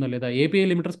అంతవరకే వెళ్తుందా లేదా, ఏపీఐ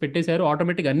లిమిటర్స్ పెట్టేశారు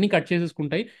ఆటోమేటిక్ అన్ని కట్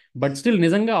చేసేసుకుంటాయి బట్ స్టిల్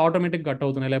నిజంగా ఆటోమేటిక్ కట్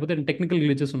అవుతున్నాయి, లేకపోతే టెక్నికల్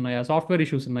గ్లిచెస్ ఉన్నాయా, సాఫ్ట్వేర్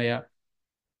ఇష్యూస్ ఉన్నాయా,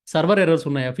 సర్వర్ ఎర్రర్స్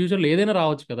ఉన్నాయా, ఫ్యూచర్లో ఏదైనా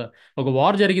రావచ్చు కదా. ఒక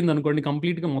వార్ జరిగింది అనుకోండి,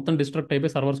 కంప్లీట్గా మొత్తం డిస్ట్రక్ట్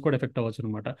అయిపోయి సర్వర్స్ కూడా ఎఫెక్ట్ అవ్వచ్చు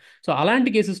అనమాట. సో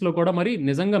అలాంటి కేసెస్లో కూడా మరి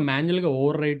నిజంగా మాన్యువల్గా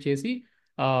ఓవర్ రైడ్ చేసి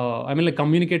ఐ మీన్ లైక్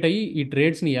కమ్యూనికేట్ అయ్యి ఈ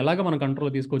ట్రేడ్స్ని ఎలాగ మన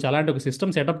కంట్రోల్ తీసుకోవచ్చు అలాంటి ఒక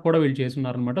సిస్టమ్ సెటప్ కూడా వీళ్ళు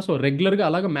చేస్తున్నారనమాట. సో రెగ్యులర్గా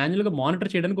అలాగ మాన్యువల్గా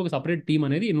మానిటర్ చేయడానికి ఒక సపరేట్ టీమ్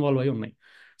అనేది ఇన్వాల్వ్ అయి ఉన్నాయి.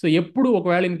 సో ఎప్పుడు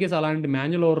ఒకవేళ ఇన్ కేసు అలాంటి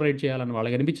మాన్యువల్ ఓవర్ రైడ్ చేయాలని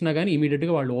వాళ్ళకి అనిపించినా కానీ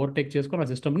ఇమీడియట్గా వాళ్ళు ఓవర్టేక్ చేసుకొని ఆ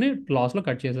సిస్టమ్ని లాస్లో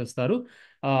కట్ చేసేస్తారు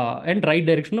అండ్ రైట్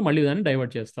డైరెక్షన్లో మళ్ళీ దాన్ని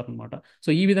డైవర్ట్ చేస్తారు అనమాట. సో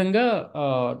ఈ విధంగా ఆ,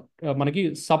 మనకి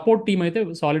సపోర్ట్ టీమ్ అయితే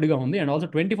సాలిడ్గా ఉంది అండ్ ఆల్సో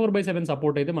 24/7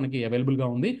 సపోర్ట్ అయితే మనకి అవైలబుల్గా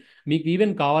ఉంది. మీకు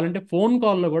ఈవెన్ కావాలంటే ఫోన్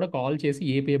కాల్లో కూడా కాల్ చేసి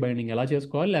ఏపీఐ బైండింగ్ ఎలా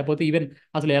చేసుకోవాలి, లేకపోతే ఈవెన్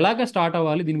అసలు ఎలాగ స్టార్ట్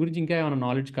అవ్వాలి, దీని గురించి ఇంకా ఏమైనా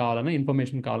నాలెడ్జ్ కావాలన్నా,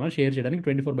 ఇన్ఫర్మేషన్ కావాలన్నా షేర్ చేయడానికి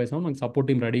 24/7 మనకి సపోర్ట్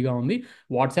టీమ్ రెడీగా ఉంది.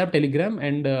 వాట్సాప్, టెలిగ్రామ్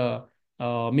అండ్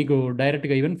మీకు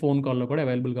డైరెక్ట్గా ఈవెన్ ఫోన్ కాల్లో కూడా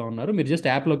అవైలబుల్గా ఉన్నారు. మీరు జస్ట్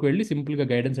యాప్లోకి వెళ్ళి సింపుల్గా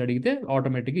గైడెన్స్ అడిగితే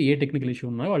ఆటోమేటిక్గా ఏ టెక్నికల్ ఇష్యూ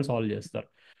ఉన్నాయో వాళ్ళు సాల్వ్ చేస్తారు.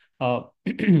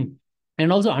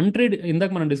 అండ్ ఆల్సో అన్ట్రేడ్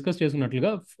ఇందాక మనం డిస్కస్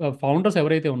చేసుకున్నట్లుగా ఫౌండర్స్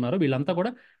ఎవరైతే ఉన్నారో వీళ్ళంతా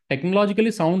కూడా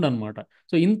టెక్నాలజికలీ సౌండ్ అనమాట.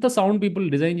 సో ఇంత సౌండ్ పీపుల్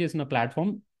డిజైన్ చేసిన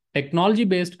ప్లాట్ఫామ్ టెక్నాలజీ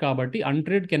బేస్డ్ కాబట్టి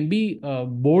అన్ట్రేడ్ can be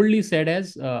boldly said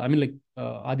as I mean like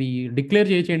అది డిక్లేర్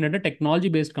చేయొచ్చు ఏంటంటే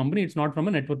technology based company, it's not from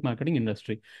a network marketing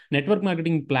industry. Network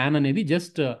marketing plan అనేది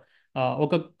just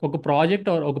ఒక ఒక ప్రాజెక్ట్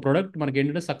ఆర్ ఒక product మనకి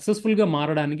ఏంటంటే సక్సెస్ఫుల్గా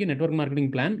మారడానికి network marketing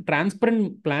plan, transparent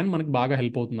plan మనకి బాగా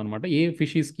హెల్ప్ అవుతుంది అనమాట. ఏ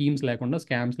ఫిషీ స్కీమ్స్ లేకుండా,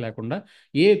 స్కామ్స్ లేకుండా,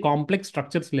 ఏ కాంప్లెక్స్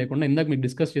స్ట్రక్చర్స్ లేకుండా ఇందాక మీకు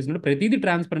డిస్కస్ చేసినట్టు ప్రతిదీ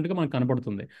ట్రాన్స్పరెంట్గా మనకు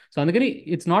కనపడుతుంది. సో అందుకని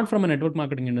it's not from a network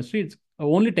marketing industry, it's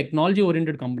only technology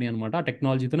oriented company అనమాట. ఆ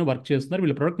టెక్నాలజీతోనే వర్క్ చేస్తున్నారు,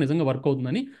 వీళ్ళ ప్రొడక్ట్ నిజంగా వర్క్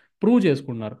అవుతుందని ప్రూవ్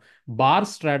చేసుకున్నారు. Bar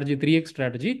strategy, 3x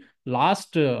strategy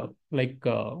last like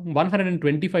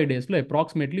 125 డేస్లో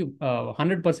అప్రాక్సిమేట్లీ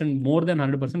 100%, మోర్ దెన్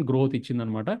 100% గ్రోత్ ఇచ్చింది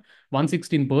అనమాట.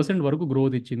 116% వరకు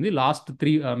గ్రోత్ ఇచ్చింది last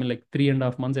I mean like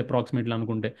 3.5 months approximately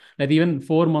అనుకుంటే, లేదా ఈవెన్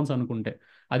 4 months అనుకుంటే.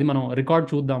 అది మనం రికార్డ్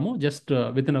చూద్దాము. Just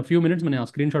with in few minutes నేను ఆ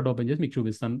స్క్రీన్ షాట్ ఓపెన్ చేసి మీకు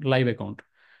చూపిస్తాను లైవ్ అకౌంట్.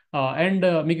 అండ్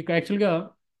మీకు యాక్చువల్గా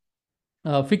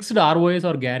ఫిక్స్డ్ ఆర్ఓఎస్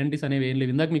ఆర్ గ్యారంటీస్ అనేవి ఏం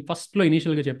లేవు. ఇందాక మీకు ఫస్ట్లో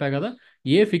ఇనీషియల్గా చెప్పా కదా,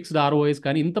 ఏ ఫిక్స్డ్ ఆర్ఓఎస్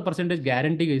కానీ ఇంత పర్సెంటేజ్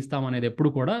గ్యారంటీగా ఇస్తామనేది ఎప్పుడు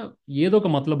కూడా ఏదో ఒక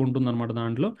మతలబు ఉంటుందన్నమాట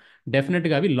దాంట్లో.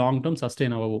 డెఫినెట్గా అవి లాంగ్ టర్మ్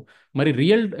సస్టైన్ అవ్వవు. మరి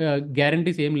రియల్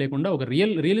గ్యారంటీస్ ఏం లేకుండా ఒక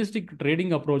రియలిస్టిక్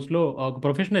ట్రేడింగ్ అప్రోచ్లో ఒక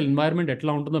ప్రొఫెషనల్ ఎన్వైర్న్మెంట్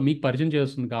ఎట్లా ఉంటుందో మీకు పరిచయం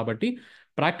చేస్తుంది కాబట్టి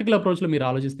ప్రాక్టికల్ అప్రోచ్లో మీరు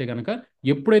ఆలోచిస్తే కనుక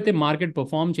ఎప్పుడైతే మార్కెట్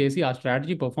పర్ఫామ్ చేసి ఆ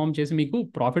స్ట్రాటజీ పర్ఫామ్ చేసి మీకు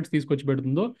ప్రాఫిట్స్ తీసుకొచ్చి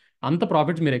పెడుతుందో అంత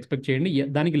ప్రాఫిట్స్ మీరు ఎక్స్పెక్ట్ చేయండి.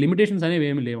 దానికి లిమిటేషన్స్ అనేవి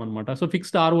ఏమి లేవు అనమాట. So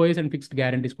fixed ROS and fixed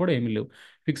guarantees కూడా ఏమీ లేవు.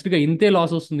 ఫిక్స్డ్గా ఇంతే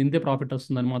లాస్ వస్తుంది, ఇంతే ప్రాఫిట్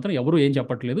వస్తుంది అని మాత్రం ఎవరు ఏం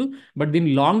చెప్పట్లేదు. బట్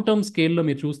దీని లాంగ్ టర్మ్ స్కేల్లో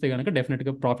మీరు చూస్తే కనుక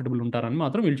డెఫినెట్గా ప్రాఫిటబుల్ ఉంటారని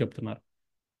మాత్రం వీళ్ళు చెప్తున్నారు.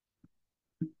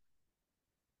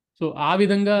 సో ఆ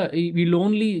విధంగా వీళ్ళు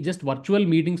ఓన్లీ జస్ట్ వర్చువల్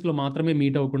మీటింగ్స్లో మాత్రమే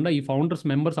మీట్ అవ్వకుండా ఈ ఫౌండర్స్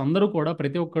మెంబర్స్ అందరూ కూడా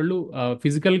ప్రతి ఒక్కళ్ళు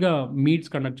ఫిజికల్గా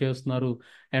మీట్స్ కండక్ట్ చేస్తున్నారు.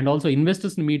 అండ్ ఆల్సో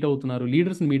ఇన్వెస్టర్స్ని మీట్ అవుతున్నారు,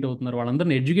 లీడర్స్ని మీట్ అవుతున్నారు.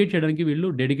 వాళ్ళందరిని ఎడ్యుకేట్ చేయడానికి వీళ్ళు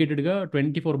డెడికేటెడ్గా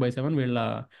 24/7 వీళ్ళ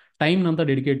టైం అంతా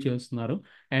డెడికేట్ చేస్తున్నారు.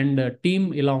 అండ్ టీమ్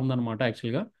ఇలా ఉందన్నమాట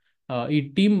యాక్చువల్గా. ఈ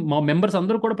టీమ్ మా మెంబర్స్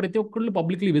అందరూ కూడా ప్రతి ఒక్కళ్ళు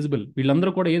పబ్లిక్లీ విజిబుల్.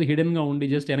 వీళ్ళందరూ కూడా ఏదో హిడెన్గా ఉండి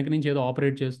జస్ట్ వెనక నుంచి ఏదో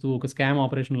ఆపరేట్ చేస్తూ ఒక స్కామ్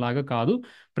ఆపరేషన్ లాగా కాదు.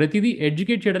 ప్రతిదీ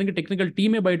ఎడ్యుకేట్ చేయడానికి టెక్నికల్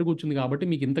టీమే బయటకు వచ్చింది కాబట్టి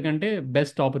మీకు ఇంతకంటే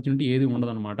బెస్ట్ ఆపర్చునిటీ ఏది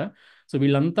ఉండదన్నమాట. సో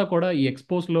వీళ్ళంతా కూడా ఈ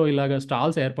ఎక్స్పోస్లో ఇలాగ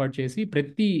స్టాల్స్ ఏర్పాటు చేసి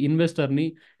ప్రతి ఇన్వెస్టర్ని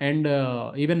అండ్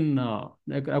ఈవెన్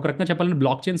ఒక రకంగా చెప్పాలంటే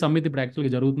బ్లాక్ చైన్ సమ్మిట్ ఇప్పుడు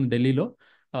యాక్చువల్గా జరుగుతుంది ఢిల్లీలో.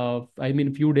 ఐ మీన్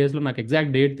ఫ్యూ డేస్లో, నాకు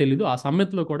ఎగ్జాక్ట్ డేట్ తెలీదు. ఆ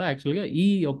సమ్మిట్లో కూడా యాక్చువల్గా ఈ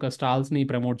యొక్క స్టాల్స్ని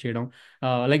ప్రమోట్ చేయడం,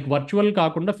 లైక్ వర్చువల్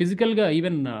కాకుండా ఫిజికల్గా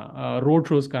ఈవెన్ రోడ్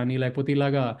షోస్ కానీ లేకపోతే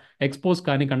ఇలాగా ఎక్స్పోస్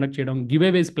కానీ కండక్ట్ చేయడం, గివ్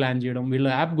అవేస్ ప్లాన్ చేయడం, వీళ్ళ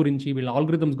యాప్ గురించి వీళ్ళ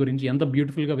ఆల్గరిథమ్స్ గురించి ఎంత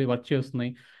బ్యూటిఫుల్గా అవి వర్క్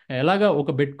చేస్తున్నాయి, ఎలాగా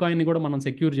ఒక బిట్ కాయిన్ని కూడా మనం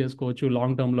సెక్యూర్ చేసుకోవచ్చు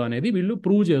లాంగ్ టర్మ్లో అనేది వీళ్ళు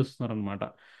ప్రూవ్ చేస్తున్నారు అనమాట.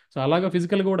 సో అలాగా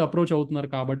ఫిజికల్గా కూడా అప్రోచ్ అవుతున్నారు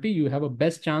కాబట్టి you have a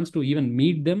best chance to even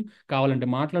meet them. కావాలంటే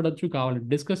మాట్లాడొచ్చు, కావాలంటే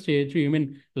డిస్కస్ చేయొచ్చు, ఈవెన్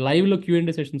లైవ్లో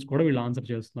క్యూఎండే సెషన్స్ కూడా వీళ్ళు ఆన్సర్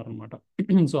చేస్తున్నారు అనమాట.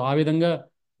 సో ఆ విధంగా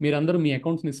మీరందరూ మీ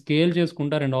అకౌంట్స్ని స్కేల్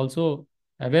చేసుకుంటారు అండ్ ఆల్సో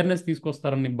అవేర్నెస్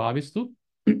తీసుకొస్తారని భావిస్తూ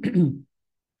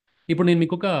ఇప్పుడు నేను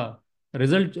మీకు ఒక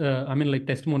result, I mean like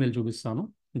testimonial చూపిస్తాను.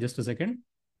 Just second.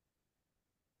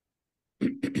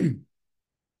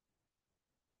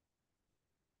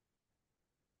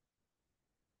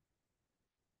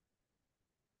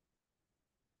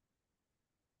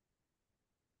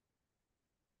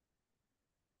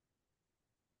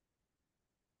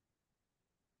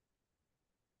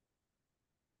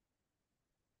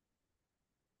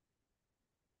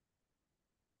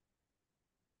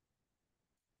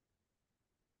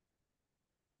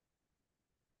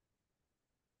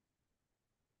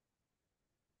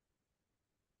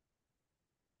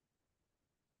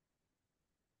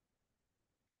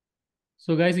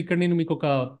 సో గైస్, ఇక్కడ నేను మీకు ఒక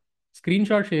స్క్రీన్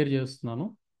షాట్ షేర్ చేస్తున్నాను.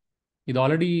 ఇది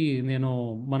ఆల్రెడీ నేను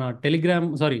మన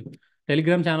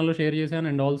టెలిగ్రామ్ ఛానల్లో షేర్ చేశాను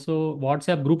అండ్ ఆల్సో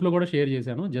వాట్సాప్ గ్రూప్లో కూడా షేర్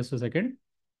చేశాను. Just second.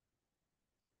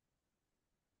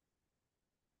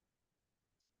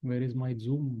 Where is my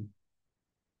Zoom?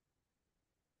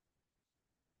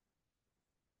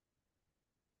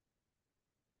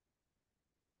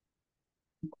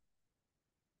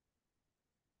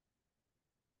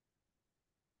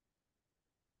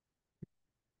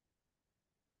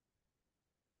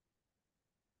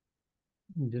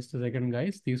 Just second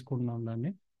guys, తీసుకుంటున్నాను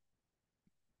దాన్ని.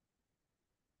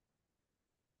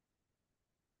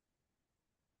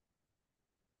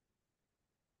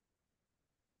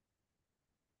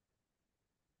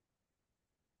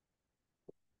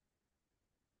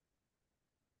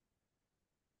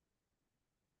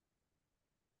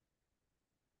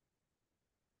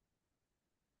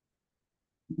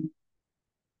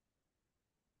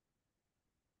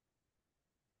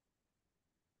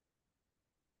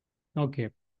 ఓకే,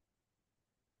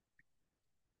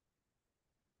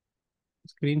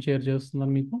 స్క్రీన్ షేర్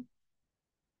చేస్తున్నాను మీకు.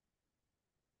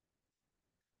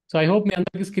 సో ఐ హోప్ మీ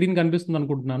అందరికీ స్క్రీన్ కనిపిస్తుంది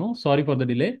అనుకుంటున్నాను. సారీ ఫర్ ద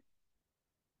డిలే,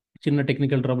 చిన్న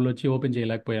టెక్నికల్ ట్రబుల్ వచ్చి ఓపెన్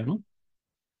చేయలేకపోయాను.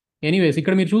 ఎనీవేస్,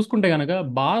 ఇక్కడ మీరు చూసుకుంటే కనుక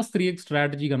బాస్ 3x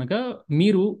స్ట్రాటజీ కనుక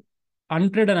మీరు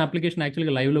అన్ట్రేడ్ అనే అప్లికేషన్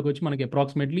యాక్చువల్గా లైవ్లోకి వచ్చి మనకి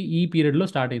అప్రాక్సిమేట్లీ ఈ పీరియడ్లో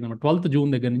స్టార్ట్ అయింది అనమాట. 12th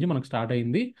జూన్ దగ్గర నుంచి మనకు స్టార్ట్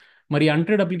అయింది. మరి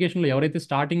అన్ట్రేడ్ అప్లికేషన్లో ఎవరైతే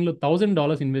స్టార్టింగ్లో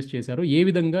 $1000 ఇన్వెస్ట్ చేశారో ఏ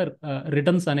విధంగా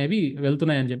రిటర్న్స్ అనేవి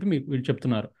వెళ్తున్నాయని చెప్పి మీకు వీళ్ళు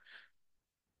చెప్తున్నారు.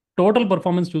 టోటల్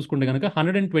పర్ఫార్మెన్స్ చూసుకుంటే కనుక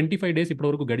 125 డేస్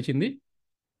ఇప్పటివరకు గడిచింది.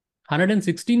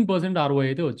 116% ఆర్ఓఐ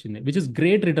అయితే వచ్చింది, విచ్ ఇస్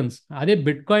గ్రేట్ రిటర్న్స్. అదే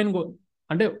బిట్ కాయిన్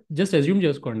అంటే జస్ట్ అజ్యూమ్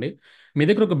చేసుకోండి, మీ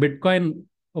దగ్గర ఒక బిట్ కాయిన్,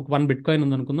 ఒక 1 బిట్ కాయిన్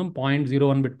ఉందనుకుందాం,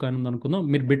 0.01 బిట్ కాయిన్ ఉందనుకుందాం.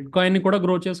 మీరు బిట్ కాయిన్ని కూడా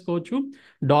గ్రో చేసుకోవచ్చు,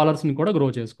 డాలర్స్ని కూడా గ్రో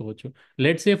చేసుకోవచ్చు.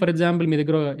 లెట్స్ సే ఫర్ ఎగ్జాంపుల్ మీ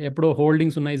దగ్గర ఎప్పుడో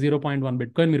హోల్డింగ్స్ ఉన్నాయి, 0.1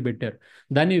 బిట్ కాయిన్ మీరు పెట్టారు,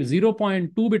 దాన్ని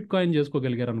 0.2 బిట్ కాయిన్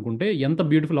చేసుకోగలిగారు అనుకుంటే ఎంత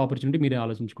బ్యూటిఫుల్ ఆపర్చునిటీ మీరే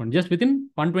ఆలోచించుకోండి. జస్ట్ విత్ ఇన్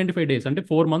 125 డేస్, అంటే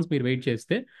 4 months మీరు వెయిట్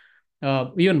చేస్తే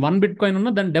ఈవెన్ 1 బిట్ కాయిన్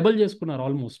ఉన్నా దాన్ని డబల్ చేసుకున్నారు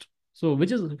almost. So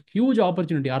which is huge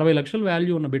opportunity. 60 లక్షల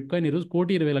వాల్యూ ఉన్న బిట్ కాయిన్ ఈరోజు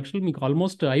 1,20,00,000 మీకు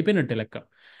ఆల్మోస్ట్ అయిపోయినట్టే లెక్క.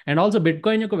 అండ్ ఆల్సో బిట్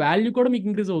కాయిన్ యొక్క వాల్యూ కూడా మీకు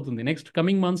ఇంక్రీజ్ అవుతుంది నెక్స్ట్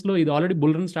కమింగ్ మంత్స్లో. ఇది ఆల్రెడీ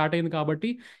బుల్ రన్ స్టార్ట్ అయింది కాబట్టి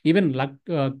ఈవెన్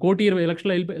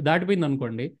 1,20,00,000 దాటిపోయింది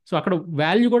అనుకోండి, సో అక్కడ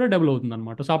వాల్యూ కూడా డబుల్ అవుతుంది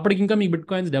అనమాట. సో అప్పటికి ఇంకా మీ బిట్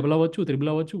కాయిన్స్ డబుల్ అవ్వచ్చు,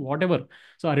 త్రిబుల్ అవ్వచ్చు, వాట్ ఎవర్.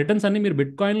 సో ఆ రిటర్న్స్ అన్ని మీరు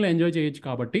బిట్ కాయిన్లో ఎంజాయ్ చేయొచ్చు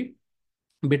కాబట్టి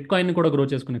బిట్ కాయిన్ కూడా గ్రో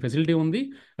చేసుకునే ఫెసిలిటీ ఉంది.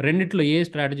 రెండిట్లో ఏ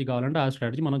స్ట్రాటజీ కావాలంటే ఆ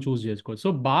స్ట్రాటజీ మనం చూస్ చేసుకోవచ్చు.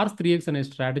 సో బార్స్ 3x అనే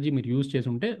స్ట్రాటజీ మీరు యూస్ చేసి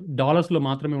ఉంటే డాలర్స్లో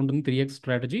మాత్రమే ఉంటుంది 3x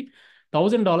స్ట్రాటజీ.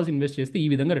 $1000 ఇన్వెస్ట్ చేస్తే ఈ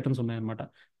విధంగా రిటర్న్స్ ఉన్నాయన్నమాట.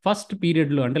 ఫస్ట్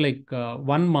పీరియడ్లో అంటే లైక్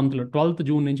 1 monthలో 12th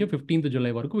జూన్ నుంచి 15th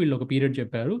జూలై వరకు వీళ్ళు ఒక పీరియడ్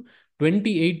చెప్పారు.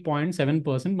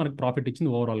 28.7% మనకు ప్రాఫిట్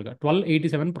ఇచ్చింది ఓవరాల్గా.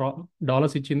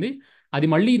 $1287 ఇచ్చింది. అది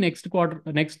మళ్ళీ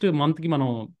నెక్స్ట్ మంత్కి మనం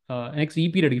నెక్స్ట్ ఈ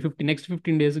పీరియడ్కి నెక్స్ట్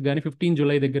 15 days కానీ 15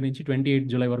 జూలై దగ్గర నుంచి 28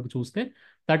 జూలై వరకు చూస్తే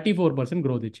 34%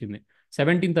 గ్రోత్ ఇచ్చింది.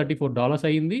 $1734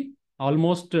 అయ్యింది.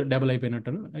 ఆల్మోస్ట్ డబుల్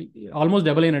అయిపోయినట్టు, ఆల్మోస్ట్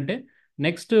డబుల్ అయినట్టే.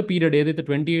 నెక్స్ట్ పీరియడ్ ఏదైతే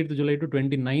 28th July to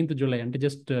 29th July అంటే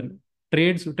జస్ట్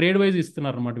ట్రేడ్ వైజ్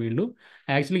ఇస్తున్నారు అనమాట వీళ్ళు.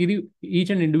 యాక్చువల్లీ ఇది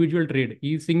ఈచ్ అండ్ ఇండివిజువల్ ట్రేడ్.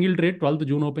 ఈ single trade 12th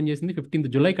June open చేసింది, 15th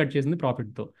జూలై కట్ చేసింది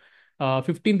ప్రాఫిట్తో.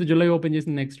 15th జూలై ఓపెన్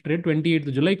చేసిన next trade 28th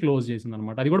July close చేసింది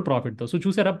అనమాట, అది కూడా ప్రాఫిట్తో. సో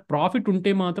చూసారా, ప్రాఫిట్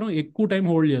ఉంటే మాత్రం ఎక్కువ టైం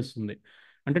హోల్డ్ చేస్తుంది.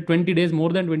 అంటే 20 days,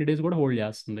 మోర్ దాన్ 20 days కూడా హోల్డ్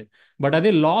చేస్తుంది. బట్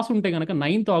అదే లాస్ ఉంటే కనుక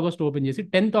 9th ఆగస్ట్ ఓపెన్ చేసి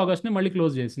 10th ఆగస్ట్నే మళ్ళీ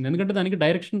క్లోజ్ చేసింది. ఎందుకంటే దానికి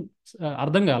డైరెక్షన్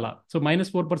అర్థం కాల. సో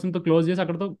 -4%తో క్లోజ్ చేసి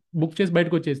అక్కడతో బుక్ చేసి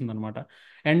బయటకు వచ్చేసింది అనమాట.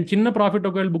 అండ్ చిన్న ప్రాఫిట్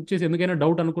ఒకవేళ బుక్ చేసి ఎందుకైనా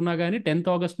డౌట్ అనుకున్నా కానీ 10th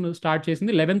ఆగస్ట్ స్టార్ట్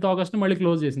చేసింది, 11th ఆగస్ట్ మళ్ళీ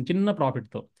క్లోజ్ చేసింది చిన్న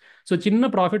ప్రాఫిట్తో. సో చిన్న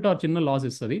ప్రాఫిట్ ఆర్ చిన్న లాస్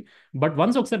ఇస్తుంది. బట్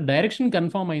వన్స్ ఒకసారి డైరెక్షన్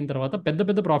కన్ఫర్మ్ అయిన తర్వాత పెద్ద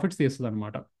పెద్ద ప్రాఫిట్స్ తీస్తుంది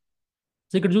అనమాట.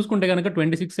 సో ఇక్కడ చూసుకుంటే కనుక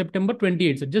 26 సెప్టెంబర్,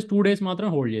 28 జస్ట్ 2 days మాత్రం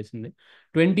హోల్డ్ చేసింది.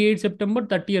 28 సెప్టెంబర్,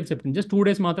 30 సెప్టెంబర్ జస్ట్ 2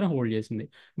 days మాత్రం హోల్డ్ చేసింది.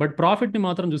 బట్ ప్రాఫిట్ని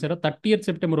మాత్రం చూసారా, 30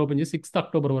 సెప్టెంబర్ ఓపెన్ చేసి 6th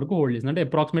అక్టోబర్ వరకు హోల్డ్ చేసింది, అంటే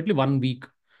అప్రాక్సిమేట్లీ 1 week.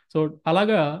 సో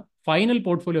అలాగా ఫైనల్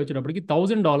పోర్ట్ఫోలియో వచ్చేటప్పటికి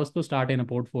 $1000తో స్టార్ట్ అయిన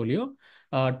పోర్ట్ఫోలియో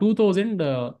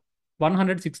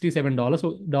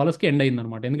 $2167కి ఎండ్ అయింది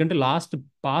అనమాట. ఎందుకంటే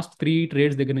పాస్ట్ 3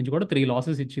 trades దగ్గర నుంచి కూడా 3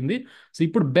 losses ఇచ్చింది. సో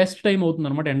ఇప్పుడు బెస్ట్ టైం అవుతుంది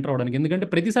అనమాట ఎంటర్ అవడానికి. ఎందుకంటే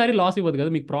ప్రతిసారి లాస్ ఇవ్వదు కదా,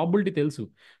 మీకు ప్రాబిలిటీ తెలుసు.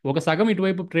 ఒక సగం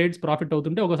ఇటువైపు ట్రేడ్స్ ప్రాఫిట్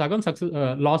అవుతుంటే ఒక సగం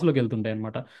లాస్లోకి వెళ్తుంటాయి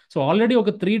అనమాట. సో ఆల్రెడీ ఒక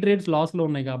 3 trades లాస్లో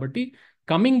ఉన్నాయి కాబట్టి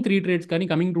కమింగ్ 3 trades కానీ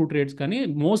కమింగ్ 2 trades కానీ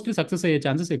మోస్ట్లీ సక్సెస్ అయ్యే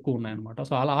ఛాన్సెస్ ఎక్కువ ఉన్నాయన్నమాట.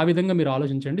 సో అలా ఆ విధంగా మీరు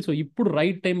ఆలోచించండి. సో ఇప్పుడు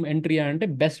రైట్ టైం ఎంట్రీ అంటే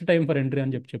బెస్ట్ టైం ఫర్ ఎంట్రీ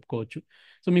అని చెప్పుకోవచ్చు.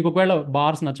 సో మీకు ఒకవేళ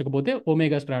బార్స్ నచ్చకపోతే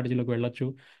ఒమేగా స్ట్రాటజీలోకి వెళ్ళొచ్చు,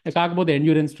 కాకపోతే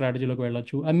ఎండ్యూరెన్స్ స్ట్రాటజీలోకి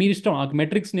వెళ్ళొచ్చు. అది మీ ఇష్టం. ఆ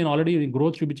మెట్రిక్స్ నేను ఆల్రెడీ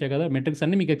గ్రోత్ చూపించా కదా, మెట్రిక్స్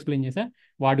అన్ని మీకు ఎక్స్ప్లెయిన్ చేశా.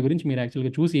 వాటి గురించి మీరు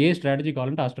యాక్చువల్గా చూసి ఏ స్ట్రాటజీ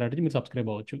కావాలంటే ఆ స్ట్రాటజీ మీరు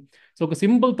సబ్స్క్రైబ్ అవ్వచ్చు. సో ఒక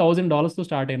సింపుల్ $1000తో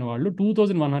స్టార్ట్ అయిన వాళ్ళు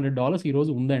 $2100 ఈ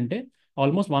రోజు ఉందంటే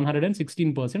ఆల్మోస్ట్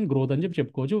 116% గ్రోత్ అని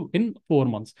చెప్పుకోవచ్చు ఇన్ 4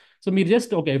 months. సో మీరు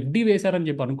జస్ట్ ఒక ఎఫ్డి వేశారని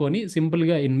చెప్పి అనుకొని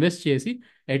సింపుల్గా ఇన్వెస్ట్ చేసి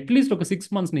అట్లీస్ట్ ఒక 6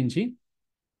 months నుంచి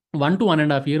 1 to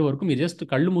 1.5 year వరకు మీరు జస్ట్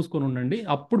కళ్ళు మూసుకొని ఉండండి.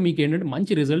 అప్పుడు మీకు ఏంటంటే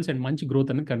మంచి రిజల్ట్స్ అండ్ మంచి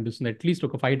గ్రోత్ అనేది కనిపిస్తుంది. అట్లీస్ట్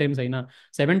ఒక 5 times అయినా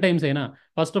 7 times అయినా.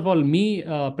 First of all me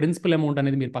principal amount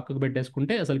అనేది మీరు పక్కకు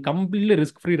పెట్టేసుకుంటే అసలు కంప్లీట్లీ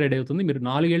రిస్క్ ఫ్రీ రైడ్ అవుతుంది. మీరు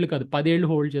 4 ఏళ్ళు కాదు 10 ఏళ్ళు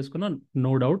హోల్డ్ చేసుకున్న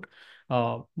no doubt.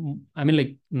 I mean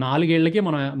like 4 ఏళ్లకే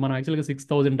మనం యాక్చువల్గా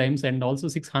 6000 times అండ్ ఆల్సో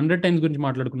 600 times గురించి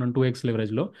మాట్లాడుకున్నాం 2x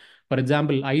లెవరేజ్లో. ఫర్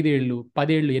ఎగ్జాంపుల్ 5 ఏళ్ళు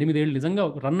 10 ఏళ్ళు 8 ఏళ్ళు నిజంగా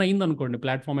రన్ అయింది అనుకోండి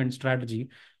platform and strategy,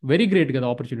 very great కదా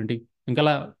ఆపర్చునిటీ. ఇంకా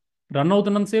రన్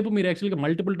అవుతున్నంతసేపు మీరు యాక్చువల్గా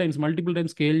మల్టిపుల్ టైమ్స్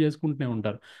స్కేల్ చేసుకుంటూనే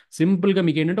ఉంటారు. సింపుల్గా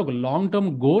మీకు ఏంటంటే ఒక long term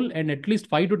goal and at least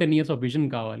 5 to 10 years of vision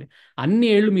కావాలి. అన్ని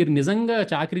ఏళ్ళు మీరు నిజంగా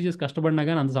చాకరీ చేసి కష్టపడినా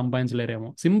కానీ అంత సంపాదించలేరేమో.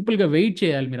 సింపుల్గా వెయిట్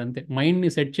చేయాలి మీరు, అంతే.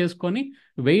 మైండ్ని సెట్ చేసుకొని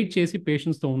వెయిట్ చేసి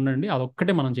పేషెన్స్తో ఉండండి.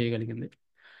 అదొక్కటే మనం చేయగలిగింది.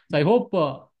 So I hope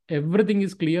everything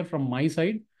is clear from my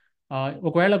side.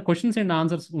 ఒకవేళ క్వశ్చన్స్ అండ్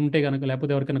ఆన్సర్స్ ఉంటే కనుక,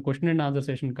 లేకపోతే ఎవరికైనా క్వశ్చన్ అండ్ ఆన్సర్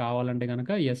సెషన్ కావాలంటే కనుక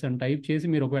ఎస్ అని టైప్ చేసి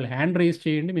మీరు ఒకవేళ హ్యాండ్ రైజ్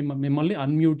చేయండి, మిమ్మల్ని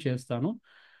అన్మ్యూట్ చేస్తాను.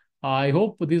 I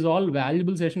hope this all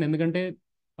valuable session. ఎందుకంటే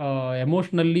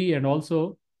emotionally and also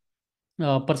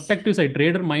perspective side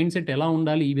trader mind set ఎలా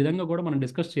ఉండాలి ఈ విధంగా కూడా మనం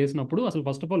డిస్కస్ చేసినప్పుడు అసలు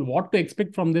first of all what to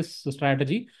expect from this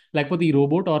strategy, లేకపోతే ఈ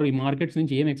రోబోట్ ఆర్ ఈ మార్కెట్స్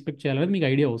నుంచి ఏం ఎక్స్పెక్ట్ చేయాలనేది మీకు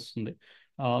ఐడియా వస్తుంది.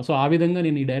 సో ఆ విధంగా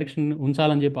నేను ఈ డైరెక్షన్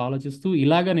ఉంచాలని చెప్పి ఆలోచిస్తూ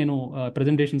ఇలాగా నేను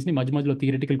ప్రెజెంటేషన్స్ని మధ్య మధ్యలో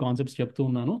థియరిటికల్ కాన్సెప్ట్స్ చెప్తూ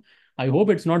ఉన్నాను. I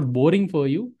hope it's not boring for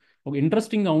you. ఒక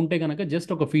ఇంట్రెస్టింగ్గా ఉంటే కనుక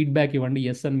జస్ట్ ఒక ఫీడ్బ్యాక్ ఇవ్వండి,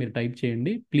 ఎస్ అని మీరు టైప్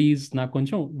చేయండి ప్లీజ్. నాకు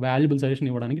కొంచెం వాల్యుబుల్ సజెషన్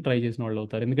ఇవ్వడానికి ట్రై చేసిన వాళ్ళు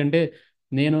అవుతారు. ఎందుకంటే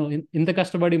నేను ఇంత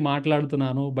కష్టపడి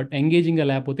మాట్లాడుతున్నాను బట్ ఎంగేజింగ్గా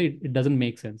లేకపోతే it doesn't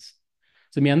make sense.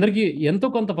 So మీ అందరికీ ఎంతో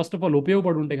కొంత ఫస్ట్ ఆఫ్ ఆల్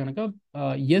ఉపయోగపడి ఉంటే కనుక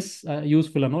ఎస్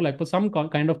యూస్ఫుల్ అనో లేకపోతే సమ్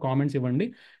కైండ్ ఆఫ్ కామెంట్స్ ఇవ్వండి.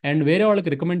 అండ్ వేరే వాళ్ళకి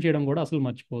రికమెండ్ చేయడం కూడా అసలు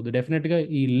మర్చిపోవద్దు. డెఫినెట్గా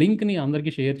ఈ లింక్ని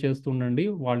అందరికీ షేర్ చేస్తుండండి,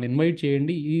 వాళ్ళని ఇన్వైట్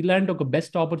చేయండి. ఇలాంటి ఒక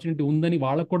బెస్ట్ ఆపర్చునిటీ ఉందని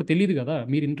వాళ్ళకి కూడా తెలియదు కదా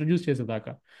మీరు ఇంట్రడ్యూస్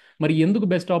చేసేదాకా. మరి ఎందుకు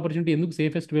బెస్ట్ ఆపర్చునిటీ, ఎందుకు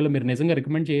సేఫెస్ట్ వేలో మీరు నిజంగా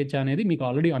రికమెండ్ చేయొచ్చా అనేది మీకు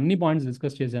ఆల్రెడీ అన్ని పాయింట్స్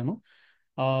డిస్కస్ చేశాను.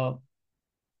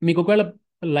 మీకు ఒకవేళ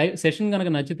లైవ్ సెషన్ కనుక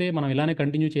నచ్చితే మనం ఇలానే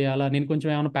కంటిన్యూ చేయాలా, నేను కొంచెం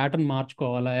ఏమైనా ప్యాటర్న్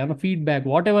మార్చుకోవాలా, ఏమైనా ఫీడ్బ్యాక్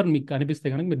వాట్ ఎవర్ మీకు అనిపిస్తే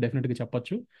కనుక మీరు డెఫినెట్గా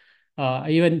చెప్పొచ్చు.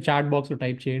 ఈవెన్ చాట్ బాక్స్లో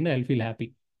టైప్ చేయండి, ఐ ఫీల్ హ్యాపీ.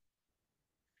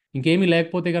 ఇంకేమీ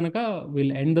లేకపోతే కనుక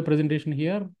will end the presentation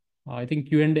here. I think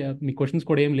Q and me questions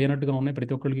కూడా ఏం లేనట్టుగా ఉన్నాయి,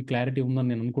 ప్రతి ఒక్కరికి క్లారిటీ ఉందని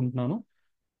నేను అనుకుంటున్నాను.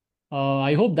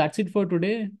 I hope that's it for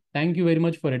today. Thank you very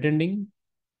much for attending.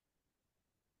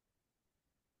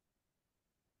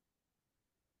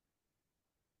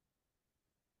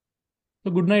 So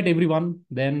good night every one.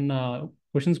 Then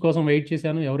questions కోసం వెయిట్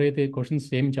చేశాను, ఎవరైతే క్వశ్చన్స్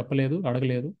ఏం చెప్పలేదు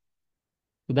అడగలేదు.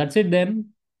 So that's it then.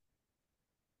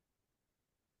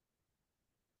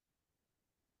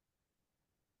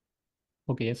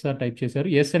 Okay yes sir type చేశారు,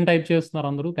 ఎస్ అని టైప్ చేస్తున్నారు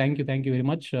అందరూ. Thank you very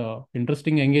much.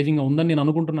 Interesting engaging ఉందని నేను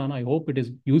అనుకుంటున్నాను. I hope it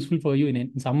is useful for you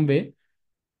in some way.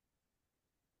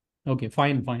 Okay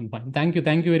fine.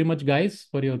 Thank you very much guys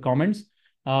for your comments.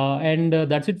 And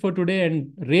that's it for today. And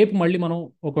రేపు మళ్ళీ మనం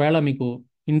ఒకవేళ మీకు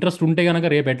interest ఉంటే కనుక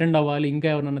రేపు అటెండ్ అవ్వాలి, ఇంకా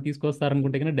ఎవరన్నా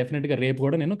తీసుకొస్తారనుకుంటే కనుక డెఫినెట్గా రేపు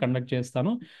కూడా నేను కండక్ట్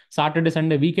చేస్తాను. సాటర్డే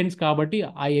సండే వీకెండ్స్ కాబట్టి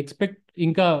ఐ ఎక్స్పెక్ట్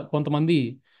ఇంకా కొంతమంది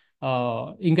ఆ,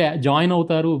 ఇంకా జాయిన్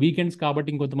అవుతారు, వీకెండ్స్ కాబట్టి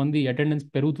ఇంకొంతమంది అటెండెన్స్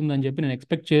పెరుగుతుందని చెప్పి నేను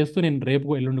ఎక్స్పెక్ట్ చేస్తూ నేను రేపు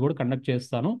ఎల్లుండి కూడా కండక్ట్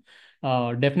చేస్తాను.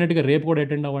 డెఫినెట్గా రేపు కూడా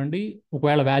అటెండ్ అవ్వండి.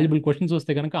 ఒకవేళ వాల్యుబుల్ క్వశ్చన్స్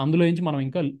వస్తే కనుక అందులో నుంచి మనం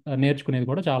ఇంకా నేర్చుకునేది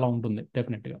కూడా చాలా ఉంటుంది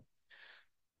డెఫినెట్గా.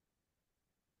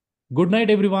 Good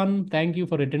night everyone, thank you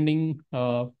for attending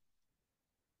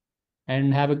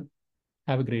and have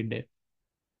a great day.